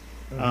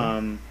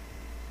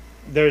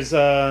 There's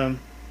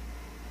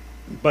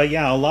but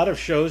yeah, a lot of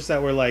shows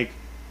that were like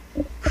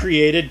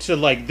created to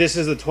like, this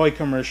is a toy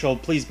commercial,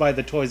 please buy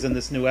the toys in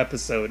this new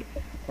episode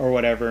or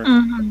whatever.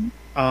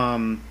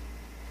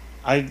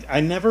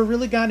 I never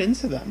really got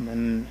into them,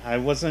 and I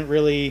wasn't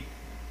really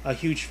a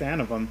huge fan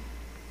of them.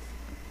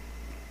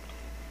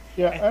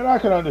 Yeah, and I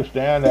can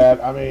understand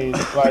that. I mean,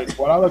 like,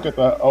 when I look at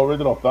the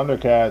original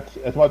Thundercats,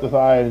 as much as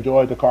I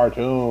enjoyed the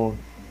cartoon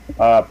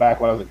back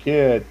when I was a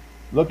kid,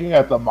 looking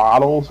at the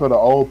models for the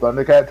old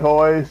Thundercat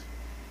toys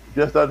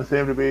just doesn't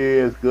seem to be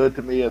as good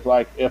to me as,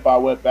 like, if I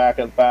went back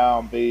and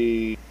found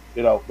the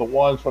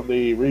ones from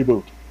the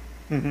reboot.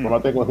 From, I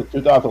think, was it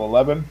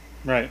 2011?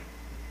 Right.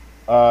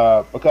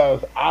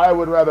 Because I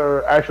would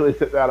rather actually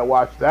sit down and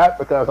watch that,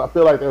 because I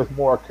feel like there's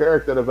more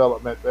character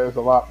development. There's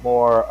a lot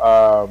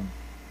more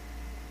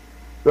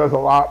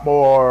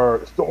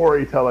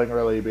storytelling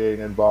really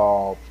being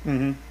involved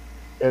in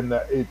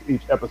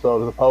each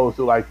episode, as opposed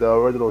to like the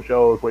original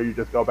shows where you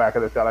just go back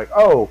and it's kind of like,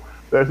 oh,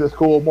 there's this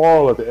cool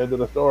moral at the end of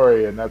the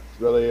story, and that's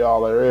really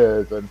all there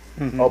is. And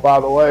oh, by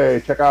the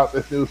way, check out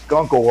this new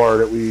skunk award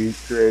that we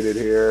created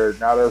here.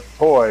 Now there's a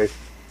toy.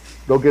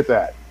 Go get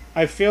that.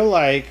 I feel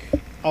like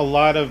a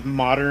lot of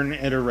modern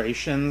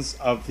iterations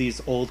of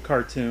these old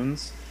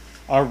cartoons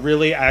are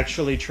really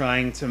actually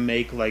trying to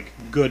make like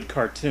good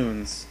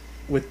cartoons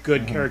with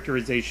good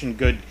characterization,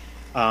 good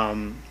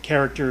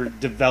character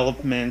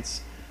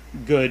development,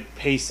 good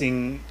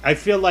pacing. I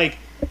feel like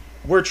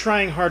we're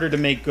trying harder to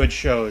make good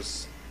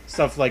shows.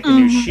 Stuff like the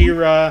new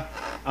She-Ra.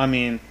 I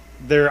mean,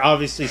 they're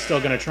obviously still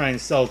going to try and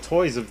sell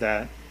toys of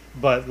that,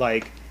 but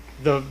like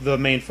the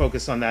main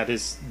focus on that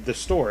is the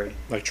story.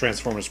 Like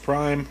Transformers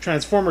Prime.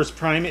 Transformers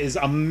Prime is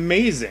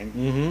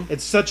amazing.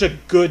 It's such a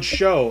good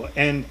show,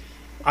 and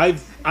I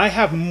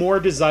have more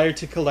desire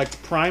to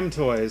collect Prime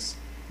toys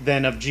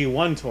than of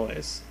G1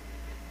 toys.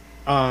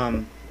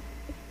 And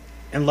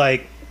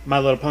like My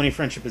Little Pony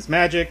Friendship is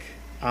Magic,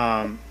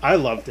 I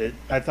loved it.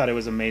 I thought it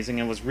was amazing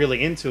and was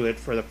really into it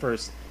for the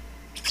first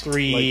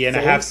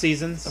 3.5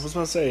 seasons. I was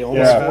about to say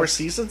almost 4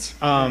 seasons.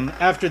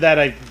 After that,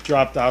 I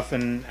dropped off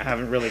and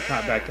haven't really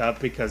caught back up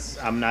because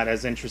I'm not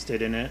as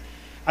interested in it.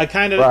 I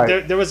kind of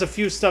there was a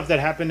few stuff that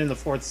happened in the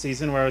 4th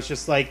season where I was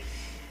just like,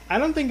 I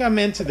don't think I'm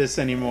into this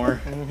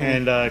anymore,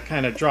 and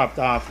kind of dropped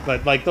off.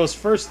 But like those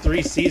first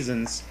 3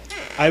 seasons,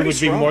 I would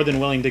be more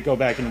than willing to go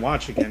back and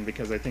watch again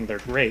because I think they're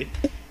great.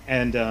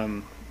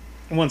 And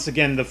once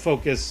again, the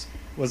focus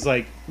was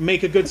like,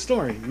 make a good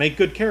story, make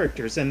good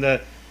characters, and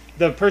the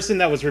person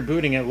that was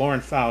rebooting it,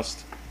 Lauren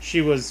Faust, she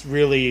was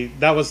really,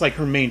 that was like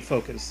her main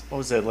focus. What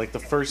was it, like the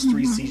first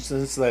 3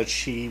 seasons that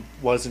she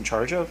was in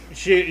charge of?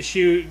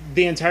 She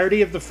the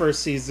entirety of the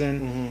first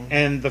season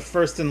and the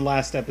first and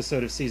last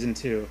episode of season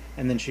 2,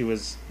 and then she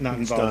was not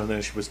involved. Done, and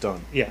then she was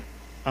done. Yeah.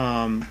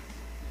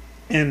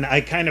 And I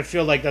kind of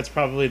feel like that's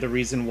probably the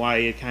reason why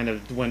it kind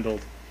of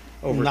dwindled.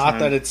 over Not time.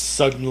 that it's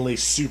suddenly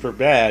super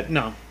bad.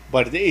 No.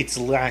 But it's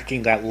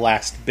lacking that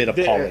last bit of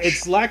polish.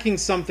 It's lacking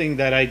something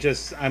that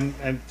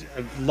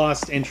I've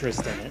lost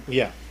interest in it.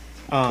 Yeah.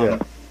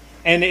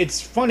 And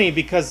it's funny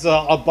because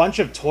a bunch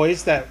of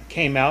toys that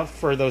came out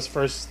for those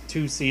first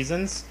 2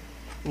 seasons,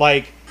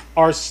 like,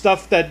 are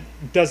stuff that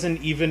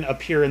doesn't even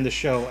appear in the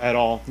show at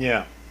all.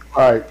 Yeah.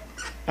 Right.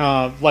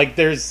 Like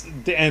there's,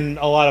 and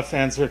a lot of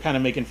fans are kind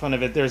of making fun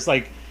of it. There's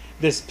like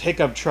this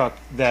pickup truck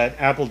that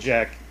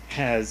Applejack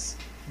has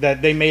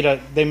that they made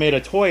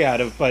a toy out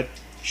of, but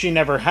she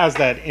never has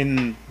that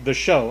in the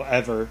show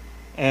ever.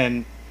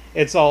 And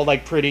it's all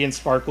like pretty and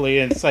sparkly,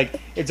 and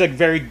it's a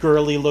very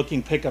girly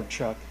looking pickup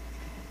truck.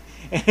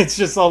 And it's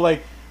just all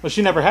like, well,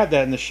 she never had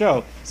that in the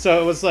show.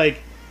 So it was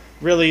like,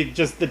 really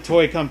just the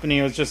toy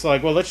company was just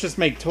like, well, let's just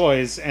make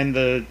toys. And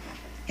the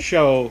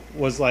show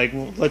was like,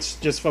 well, let's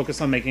just focus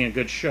on making a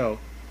good show.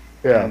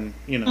 Yeah. And,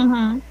 you know.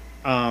 Mm-hmm.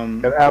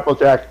 And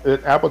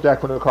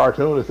Applejack from the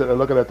cartoon is sitting there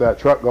looking at that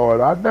truck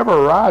going, I'd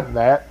never ride in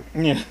that.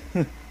 Yeah.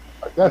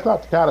 That's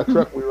not the kind of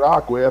truck we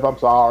rock with. I'm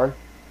sorry.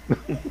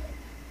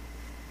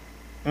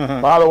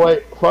 Uh-huh. By the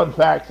way, fun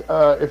fact,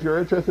 if you're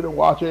interested in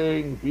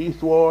watching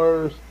Beast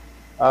Wars,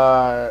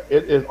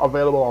 it is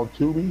available on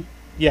Tubi.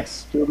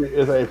 Yes. Tubi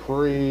is a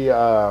free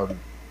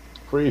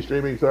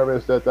streaming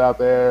service that's out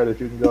there that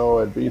you can go,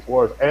 and Beast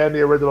Wars and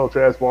the original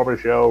Transformers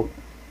show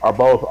are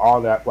both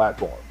on that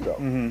platform.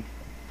 So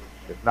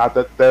it's not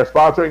that they're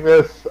sponsoring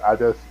this. I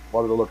just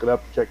wanted to look it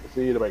up to check to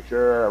see to make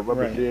sure. I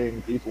remember seeing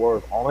Beast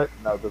Wars on it,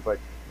 and I was just like,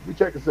 we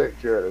check to see.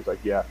 Sure. It's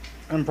like, yeah.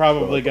 I'm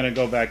probably going to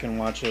go back and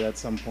watch it at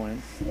some point.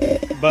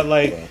 But,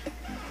 like,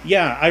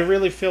 yeah, I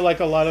really feel like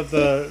a lot of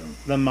the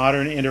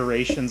modern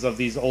iterations of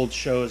these old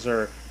shows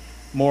are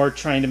more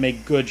trying to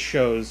make good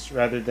shows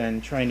rather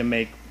than trying to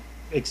make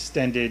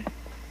extended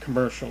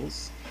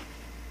commercials.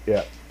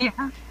 Yeah.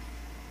 Yeah.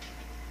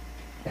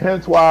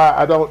 Hence why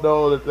I don't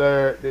know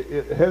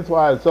that hence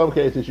why in some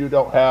cases you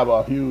don't have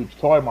a huge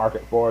toy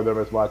market for them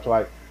as much.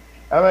 Like,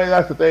 I mean,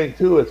 that's the thing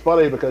too. It's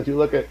funny because you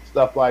look at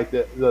stuff like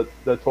the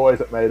toys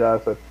that made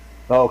us, and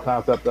the whole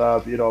concept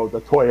of, you know,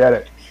 the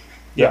toyetic.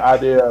 The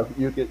idea of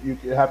you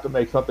have to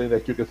make something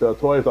that you can sell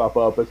toys off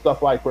of. But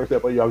stuff like, for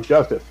example, Young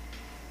Justice.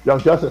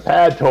 Young Justice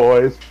had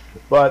toys,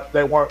 but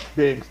they weren't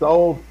being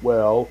sold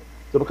well.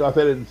 So because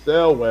they didn't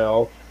sell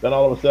well, then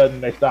all of a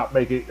sudden they stopped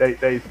making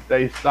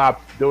they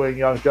stopped doing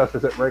Young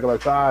Justice at regular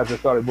times and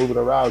started moving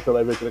around until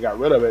they eventually got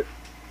rid of it.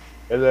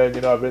 And then,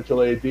 you know,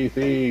 eventually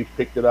DC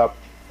picked it up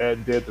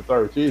and did the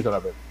 3rd season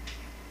of it.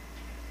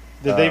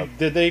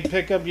 Did they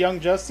pick up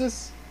Young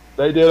Justice?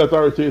 They did a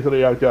 3rd season of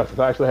Young Justice.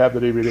 I actually have the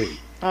DVD.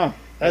 Oh,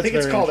 I think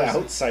it's very called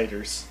interesting.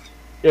 Outsiders.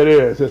 It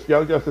is. It's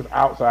Young Justice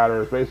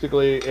Outsiders.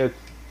 Basically, it's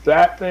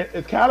that.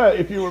 It's kind of,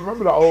 if you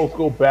remember the old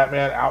school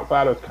Batman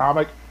Outsiders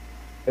comic,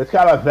 it's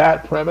kind of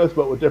that premise,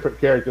 but with different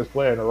characters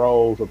playing the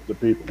roles of the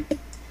people.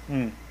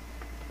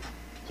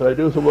 So they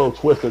do some little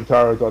twists and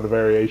turns on the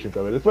variations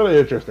of it. It's really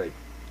interesting.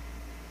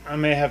 I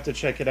may have to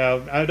check it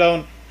out. I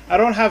don't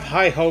have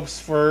high hopes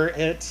for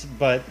it,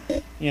 but,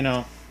 you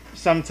know,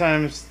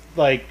 sometimes,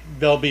 like,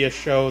 there'll be a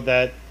show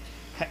that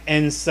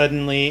ends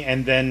suddenly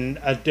and then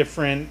a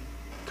different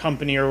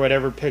company or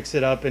whatever picks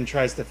it up and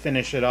tries to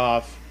finish it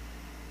off.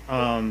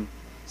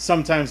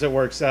 Sometimes it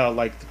works out,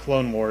 like the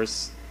Clone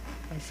Wars.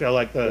 I feel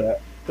like the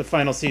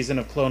final season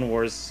of Clone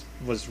Wars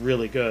was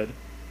really good.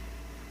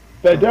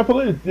 They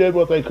definitely did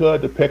what they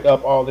could to pick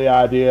up on the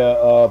idea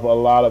of a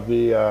lot of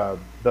the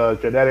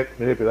genetic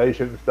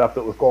manipulation stuff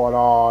that was going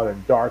on,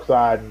 and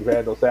Darkseid and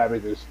Vandal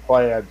Savage's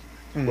plans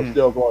was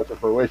still going to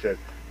fruition.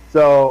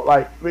 So,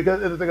 like,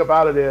 because the thing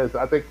about it is,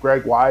 I think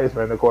Greg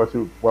Weisman, of course,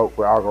 who wrote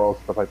for Our Girls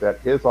and stuff like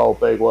that, his whole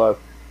thing was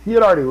he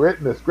had already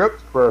written the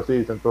script for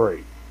season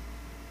 3.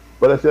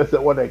 But it's just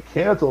that when they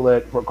canceled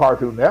it for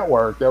Cartoon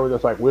Network, they were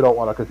just like, we don't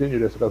want to continue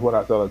this because we're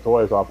not selling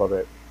toys off of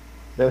it.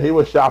 Then he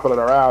was shopping it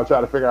around,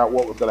 trying to figure out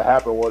what was going to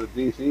happen when the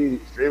DC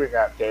streaming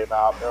app came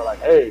out. They were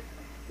like, hey,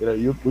 you know,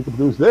 we can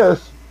produce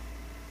this.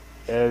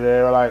 And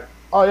they were like,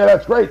 oh, yeah,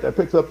 that's great. That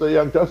picks up the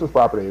Young Justice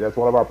property. That's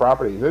one of our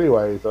properties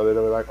anyway. So they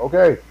were like,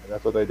 okay. And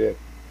that's what they did.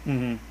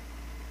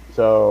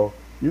 So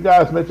you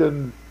guys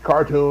mentioned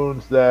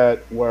cartoons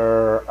that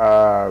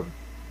were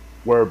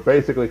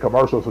basically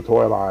commercials for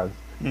toy lines.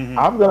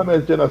 I'm going to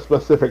mention a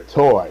specific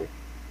toy.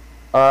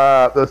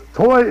 The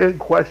toy in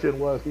question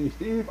was the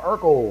Steve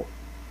Urkel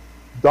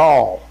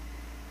doll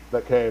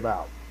that came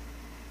out.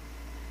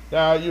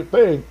 Now, you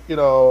think, you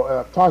know, and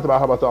I've talked about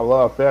how much I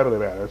love Family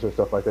Matters and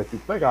stuff like that. You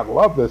think I'd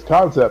love this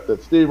concept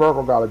that Steve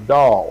Urkel got a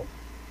doll.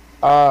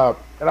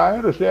 And I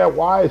understand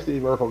why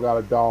Steve Urkel got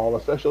a doll,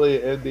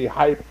 especially in the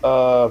hype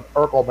of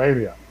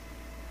Urkelmania.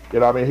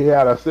 You know, I mean, he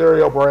had a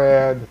cereal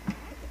brand,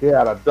 he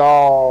had a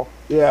doll,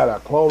 he had a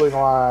clothing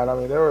line. I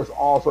mean, there was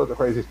all sorts of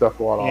crazy stuff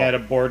going on. He had a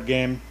board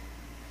game.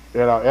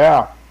 You know,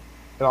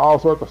 and all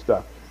sorts of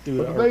stuff.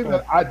 But the thing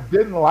that I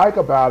didn't like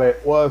about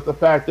it was the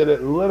fact that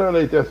it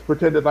literally just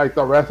pretended like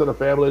the rest of the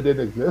family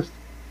didn't exist.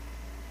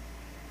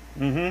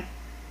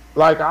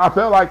 Like, I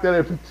felt like that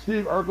if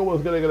Steve Urkel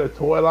was going to get a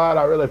toy line,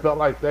 I really felt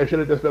like there should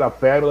have just been a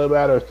Family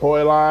Matters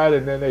toy line,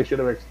 and then they should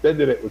have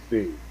extended it with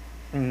Steve.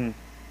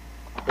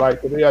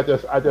 Like, to me, I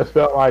just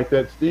felt like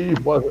that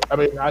Steve wasn't. I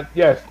mean,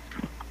 yes,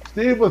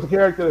 Steve was the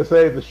character that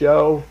saved the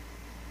show,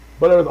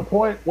 but there was a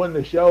point when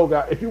the show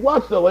got. If you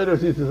watch the later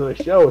seasons of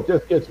the show,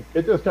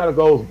 it just kind of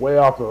goes way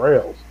off the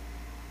rails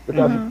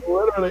because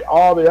literally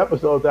all the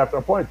episodes after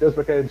a point just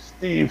became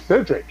Steve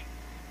centric.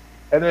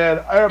 And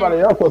then everybody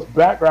else was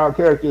background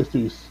characters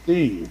to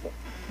Steve.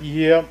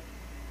 Yep.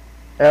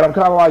 And I'm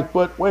kind of like,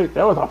 but wait,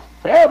 there was a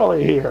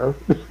family here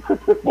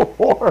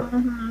before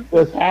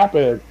this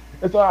happened.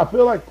 And so I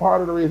feel like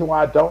part of the reason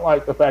why I don't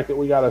like the fact that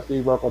we got a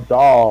Steve Urkel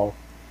doll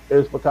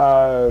is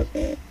because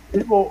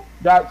people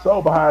got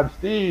so behind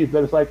Steve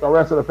that it's like the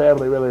rest of the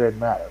family really didn't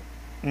matter.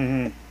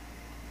 And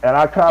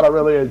I kind of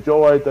really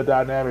enjoyed the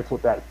dynamics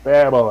with that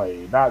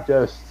family, not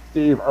just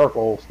Steve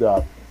Urkel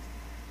stuff.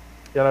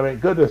 You know what I mean?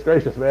 Goodness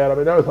gracious, man. I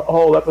mean, there was a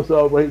whole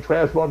episode where he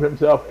transformed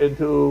himself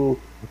into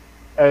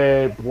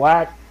a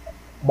black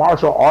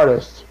martial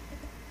artist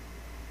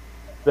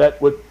that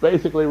would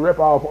basically rip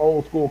off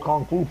old school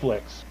kung fu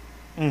flicks.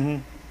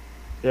 You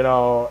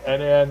know,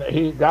 and then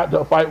he got into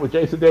a fight with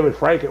Jason David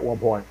Frank at one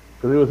point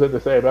because he was in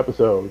the same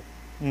episode.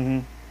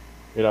 You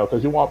know,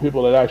 because you want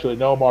people that actually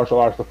know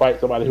martial arts to fight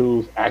somebody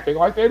who's acting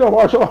like they know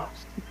martial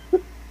arts.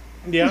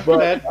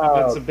 But,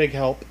 that's a big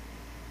help.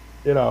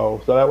 You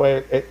know, so that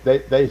way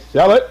they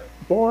sell it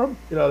for them.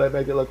 You know, they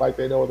make it look like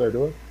they know what they're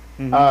doing.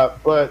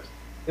 But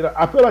you know,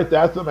 I feel like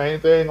that's the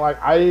main thing. Like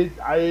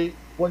I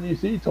when you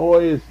see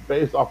toys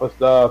based off of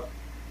stuff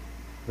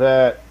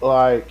that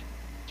like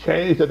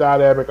change the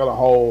dynamic of the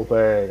whole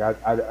thing, I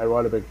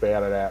wasn't a big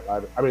fan of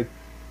that. I mean,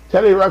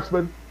 Teddy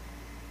Ruxpin,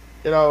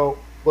 you know,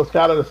 was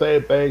kind of the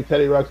same thing.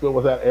 Teddy Ruxpin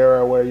was that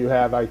era where you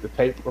had like the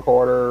tape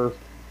recorders.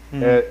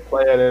 And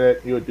playing in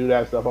it, you would do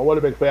that stuff. I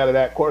wasn't a big fan of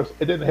that. Of course,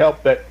 it didn't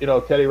help that, you know,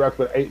 Teddy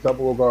Ruxpin ate some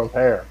little girl's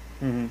hair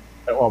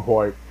at one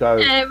point.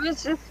 And it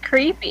was just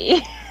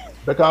creepy.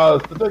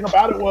 Because the thing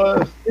about it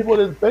was, people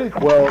didn't think,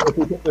 well, if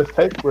we put this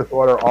tape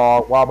recorder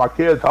on while my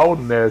kid's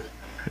holding this,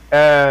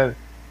 and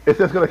it's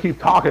just going to keep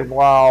talking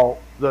while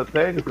the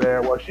thing's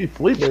there, while she's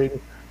sleeping,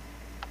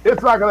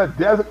 it's not going to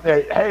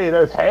designate, hey,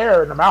 there's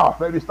hair in the mouth.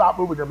 Maybe stop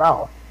moving your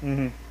mouth.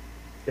 You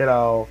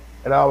know?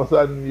 And all of a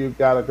sudden, you've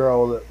got a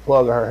girl that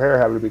plug of her hair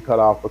having to be cut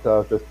off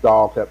because this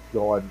doll kept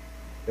going,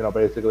 you know,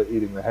 basically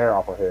eating the hair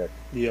off her head.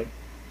 Yep.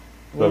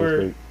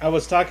 I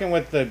was talking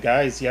with the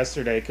guys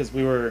yesterday because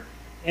we were,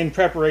 in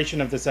preparation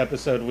of this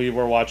episode, we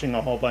were watching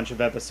a whole bunch of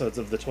episodes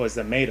of The Toys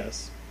That Made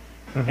Us.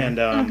 And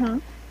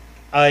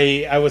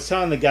I was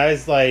telling the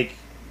guys, like,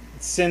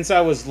 since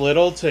I was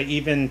little to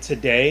even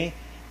today,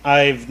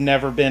 I've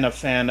never been a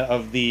fan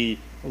of the,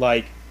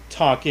 like,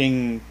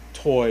 talking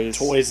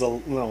toys.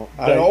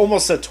 I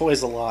almost said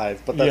Toys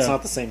Alive, but that's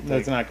not the same thing.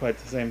 That's not quite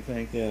the same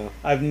thing. Yeah.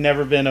 I've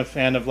never been a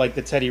fan of like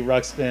the Teddy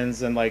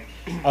Ruxpins and like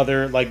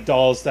other like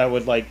dolls that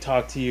would like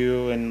talk to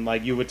you and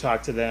like you would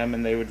talk to them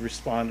and they would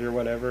respond or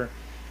whatever.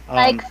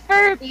 Like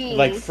Furbies.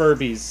 Like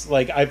Furbies.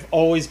 Like I've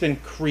always been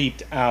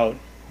creeped out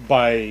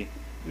by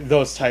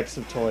those types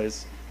of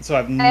toys. So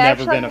I've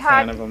never been a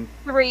fan of them.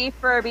 3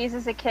 Furbies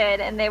as a kid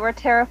and they were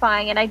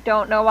terrifying and I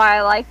don't know why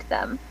I liked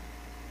them.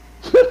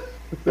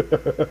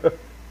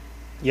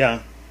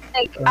 Yeah.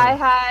 Like, I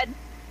had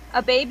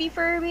a baby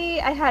Furby,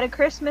 I had a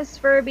Christmas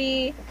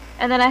Furby,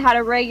 and then I had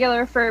a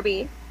regular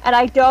Furby. And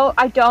I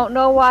don't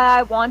know why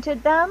I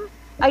wanted them.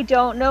 I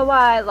don't know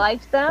why I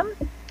liked them.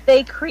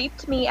 They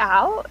creeped me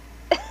out.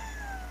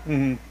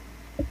 And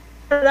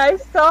I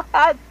still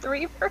had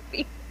 3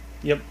 Furbies.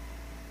 Yep.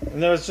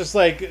 And there was just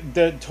like,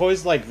 the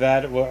toys like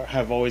that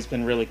have always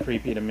been really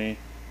creepy to me.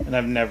 And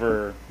I've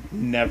never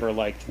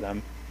liked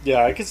them.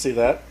 Yeah, I can see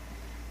that.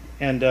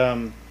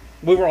 And,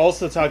 we were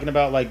also talking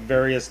about like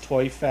various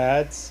toy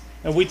fads,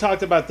 and we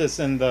talked about this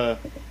in the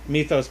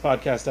Mythos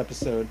podcast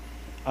episode.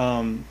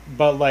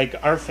 But like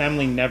our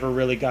family never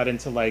really got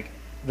into like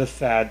the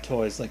fad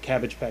toys, like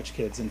Cabbage Patch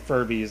Kids and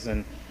Furbies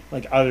and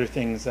like other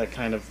things that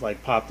kind of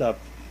like popped up.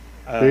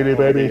 Beanie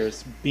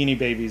Babies. Beanie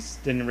Babies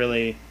didn't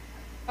really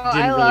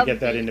get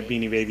that into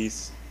Beanie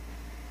Babies.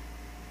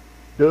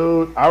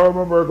 Dude, I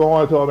remember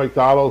going to a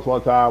McDonald's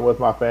one time with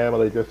my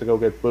family just to go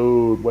get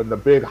food when the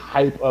big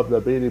hype of the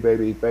Beanie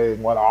Baby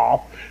thing went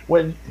off.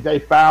 When they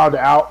found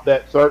out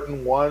that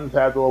certain ones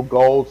had a little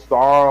gold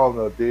star on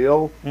the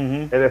deal,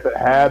 and if it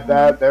had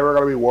that, they were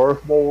going to be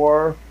worth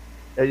more.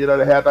 And, you know,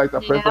 they had like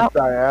the Princess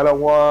Diana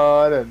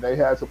one, and they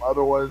had some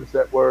other ones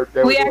that were...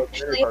 We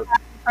actually had the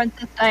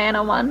Princess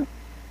Diana one.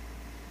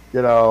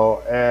 You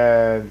know,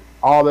 and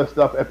all this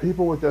stuff, and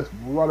people would just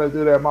run and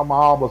do that. My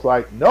mom was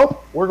like,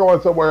 nope, we're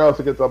going somewhere else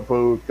to get some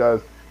food,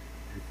 because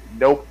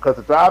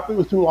the drive-thru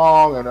was too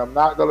long, and I'm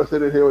not going to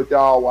sit in here with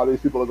y'all while these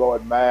people are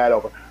going mad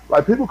over.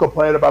 Like, people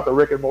complain about the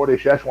Rick and Morty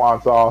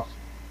Szechuan sauce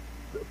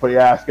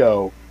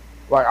fiasco.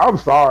 Like, I'm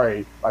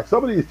sorry. Like,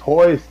 some of these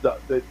toys,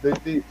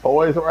 these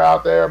toys are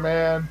out there,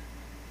 man.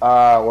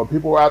 When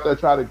people were out there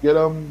trying to get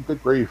them,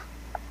 good grief.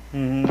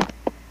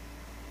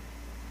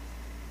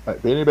 Like,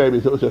 Like Beanie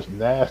Babies, it was just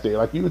nasty.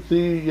 Like you would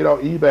see,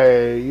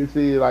 eBay, you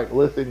see like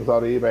listings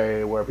on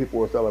eBay where people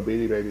were selling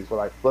Beanie Babies for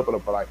like flipping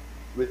them for like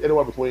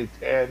anywhere between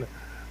 10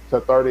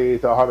 to 30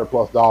 to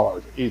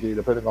 $100+ easy,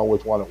 depending on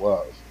which one it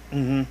was.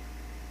 Mm-hmm.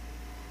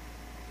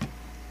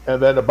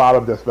 And then the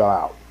bottom just fell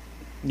out.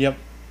 Yep.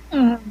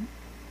 Mhm.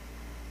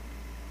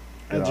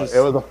 You know, Just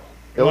it was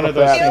one a of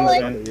those sad things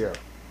end that- of the year.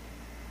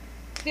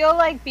 Feel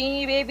like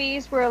Beanie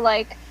Babies were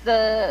like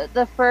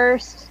the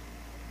first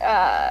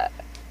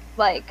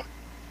like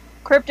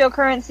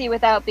cryptocurrency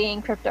without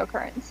being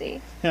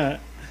cryptocurrency.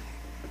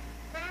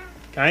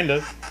 Kind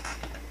of.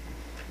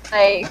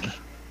 Like,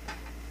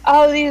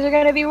 oh, these are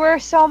gonna be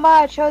worth so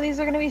much. Oh, these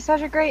are gonna be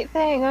such a great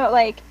thing. Oh,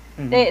 like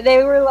Mhm.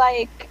 they were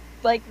like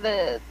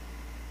the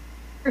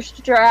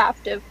first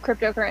draft of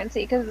cryptocurrency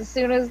because as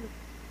soon as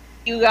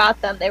you got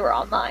them, they were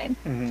online.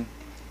 Mm-hmm.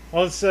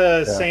 Well, it's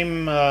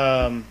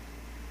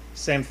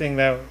same thing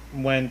that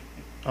went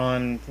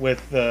on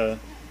with the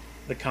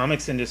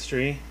comics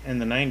industry in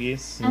the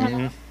 90s.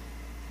 Mm-hmm.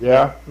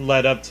 Yeah.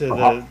 Led up to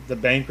Uh-huh. the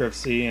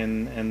bankruptcy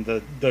and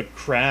the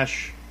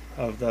crash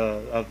of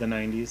the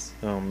 90s.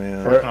 Oh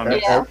man. For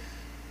comics. Yeah.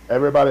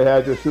 Everybody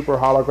had your super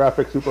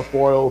holographic, super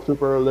foil,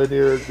 super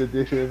linear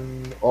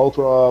edition,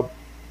 ultra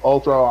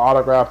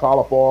autographed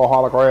holofoil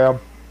hologram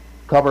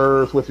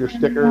covers with your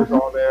stickers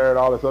on there and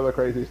all this other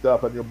crazy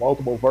stuff, and your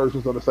multiple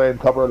versions of the same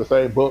cover of the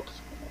same books.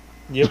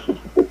 Yep.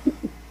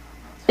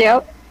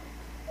 Yep.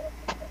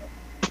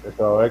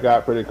 So it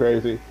got pretty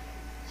crazy.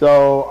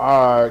 So,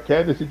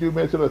 Candace, did you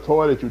mention a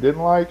toy that you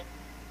didn't like?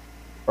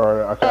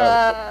 Or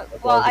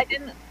Well, I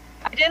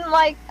didn't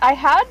like. I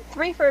had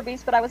 3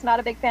 Furbies, but I was not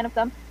a big fan of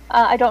them.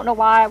 I don't know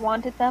why I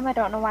wanted them. I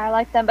don't know why I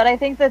liked them. But I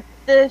think that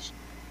the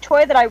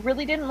toy that I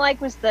really didn't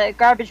like was the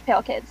Garbage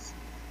Pail Kids.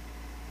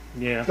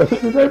 Yeah. Did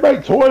they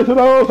make toys of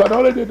those? I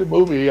know they did the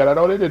movie, and I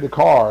know they did the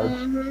cards.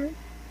 Mm-hmm.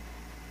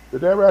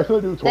 Did they ever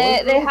actually do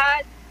toys? They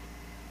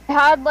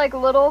had like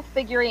little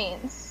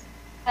figurines,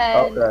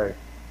 and Okay.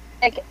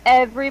 like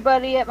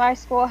everybody at my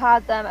school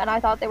had them, and I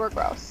thought they were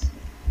gross.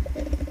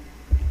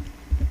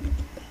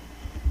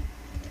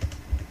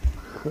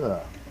 Huh.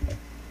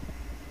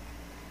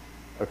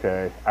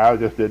 Okay, I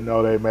just didn't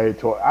know they made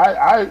toy.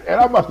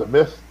 I must have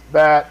missed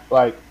that,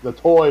 like the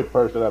toy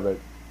portion of it.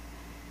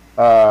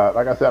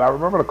 Like I said, I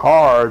remember the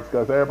cards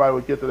because everybody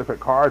would get the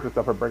different cards and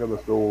stuff and bring them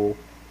to school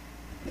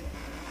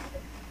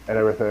and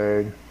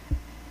everything.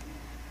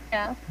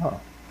 Yeah. Huh.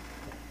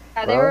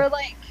 Yeah, they Well. were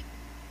like.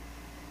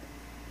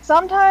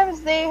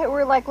 Sometimes they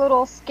were like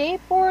little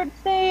skateboard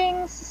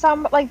things.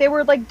 Some like they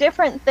were like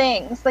different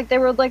things. Like they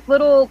were like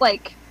little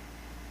like.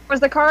 There was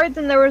the cards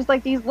and there was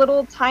like these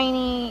little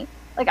tiny.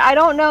 Like I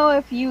don't know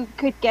if you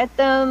could get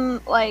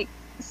them like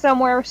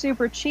somewhere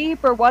super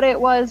cheap or what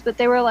it was, but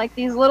they were like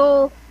these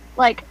little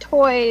like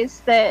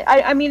toys that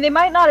I mean they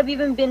might not have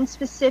even been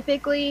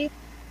specifically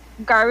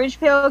Garbage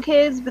Pail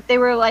Kids, but they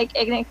were like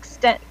an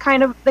they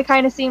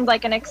kind of seemed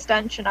like an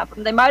extension of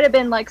them. They might have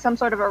been like some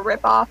sort of a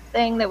rip-off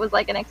thing that was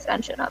like an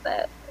extension of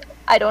it.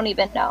 I don't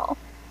even know.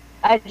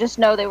 I just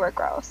know they were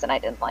gross and I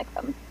didn't like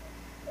them.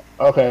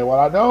 Okay, well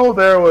I know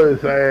there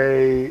was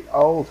a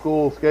old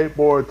school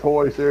skateboard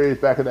toy series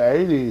back in the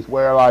 80s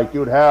where like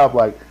you'd have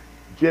like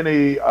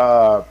Jenny,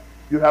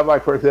 you'd have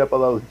like for example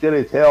those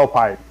Jenny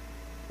tailpipes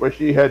where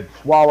she had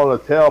swallowed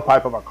a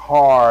tailpipe of a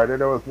car, and then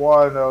there was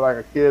one like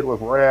a kid was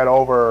ran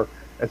over,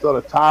 and so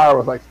the tire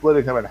was like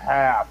splitting him in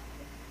half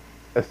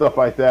and stuff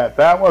like that.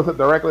 That wasn't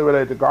directly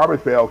related to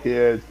Garbage Pail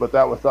Kids, but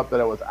that was something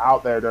that was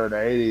out there during the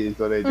 80s,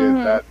 so they did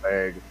that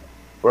thing.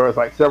 Where it was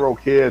like several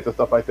kids and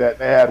stuff like that, and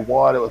they had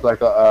one, it was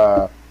like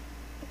a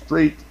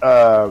street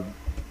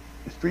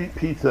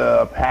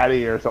pizza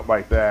patty or something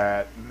like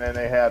that, and then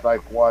they had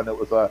like one that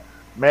was a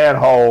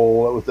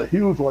manhole. It was a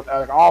huge one.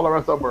 Like all the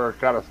rest of them were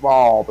kind of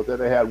small, but then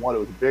they had one that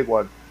was a big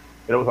one,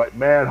 and it was like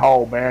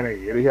Manhole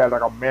Manny, and he had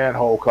like a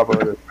manhole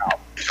cover in his mouth.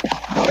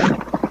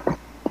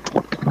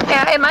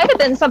 Yeah, it might have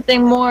been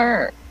something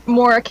more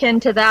akin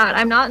to that.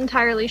 I'm not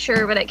entirely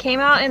sure, but it came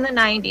out in the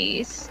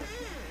 90s.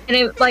 And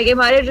it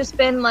might have just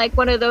been like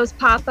one of those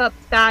pop-up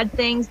bad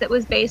things that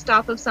was based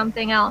off of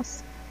something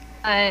else.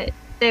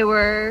 They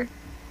were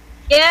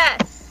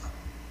yes.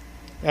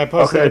 I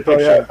posted a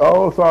Okay,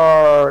 so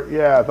picture.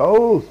 yeah,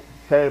 those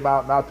came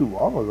out not too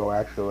long ago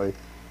actually.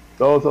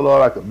 Those are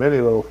like the mini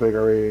little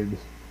figurines.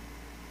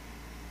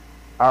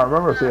 I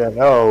remember seeing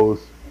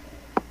those.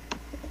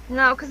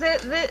 No, because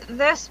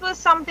this was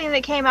something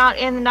that came out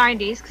in the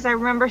 90s because I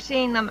remember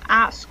seeing them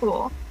at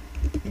school.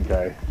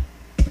 Okay.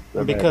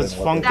 That may have Because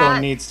been what Funko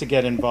That- needs to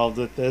get involved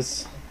with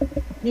this.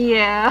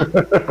 Yeah.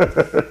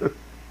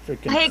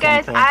 Freaking Hey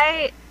guys,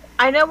 Funko.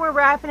 I know we're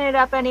wrapping it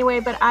up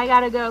anyway, but I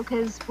gotta go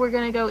because we're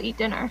gonna go eat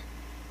dinner.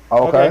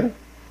 Okay. Okay.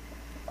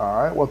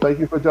 All right. Well, thank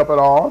you for jumping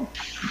on.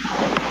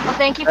 Well,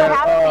 thank you for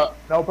having me.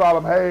 No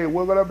problem. Hey,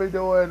 we're gonna be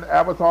doing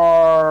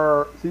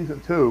Avatar season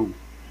 2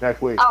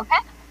 next week, Okay.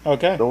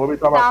 Okay. so we'll be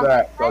talking about Sounds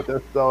that. So good.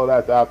 just so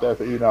that's out there,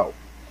 so you know.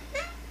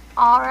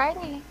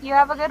 Alrighty. You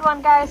have a good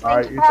one, guys. All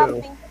Thank right, you you for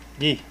having too. me.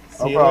 Yee.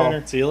 See No you problem.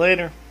 later. See you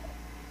later.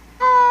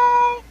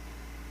 Bye.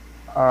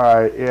 All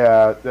right,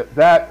 yeah,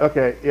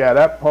 okay, yeah,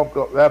 that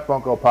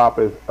Funko Pop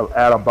is of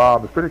Adam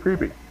Bomb is pretty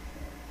creepy.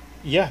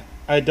 Yeah,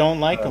 I don't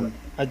like them.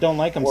 I don't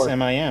like them, Or-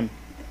 Sam. I am.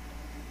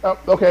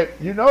 Okay,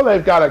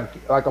 they've got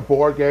a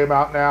board game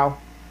out now,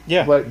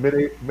 Yeah. like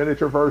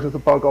miniature versions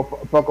of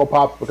Funko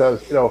Pops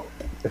because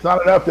it's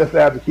not enough just to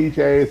have the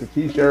keychains, the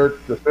T-shirts,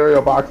 the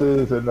cereal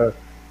boxes, and the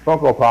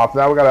Funko Pops.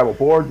 Now we got to have a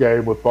board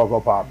game with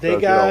Funko Pops. They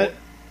 'cause, got,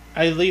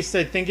 at least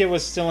I think it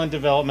was still in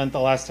development the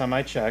last time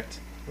I checked.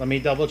 Let me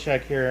double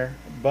check here.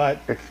 But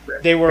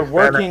they were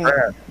working.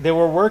 They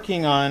were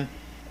working on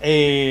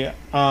a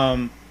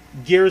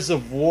Gears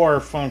of War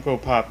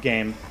Funko Pop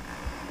game.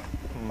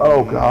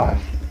 Oh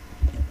gosh,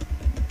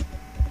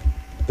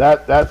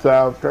 that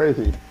sounds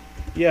crazy.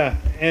 Yeah,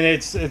 and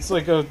it's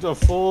like a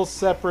full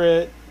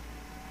separate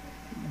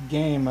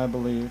game, I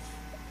believe,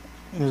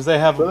 because they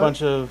have a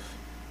bunch of.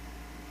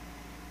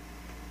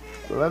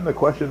 So then the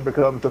question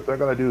becomes, if they're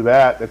going to do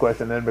that, the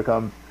question then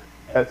becomes,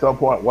 at some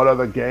point, what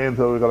other games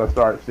are we going to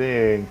start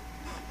seeing?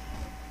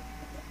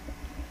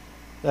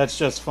 That's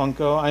just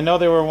Funko. I know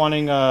they were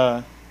wanting.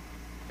 Because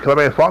I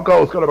mean,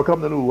 Funko is going to become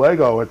the new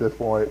Lego at this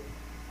point.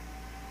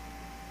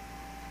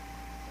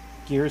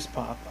 Gears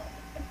Pop.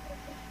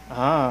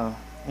 Ah,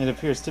 it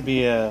appears to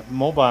be a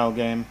mobile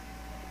game.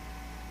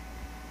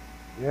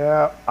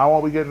 Yeah, I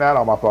won't be getting that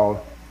on my phone.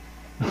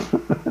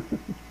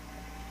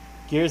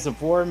 Gears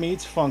of War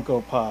meets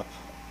Funko Pop.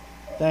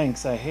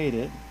 Thanks, I hate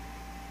it.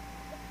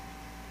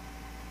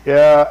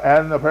 Yeah,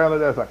 and apparently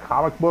there's a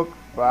comic book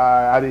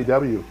by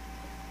IDW.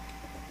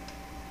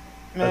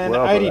 Man,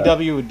 well for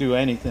IDW would do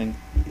anything.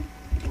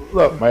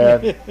 Look,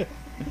 man,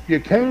 you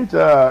can't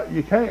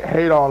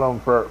hate on them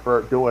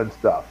for doing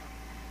stuff.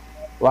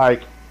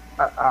 Like,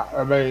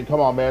 I mean, come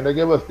on, man. They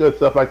give us good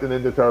stuff like the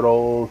Ninja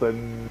Turtles,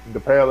 and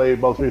apparently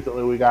most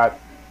recently we got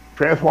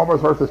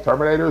Transformers versus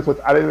Terminators, which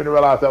I didn't even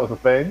realize that was a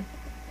thing.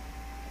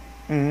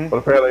 Mm-hmm. But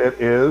apparently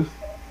it is.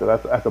 So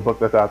that's a book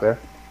that's out there.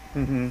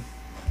 Mm-hmm.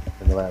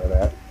 In the land of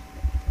that.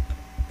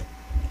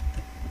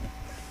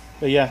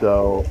 But yeah,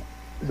 So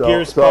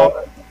Gears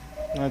Pop,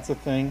 that's a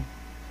thing.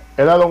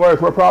 in other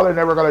words, we're probably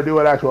never going to do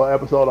an actual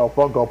episode on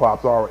Funko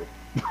Pops, are we?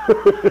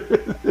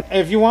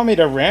 If you want me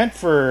to rant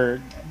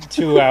for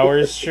 2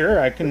 hours, sure,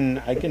 I can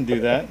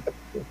do that.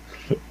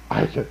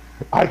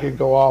 I can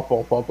go off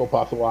on Funko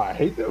Pops and why I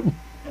hate them.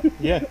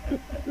 Yeah.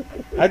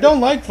 I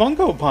don't like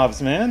Funko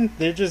Pops, man.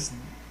 They're just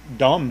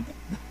dumb.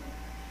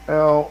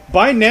 Well,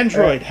 Buy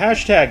Nendroid.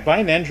 Hashtag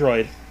buy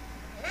Nendroid.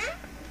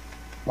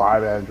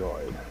 Five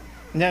Android.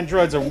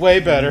 Nendroids are way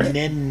better.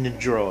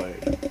 Nendroid.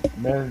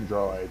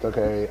 Mendroids.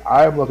 Okay,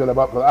 I am looking them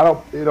up because I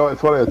don't.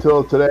 It's funny.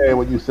 Until today,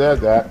 when you said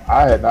that,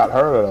 I had not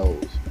heard of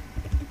those.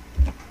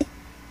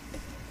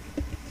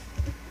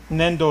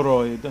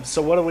 Nendoroid.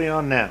 So what are we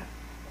on now?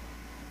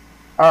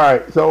 All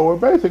right, so we're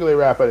basically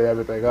wrapping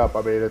everything up.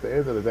 I mean, at the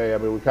end of the day, I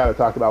mean, we kind of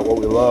talked about what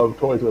we love,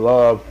 toys we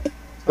love,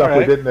 stuff we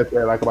Alright. didn't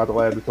necessarily like about the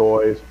Land of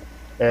Toys,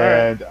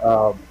 and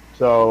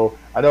so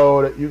I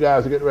know that you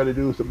guys are getting ready to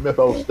do some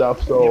Mythos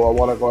stuff. So I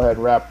want to go ahead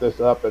and wrap this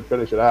up and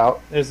finish it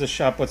out. There's a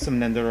shop with some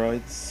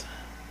Nendoroids.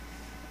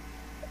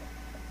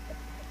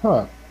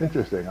 Huh,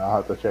 interesting.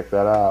 I'll have to check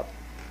that out.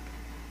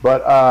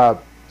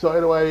 But so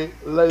anyway,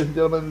 ladies and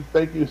gentlemen,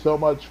 thank you so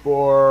much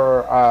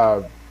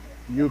for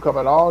you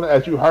coming on.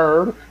 As you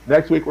heard,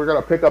 next week we're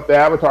going to pick up the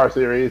Avatar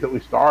series that we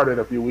started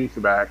a few weeks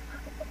back,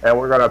 and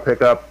we're going to pick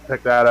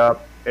that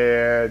up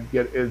and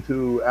get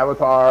into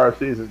Avatar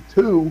season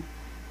 2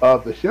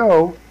 of the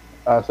show,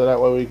 so that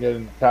way we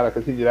can kind of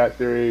continue that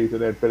series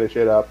and then finish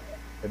it up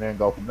and then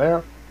go from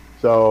there.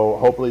 So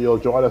hopefully you'll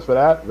join us for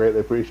that.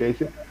 Greatly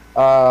appreciate you.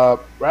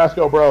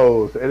 Rasco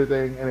Bros,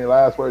 any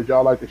last words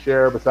y'all like to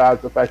share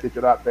besides the fact that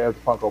you're not fans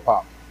of Funko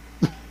Pop?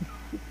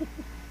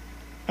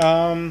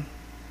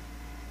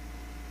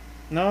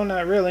 No,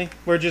 not really.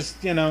 We're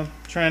just,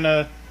 trying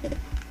to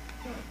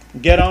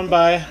get on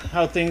by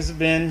how things have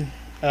been.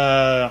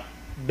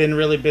 Been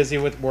really busy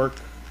with work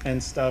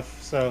and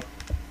stuff. So,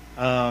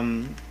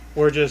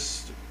 we're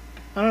just,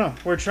 I don't know,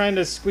 we're trying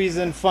to squeeze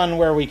in fun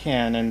where we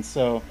can. And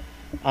so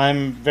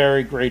I'm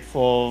very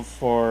grateful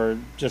for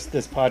just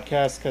this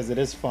podcast because it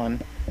is fun.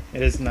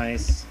 It is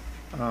nice.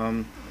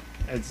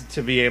 It's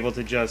to be able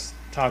to just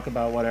talk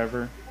about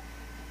whatever.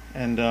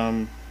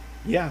 And,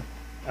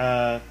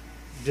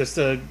 just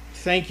a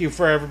thank you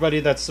for everybody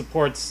that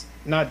supports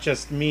not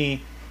just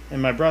me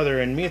and my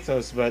brother and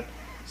Mythos, but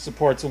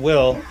supports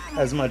Will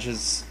as much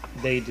as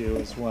they do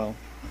as well.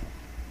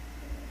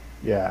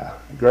 Yeah,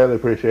 greatly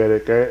appreciate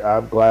it. Great.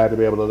 I'm glad to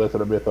be able to listen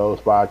to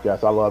Mythos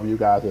podcast. I love you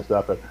guys and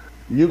stuff. And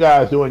you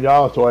guys doing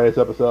y'all's toys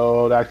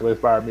episode actually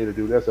inspired me to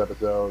do this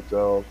episode.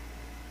 So,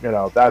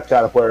 that's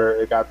kind of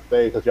where it got to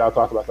stay because y'all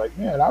talked about like,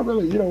 man, I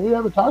really, we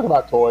haven't talked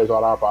about toys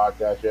on our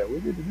podcast yet. We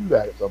need to do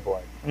that at some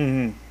point.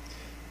 Mm-hmm.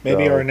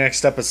 Maybe our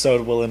next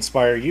episode will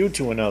inspire you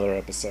to another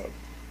episode.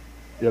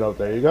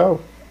 There you go.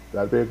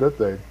 That'd be a good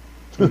thing.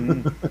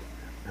 Mm-hmm.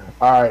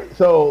 All right.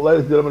 So,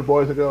 ladies and gentlemen,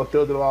 boys and girls,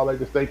 children of all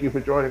ages, thank you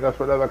for joining us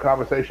for another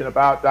conversation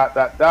about ...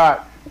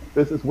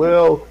 This is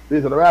Will.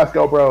 These are the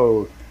Rasco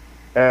Bros.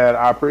 And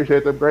I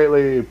appreciate them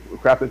greatly.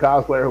 Crafting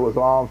Cosplayer, who was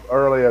on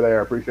earlier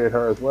there, appreciate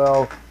her as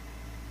well.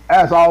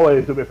 As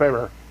always, do me a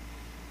favor.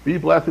 Be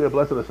blessed, be a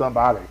blessing to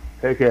somebody.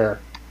 Take care.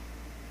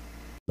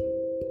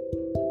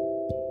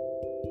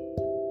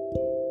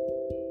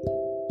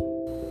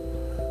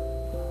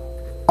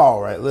 All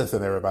right,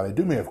 listen, everybody.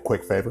 Do me a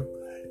quick favor.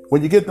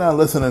 When you get done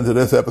listening to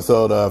this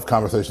episode of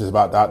Conversations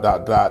About ...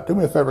 do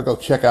me a favor, go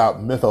check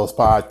out Mythos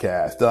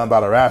Podcast, done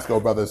by the Rasco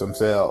brothers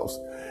themselves.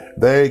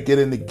 They get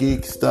into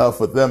geek stuff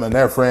with them and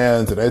their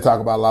friends, and they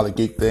talk about a lot of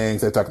geek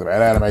things. They talk about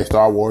anime,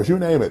 Star Wars, you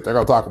name it. They're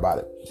going to talk about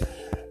it.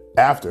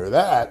 After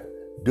that,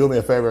 do me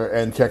a favor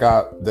and check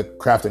out the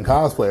Crafting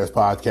Cosplayers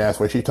podcast,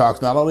 where she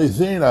talks not only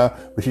Xena,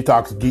 but she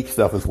talks geek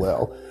stuff as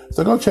well.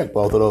 So go check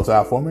both of those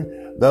out for me.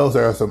 Those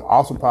are some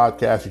awesome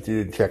podcasts that you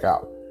need to check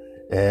out.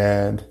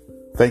 And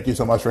thank you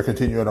so much for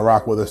continuing to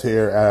rock with us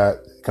here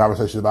at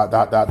Conversations About ...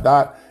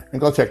 And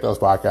go check those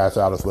podcasts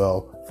out as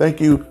well. Thank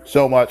you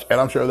so much,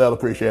 and I'm sure they'll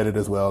appreciate it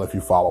as well if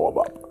you follow them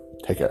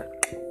up. Take care.